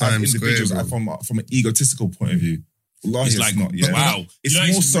on the Times Square. From an egotistical point of view. It's like, not, yeah. wow. It's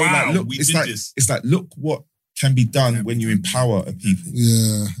more so like, look, it's like, look what can be done when you empower a people.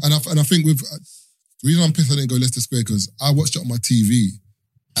 Yeah, and I think with the reason I'm pissed I didn't go Leicester Square because I watched it on my TV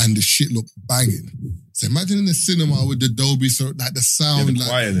and the shit looked banging. So imagine in the cinema with the Dolby, so like the sound, the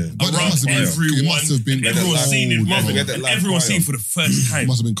choir there. But it must have been everyone's seen it, bro. everyone's seen it for the first time. It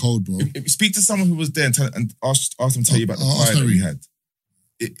must have been cold, bro. If you speak to someone who was there and ask them to tell you about the choir that we had,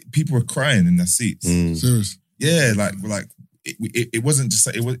 people were crying in their seats. Serious. Yeah, like it wasn't just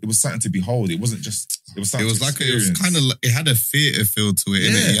it was something to behold. It wasn't just it was something. It was kind of it had a theatre feel to it.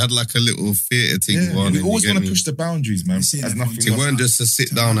 Innit? It had like a little theatre thing going. We always want to push the boundaries, man. It weren't just to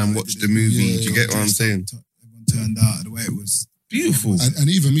sit down and watch the movie. Do you get what I'm saying? Everyone turned out the way it was beautiful. And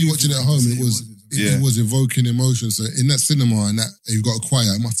even me watching it at home, it was evoking emotion. So in that cinema and that you've got a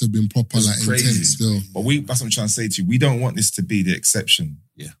choir, it must have been proper like intense still. But that's what I'm trying to say to you. We don't want this to be the exception.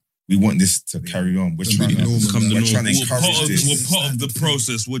 Yeah. We want this to carry on. We're trying to encourage this. We're part of the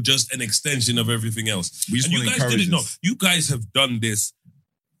process. We're just an extension of everything else. We just and want to you guys encourage did it. No, this. you guys have done this.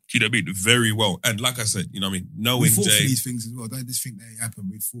 You know what I mean? Very well. And like I said, you know what I mean? Knowing we fought Jay. for these things as well. Don't just think they happen.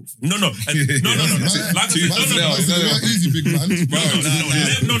 We fought for No. Like I said, Easy, big man.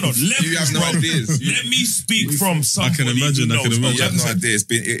 You have no ideas. Let me speak from somebody. I can imagine. You have no idea.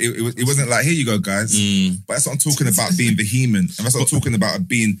 It wasn't like, here you go, guys. But that's what I'm talking about, being vehement. And that's what I'm talking about,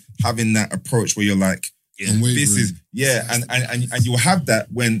 having that approach where you're like, this is, and you'll have that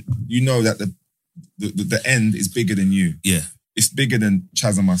when you know that the end is bigger than you. Yeah. It's bigger than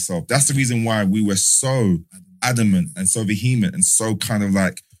Chaz and myself. That's the reason why we were so adamant and so vehement and so kind of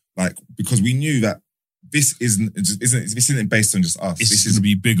like because we knew that this isn't based on just us. This is to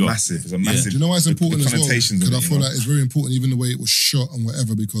be bigger. Massive. It's a massive. Do you know why it's important as well? Because I feel like like it's very important, even the way it was shot and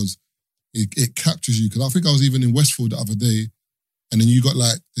whatever, because it captures you. Because I think I was even in Westfield the other day, and then you got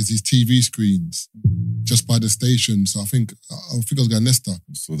like there's these TV screens just by the station. So I think I was going Leicester.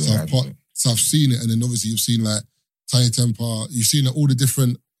 So I've seen it, and then obviously you've seen like Tiny Temper, you've seen all the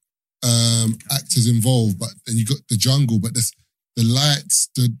different actors involved, but then you got the jungle, but there's the lights,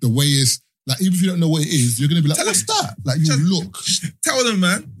 the way it's like, even if you don't know what it is, you're gonna be like, what's that? Like you look. Tell them,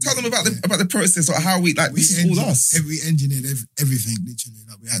 man. Tell them about the process or how we like this is all us. We engineered everything literally.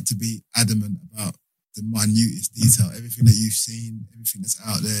 Like we had to be adamant about the minutest detail, everything that you've seen, everything that's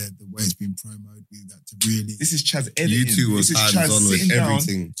out there, the way it's been promoted, we had to really. This is Chaz editing. You two was hands-on with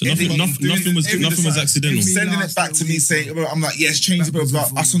everything. So nothing was accidental. Sending it back to me saying, I'm like, yes, change it, but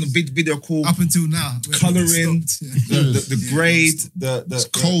us on the video call. Up until now. Colouring, the grade, it's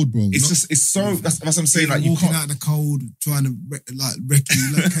cold, bro. It's so, that's what I'm saying. Like, you walking can't. out in the cold, trying to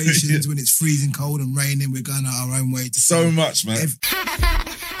recce locations when it's freezing cold and raining, we're going out our own way. So much, man.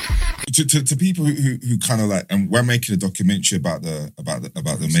 To people who kind of like, and we're making a documentary about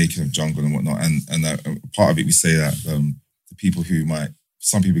the making of Jungle and whatnot, and part of it we say that the people who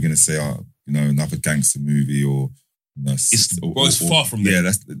some people are going to say, another gangster movie or it's far from there.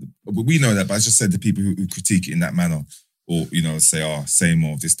 Yeah, but we know that. But I just said to people who critique it in that manner, or say, same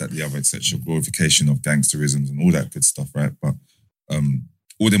or this, that, the other, etc., glorification of gangsterisms and all that good stuff, right? But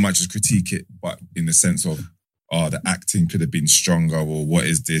or they might just critique it, but in the sense of, the acting could have been stronger, or what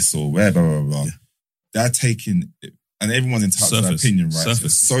is this, or whatever, blah, blah, blah. They're taking it, and everyone's entitled to their opinion, right?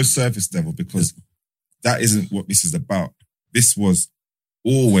 Surface. So surface level, because that isn't what this is about. This was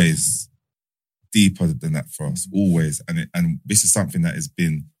always deeper than that for us, always. And this is something that has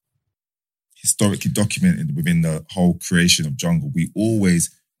been historically documented within the whole creation of Jungle. We always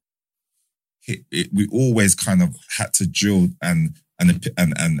kind of had to drill and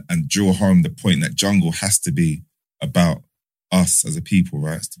drill home the point that Jungle has to be about us as a people,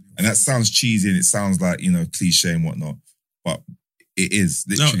 right? And that sounds cheesy and it sounds like, cliche and whatnot, but it is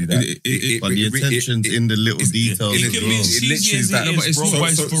literally that. But the attention's in the little details. It can be as cheesy as it is, bro,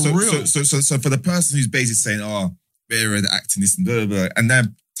 but it's for real. So for the person who's basically saying, they're acting this and blah, blah, blah, and they're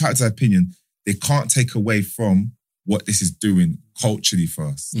entitled to their opinion, they can't take away from what this is doing culturally for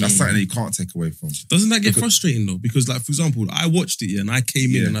us. That's something that you can't take away from. Doesn't that get frustrating though? Because like, for example, I watched it and I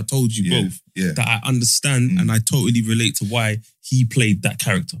came in and I told you both that I understand and I totally relate to why he played that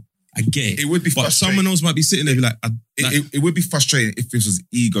character. I get it. It would be but frustrating. someone else might be sitting there and be like, it would be frustrating if this was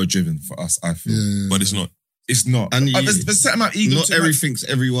ego driven for us, I feel. Yeah. But it's not. It's not. And there's a certain amount of ego. Not everything's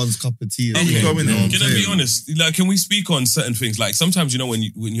everyone's cup of tea. Ego in there. Can I be honest? Like, can we speak on certain things? Like, sometimes, you know, when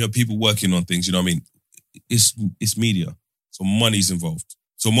you have people working on things, you know what I mean? It's media. So money's involved.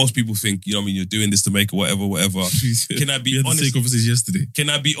 So most people think, you know what I mean, you're doing this to make it whatever. Can I be honest? We had the same conversation yesterday. Can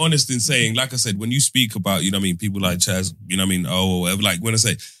I be honest in saying, like I said, when you speak about, you know what I mean, people like Chaz, you know what I mean, like when I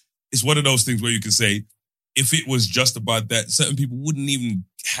say, it's one of those things where you can say, if it was just about that, certain people wouldn't even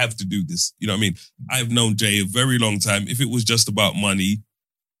have to do this. You know what I mean? I've known Jay a very long time. If it was just about money.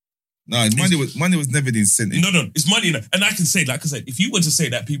 No, money was never the incentive. No, it's money. And I can say, like I said, if you were to say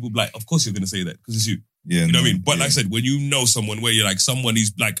that, people would be like, of course you're going to say that because it's you. Yeah, you know what I mean? But like I said, when you know someone where you're like, someone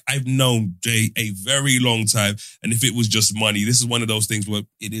is like, I've known Jay a very long time. And if it was just money, this is one of those things where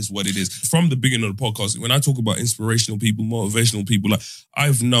it is what it is. From the beginning of the podcast, when I talk about inspirational people, motivational people, like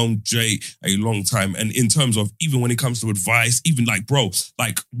I've known Jay a long time. And in terms of, even when it comes to advice, even like, bro,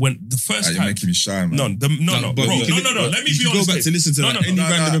 like when the first time. You're making me shy, man. No, let me be honest. Go back to listen to any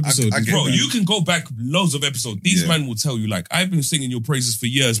random episode. Bro, you can go back loads of episodes. These men will tell you, like, I've been singing your praises for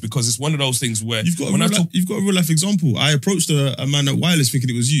years because it's one of those things where you've got a real life example. I approached a man at Wireless thinking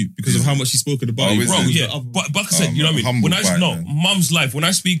it was you because of how much he spoke about you. Bro, yeah. But like I said, you know what I mean? When Mum's life, when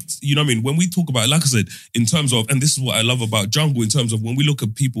I speak, you know what I mean? When we talk about it, like I said, in terms of, and this is what I love about Jungle, in terms of when we look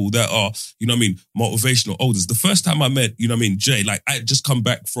at people that are, you know what I mean, motivational elders. The first time I met, you know what I mean, Jay, like I had just come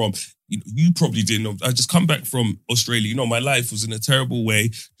back from, you probably didn't know, I just come back from Australia. You know, my life was in a terrible way.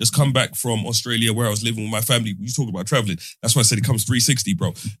 Just come back from Australia where I was living with my family. You talk about traveling. That's why I said it comes 360,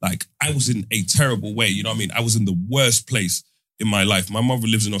 bro. Like, I was in a terrible way. You know what I mean? I was in the worst place in my life. My mother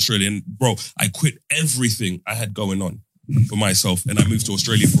lives in Australia and, bro, I quit everything I had going on for myself and I moved to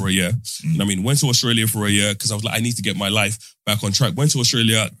Australia for a year. You know what I mean? Went to Australia for a year because I was like, I need to get my life back on track. Went to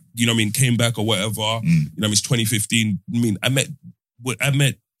Australia, you know what I mean? Came back or whatever. You know what I mean? It's 2015. I mean, I met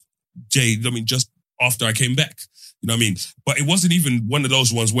Jay, you know what I mean, just after I came back. You know what I mean? But it wasn't even one of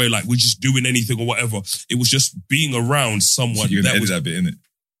those ones where like we're just doing anything or whatever. It was just being around someone so that was that bit, innit?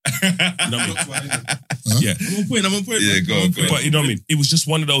 You know what I mean? Yeah. I'm on point. Yeah, go on. But you know what I mean? It was just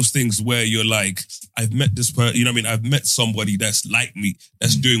one of those things where you're like, I've met this person, you know what I mean? I've met somebody that's like me,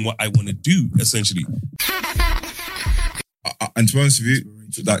 that's doing what I want to do, essentially. And to be honest with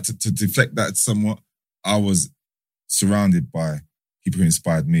you, like to deflect that somewhat, I was surrounded by people who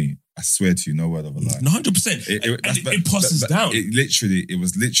inspired me. I swear to you, no word of a lie. 100%. It passes down. It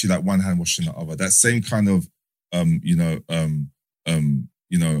was literally like one hand washing the other. That same kind of,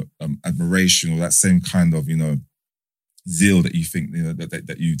 admiration or that same kind of, zeal that you think,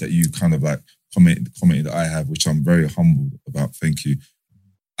 that you kind of like commented that I have, which I'm very humbled about. Thank you.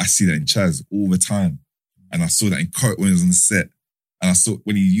 I see that in Chaz all the time. And I saw that in Kurt when he was on the set. And I saw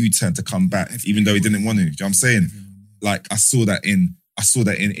when he U-turned to come back, even though he didn't want to. Do you know what I'm saying? Like, I saw that in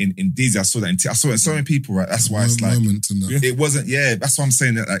Dizzy, I saw that in so many people, right? That's why it's like, it wasn't, that's why I'm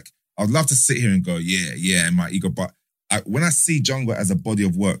saying that, like, I'd love to sit here and go, and my ego, but when I see Jungle as a body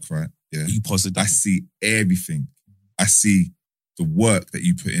of work, right? Yeah. You positive. I see everything. I see the work that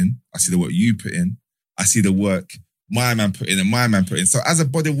you put in. I see the work you put in. I see the work my man put in and my man put in. So as a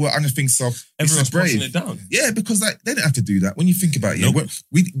body of work, I just think so. Everyone's passing it down. Yeah, because like they didn't have to do that. When you think about it, nope.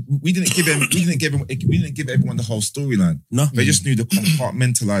 we didn't give everyone the whole storyline. No, they just knew the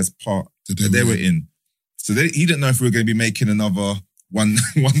compartmentalized part that they were in. So he didn't know if we were going to be making another one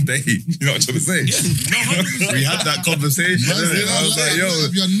day. You know what I'm trying to say? Yeah. We had that conversation. I was like, yo,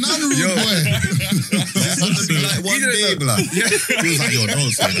 you're none rude boy. It's going to be like one day, blood. Yeah. He was like, yo,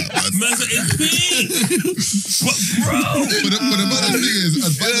 don't say that, man. Man, it's me. But bro. But the bad thing is,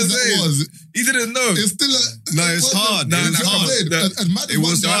 as bad as that was, he didn't know. It's still it's hard. It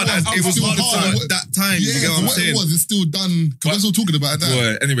was hard at that time. You get what I'm saying? It's still done. Because we're still talking about that.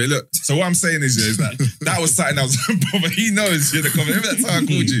 Well, anyway, look. So what I'm saying is that was something that was, brother, he knows you're the comment. Remember that time I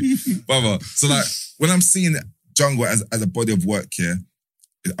called you, brother? So like, when I'm seeing Jungle as a body of work here,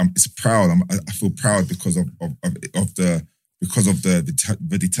 it's proud. I feel proud because of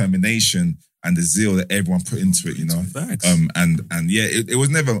the determination and the zeal that everyone put into it, you know. Facts. It was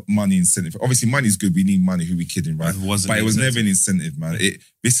never money incentive. Obviously, money's good. We need money. Who we kidding, right? But it was never an incentive, man.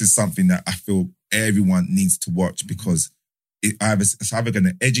 This is something that I feel everyone needs to watch because it's either going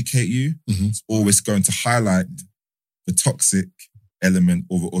to educate you or it's going to highlight the toxic element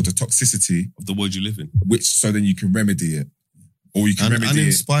or the toxicity of the world you live in, which so then you can remedy it, or you can remedy and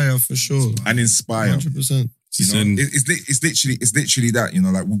inspire for sure, and inspire 100%. You know, it's literally that, you know,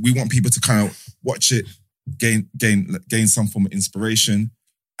 like we want people to kind of watch it, gain some form of inspiration,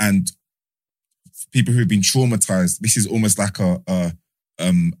 and people who've been traumatized. This is almost like a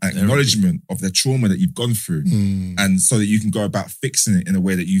acknowledgement of the trauma that you've gone through, and so that you can go about fixing it in a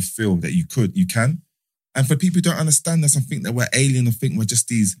way that you feel that you can. And for people who don't understand this and think that we're alien or think we're just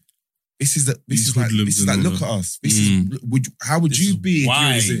these. This is like look at us. How would you be if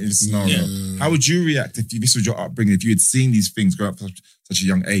you was in this scenario? Yeah. How would you react if this was your upbringing, if you had seen these things grow up at such a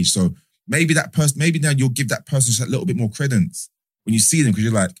young age? So maybe now you'll give that person just a little bit more credence when you see them, because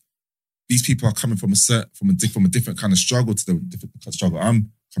you're like, these people are coming from a different kind of struggle to the different struggle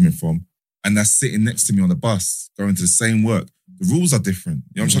I'm coming from, and they're sitting next to me on the bus, going to the same work. The rules are different.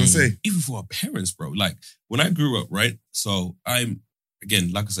 You know what I'm trying to say? Even for our parents, bro. Like when I grew up, right? So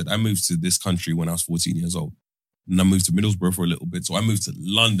again, like I said, I moved to this country when I was 14 years old. And I moved to Middlesbrough for a little bit. So I moved to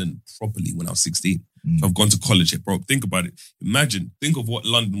London properly when I was 16. So I've gone to college here. Bro, think about it. Think of what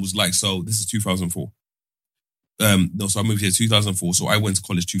London was like. So this is 2004. So I moved here 2004. So I went to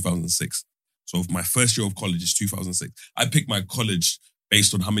college 2006. So my first year of college is 2006. I picked my college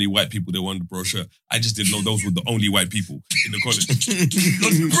based on how many white people there were on the brochure. I just didn't know those were the only white people in the college.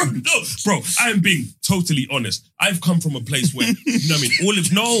 bro, I am being totally honest. I've come from a place where, you know what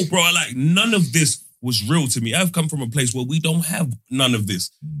I mean? None of this was real to me. I've come from a place where we don't have none of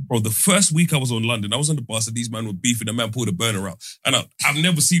this. Bro, the first week I was on London, I was on the bus and these men were beefing, a man pulled a burner out. And I've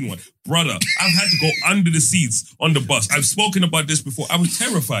never seen one. Brother, I've had to go under the seats on the bus. I've spoken about this before. I was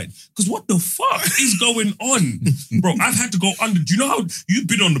terrified. Because what the fuck is going on? Bro, I've had to go under. Do you know how, you've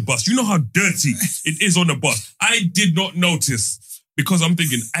been on the bus. You know how dirty it is on the bus. I did not notice. Because I'm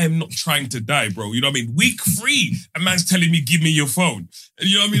thinking, I am not trying to die, bro. You know what I mean? Week 3, a man's telling me, give me your phone. And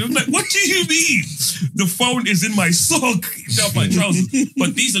you know what I mean? I'm like, what do you mean? The phone is in my sock, down my trousers.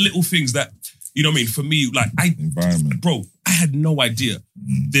 But these are little things that, you know what I mean? For me, like, bro, I had no idea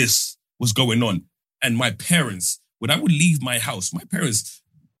this was going on. And my parents, when I would leave my house,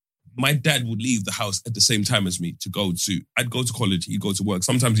 my dad would leave the house at the same time as me I'd go to college, he'd go to work.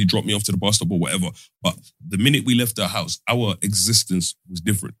 Sometimes he'd drop me off to the bus stop or whatever. But the minute we left our house, our existence was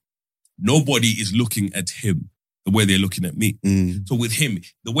different. Nobody is looking at him the way they're looking at me. So with him,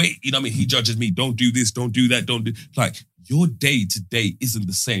 the way, you know what I mean, he judges me, don't do this, don't do that, don't do... Like, your day to day isn't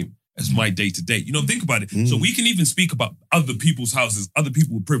the same as my day to day. You know, think about it. So we can even speak about other people's houses, other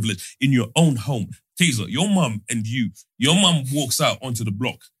people with privilege in your own home. Taser, your mum walks out onto the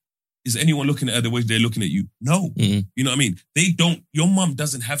block. Is anyone looking at her the way they're looking at you? No. You know what I mean? Your mum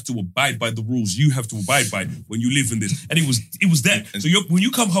doesn't have to abide by the rules you have to abide by when you live in this. And it was that. So when you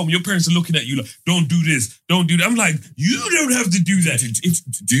come home, your parents are looking at you like, don't do this, don't do that. I'm like, you don't have to do that.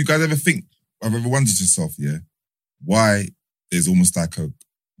 Do you guys ever think, I've ever wondered yourself, why there's almost like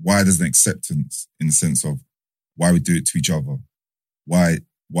why there's an acceptance in the sense of why we do it to each other? Why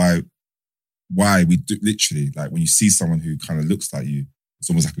we do, literally, like when you see someone who kind of looks like you, it's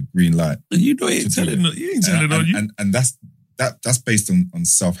almost like a green light. You know, you ain't telling on you. And that's based on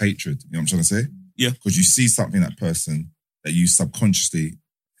self-hatred. You know what I'm trying to say? Yeah. Because you see something in that person that you subconsciously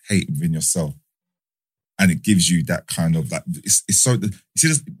hate within yourself. And it gives you that kind of like, it's so, you see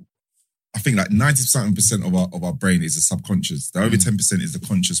this, I think like 90% of our brain is the subconscious. The over 10% is the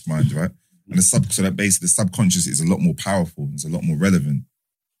conscious mind, right? And so that basically the subconscious is a lot more powerful. It's a lot more relevant,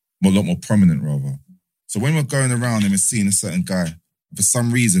 a lot more prominent rather. So when we're going around and we're seeing a certain guy, for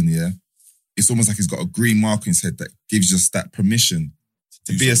some reason, it's almost like he's got a green mark in his head that gives us that permission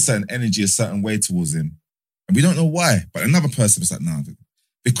to be a certain energy, a certain way towards him. And we don't know why. But another person is like, no.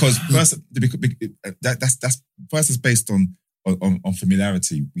 Because first is based on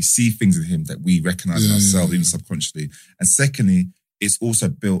familiarity. We see things in him that we recognize in ourselves, even subconsciously. And secondly, it's also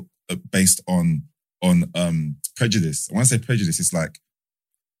based on prejudice. And when I say prejudice, it's like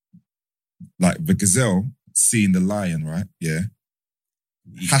the gazelle seeing the lion, right? Yeah.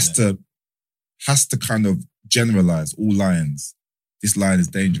 Has to kind of generalize all lions. This lion is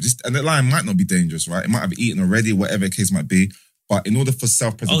dangerous. And the lion might not be dangerous, right? It might have eaten already, whatever the case might be. But in order for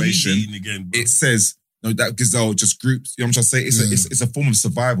self-preservation, it says, no, that gazelle just groups. You know what I'm trying to say? It's a form of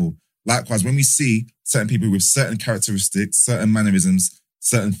survival. Likewise, when we see certain people with certain characteristics, certain mannerisms,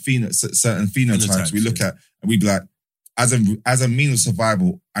 certain phenotypes, we look at and we be like, as a means of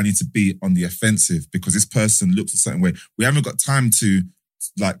survival, I need to be on the offensive because this person looks a certain way. We haven't got time to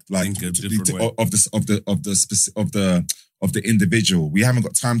of the individual. We haven't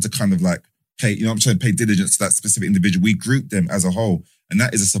got time to kind of like pay, you know what I'm saying, pay diligence to that specific individual. We group them as a whole. And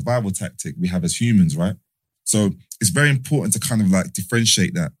that is a survival tactic we have as humans, right? So it's very important to kind of like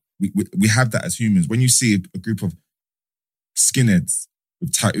differentiate that. We have that as humans. When you see a group of skinheads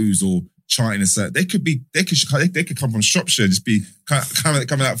with tattoos or chanting a certain. They could come from Shropshire, just be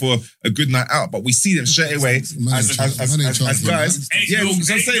coming out for a good night out. But we see them straight away as guys. Yeah, I'm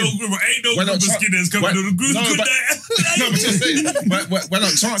saying. We're not skinners coming to the good night. No, but just saying, we're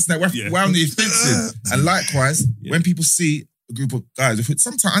not chancing that. We're on the offensive. And likewise, when people see a group of guys,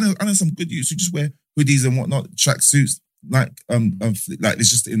 sometimes I know some good youths who just wear hoodies and whatnot, track suits, like it's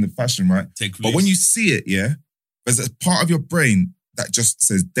just in the fashion, right? But when you see it, yeah, there's a part of your brain that just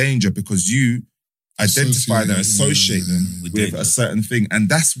says danger because you identify them, associate them with a certain thing. And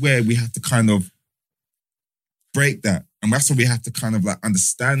that's where we have to kind of break that. And that's where we have to kind of like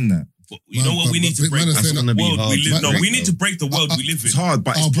understand that. You know what we need to break? That's going to be hard. We need to break the world we live in. It's hard,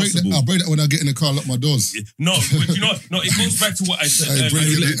 but I'll break that when I get in the car and lock my doors. No, but it goes back to what I said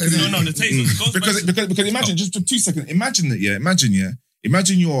earlier. The taser. Because imagine, just for 2 seconds, imagine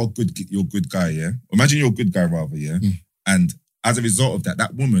you're a good guy, yeah? Imagine you're a good guy rather, yeah? And as a result of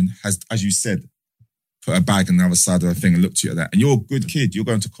that woman has, as you said, put a bag on the other side of the thing and looked at you at that. And you're a good kid. You're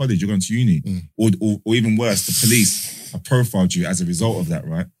going to college. You're going to uni. Or even worse, the police have profiled you as a result of that,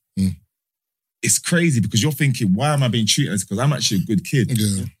 right? It's crazy because you're thinking, why am I being treated as? Because I'm actually a good kid.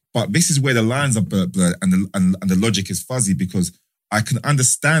 Yeah. But this is where the lines are blurred and the logic is fuzzy because I can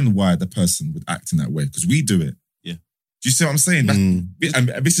understand why the person would act in that way because we do it. Do you see what I'm saying? And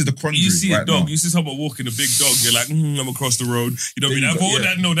this is the quandary. You see a dog, you see someone walking a big dog, you're like, I'm across the road. You know what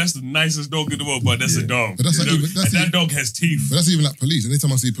I mean? That's the nicest dog in the world, but that's a dog. But that dog has teeth. But that's even like police.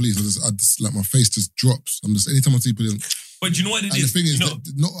 Anytime I see police, I just like my face just drops. Anytime I see police. But you know what it is? The thing is,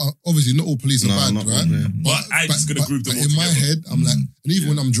 obviously not all police are bad, right? But I'm just going to group them all in my head, I'm like, and even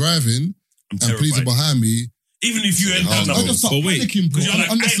when I'm driving and police are behind me, even if you ain't done nothing. I just start panicking, bro.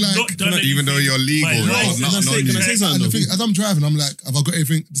 I'm just like, even though you're legal. Can I say something though? As I'm driving, I'm like, have I got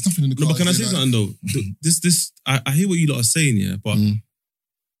everything? There's nothing in the car. No, but can I say something though? I hear what you lot are saying, yeah, but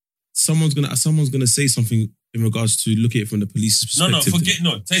someone's gonna say something in regards to look at it from the police perspective.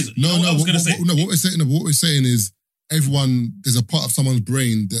 Taser. What we're saying is there's a part of someone's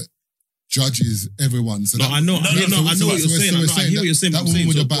brain that judges everyone. So I know what you're saying. I hear what you're saying. That woman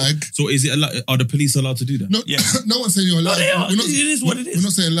with a bag. So is it allowed, are the police allowed to do that? No, no one's saying you're allowed. It is what it is. We're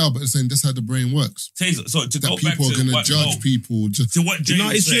not saying allowed, but it's saying that's how the brain works. Taser. So to go back to people are going to judge people. To what Jay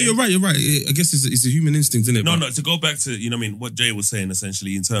was saying. You're right. I guess it's a human instinct, isn't it? No. To go back to what Jay was saying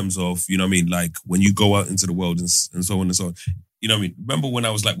essentially in terms of like when you go out into the world and so on and so on. Remember when I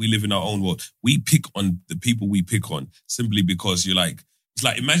was like, we live in our own world. We pick on the people we pick on simply because you're like. It's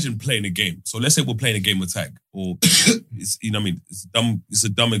like, imagine playing a game. So let's say we're playing a game of tag, or it's dumb. It's a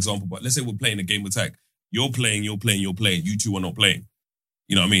dumb example, but let's say we're playing a game of tag. You're playing. You two are not playing.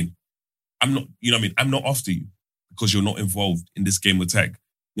 You know what I mean? I'm not. You know what I mean? I'm not after you because you're not involved in this game of tag.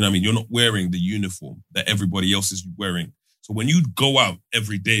 You know what I mean? You're not wearing the uniform that everybody else is wearing. So when you go out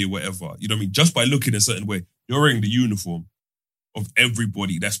every day or whatever, you know what I mean? Just by looking a certain way, you're wearing the uniform of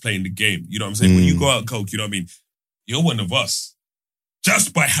everybody that's playing the game. You know what I'm saying? When you go out, Coke, you know what I mean? You're one of us.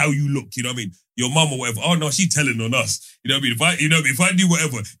 Just by how you look, you know what I mean? Your mum or whatever. Oh no, she's telling on us. You know what I mean? If I do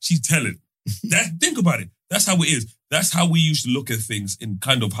whatever, she's telling. Think about it. That's how it is. That's how we used to look at things in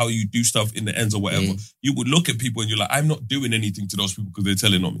kind of how you do stuff in the ends or whatever. You would look at people and you're like, I'm not doing anything to those people because they're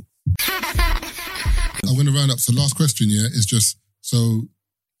telling on me. I'm going to round up. So last question, is just, so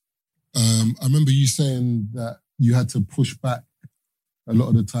I remember you saying that you had to push back a lot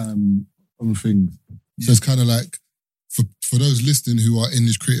of the time on things. So it's kind of like, for those listening who are in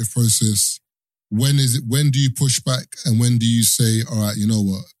this creative process, when do you push back and when do you say, all right, you know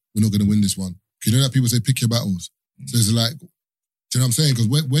what, we're not going to win this one? You know that people say, pick your battles. So it's like, do you know what I'm saying? Because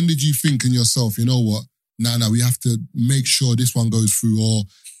when did you think in yourself, you know what, we have to make sure this one goes through, or,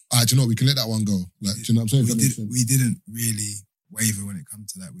 all right, do you know what, we can let that one go. Like, do you know what I'm saying? We didn't really waver when it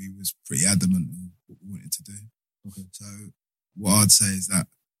comes to that. We was pretty adamant on what we wanted to do. Okay. So what I'd say is that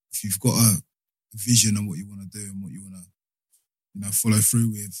if you've got a vision on what you want to do and what you want to follow through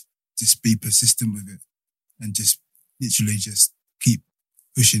with, just be persistent with it and just literally just keep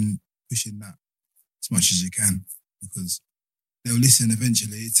pushing that as much as you can, because they'll listen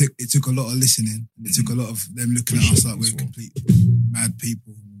eventually. It took a lot of listening, and it took a lot of them looking at us like we're complete mad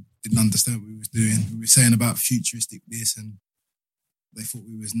people who didn't understand what we was doing. We were saying about futuristic this and they thought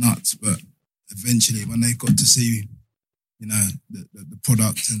we was nuts, but eventually when they got to see the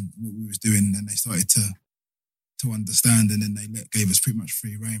product and what we was doing, then they started to understand, and then they gave us pretty much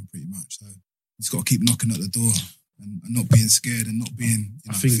free reign, pretty much. So you just got to keep knocking at the door and not being scared and not being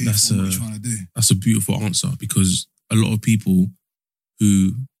I think that's what we're trying to do. That's a beautiful answer, because a lot of people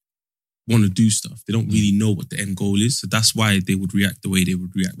who want to do stuff, they don't really know what the end goal is. So that's why they would react the way they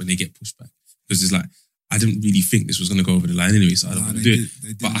would react when they get pushed back. Because it's like, I didn't really think this was going to go over the line anyway, so I don't want to do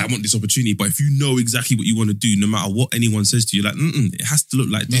it. But I want this opportunity. But if you know exactly what you want to do, no matter what anyone says to you, like, it has to look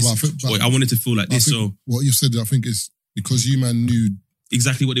like this. I wanted to feel like this. So what you said, I think, is because you man knew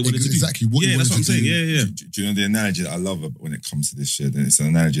exactly what they wanted to do. Exactly what you wanted to do. That's what I'm saying. Yeah. Do you know the analogy that I love when it comes to this shit? And it's an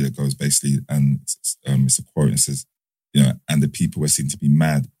analogy that goes basically, and it's a quote. And it says, and the people were seen to be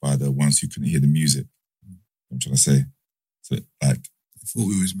mad by the ones who couldn't hear the music. I'm trying to say, so like. Thought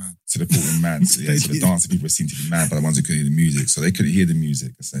we was mad. So they thought we were mad. So, so the dancing people seemed to be mad by the ones who couldn't hear the music. So they couldn't hear the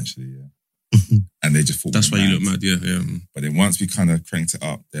music, essentially, And they just thought that's why mad. you look mad, yeah. But then once we kind of cranked it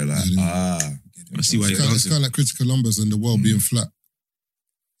up, they're like, I see why you're It's kind of like Critical Columbus and the world being flat.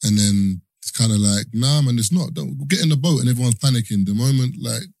 And then it's kind of like, nah, man, it's not. Don't get in the boat and everyone's panicking. The moment,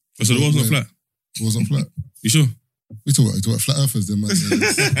 like... So the world's not flat? It wasn't flat. You sure? We talk about flat earthers, then, man.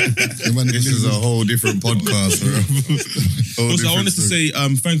 This is a whole different podcast, bro. Also, I wanted to say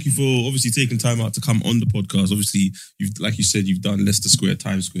thank you for obviously taking time out to come on the podcast. Obviously, like you said, you've done Leicester Square,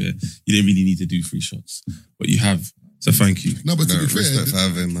 Times Square. You didn't really need to do 3 shots, but you have. So thank you. No, but to be fair, respect for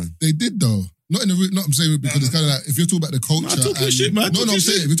having, man. They did though. Not I'm saying because it's kind of like if you're talking about the culture. I took your shit, man. No, I'm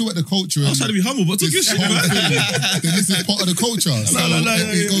saying if you're talking about the culture. I was trying to be humble, but took your shit, man. Then this is part of the culture. So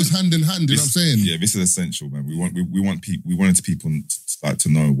it goes hand in hand. You know what I'm saying? Yeah, this is essential, man. We wanted people to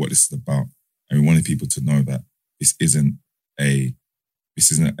know what this is about, and we wanted people to know that this isn't a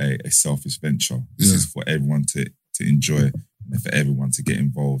selfish venture. This is for everyone to enjoy and for everyone to get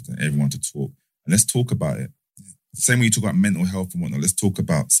involved and everyone to talk. And let's talk about it. The same way you talk about mental health and whatnot, let's talk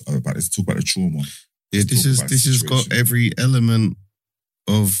about the trauma. Yeah, this has got every element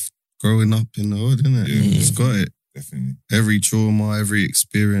of growing up in the hood, isn't it? Yeah, it's got it. Definitely. Every trauma, every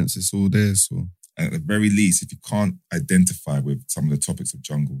experience, it's all there. So, and at the very least, if you can't identify with some of the topics of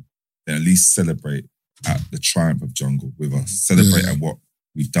Jungle, then at least celebrate at the triumph of Jungle with us. Celebrate at what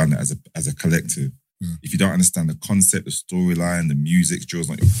we've done as a collective. Yeah. If you don't understand the concept, the storyline, the music, Drill's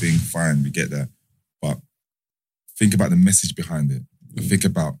not your thing, fine, we get that. But think about the message behind it. Think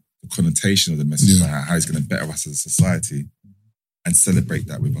about the connotation of the message behind how it's going to better us as a society, and celebrate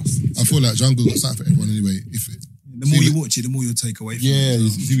that with us. I feel like Jungle got something for everyone anyway. The more you watch it, the more you'll take away from it.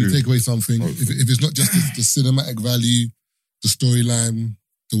 If you take away something, if it's not just the cinematic value, the storyline,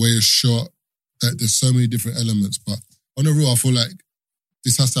 the way it's shot, that there's so many different elements. But on the real, I feel like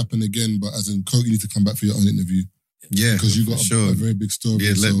this has to happen again. But as in, Coke, you need to come back for your own interview. Yeah, because you got a very big story.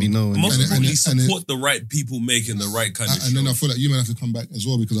 Yeah, let me know. Most importantly, support the right people making the right kind of And then I feel like you might have to come back as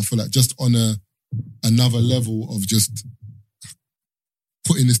well, because I feel like just on another level of just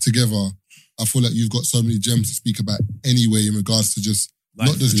putting this together, I feel like you've got so many gems to speak about anyway in regards to just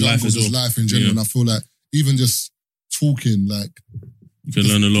not just Jungle, just life in general. And I feel like even just talking, like you can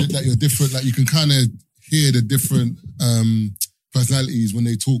learn a lot. Like you're different, like you can kind of hear the different personalities when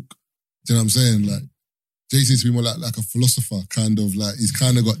they talk. Do you know what I'm saying? Like Jay seems to be more like a philosopher, kind of like he's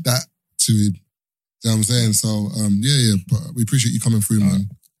kind of got that to him. Do you know what I'm saying? So but we appreciate you coming through, man.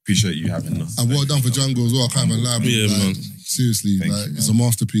 Appreciate you having us. And well done for Jungle as well. I can't even lie, man. Seriously, it's a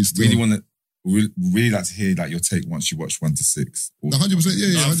masterpiece. Really like to hear like your take once you watch 1 to 6. 100%,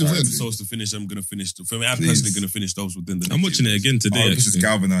 100%. Episodes to finish. I'm gonna finish. For me, I'm personally gonna finish those within the. I'm watching it again today. This has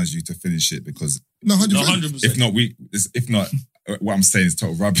galvanized you to finish it because 100%. If not, what I'm saying is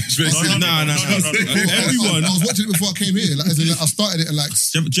total rubbish. No. Everyone. I was watching it before I came here. Like, I started it at like.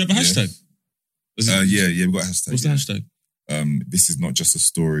 Do you have a hashtag? Yeah, we got a hashtag. What's the hashtag? This is not just a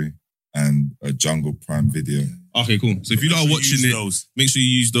story, and a Jungle Prime video. Okay, cool. So if you are watching it, make sure you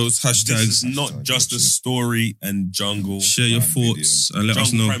use those hashtags. This is not just a story and Jungle. Share your thoughts and let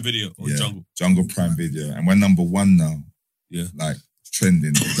us know. Prime Video or Jungle Prime Video, and we're number 1 now. Yeah, like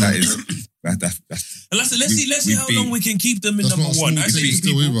trending. That is let's see how long we can keep them in number 1. I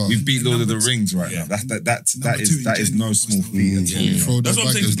say we've beat Lord of the Rings right now. That is no small feat. That's what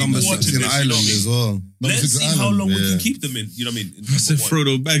I'm saying. Number 6 in Ireland as well. Let's see how long we can keep them in. You know what I mean? I said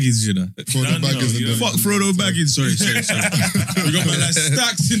Frodo Baggins, you know. Fuck Frodo Baggins. Sorry. We got my like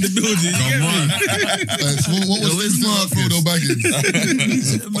stacks in the building. Come on. What was Frodo Baggins?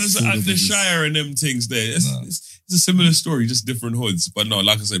 The Shire and them things there. It's a similar story, just different hoods. But no,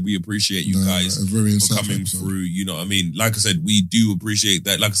 like I said, we appreciate you guys for coming through. You know what I mean? Like I said, we do appreciate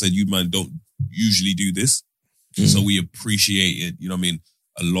that. Like I said, you man don't usually do this. So we appreciate it. You know what I mean?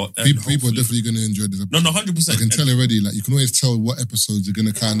 A lot. People are definitely going to enjoy this episode. No, 100%. I can tell already. Like you can always tell what episodes are going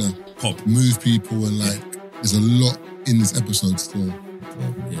to kind of move people, and like there's a lot in this episode still.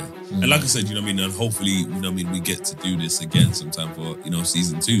 And like I said, you know what I mean, and hopefully, you know what I mean, we get to do this again sometime for, you know,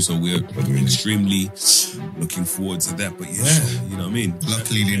 season 2. So we're extremely looking forward to that. But yeah, you know what I mean.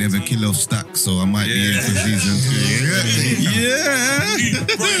 Luckily, they never kill off Stack, so I might be in for season 2.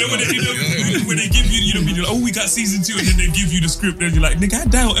 Bro, when they give you, you know what I mean, you're like, oh, we got season 2, and then they give you the script, and you're like, nigga, I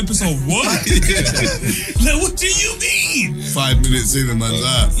died on episode 1. Like, what do you mean? 5 minutes in, and man's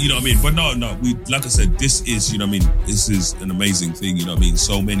out. You know what I mean? But no, we, like I said, this is, you know what I mean, this is an amazing thing, you know what I mean?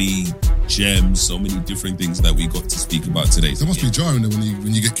 So many gems, so many different things that we got to speak about today. That must be jarring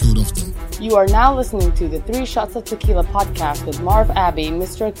when you get killed off though. You are now listening to the 3 Shots of Tequila podcast with Marv Abbey,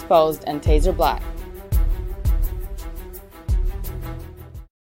 Mr. Exposed, and Taser Black.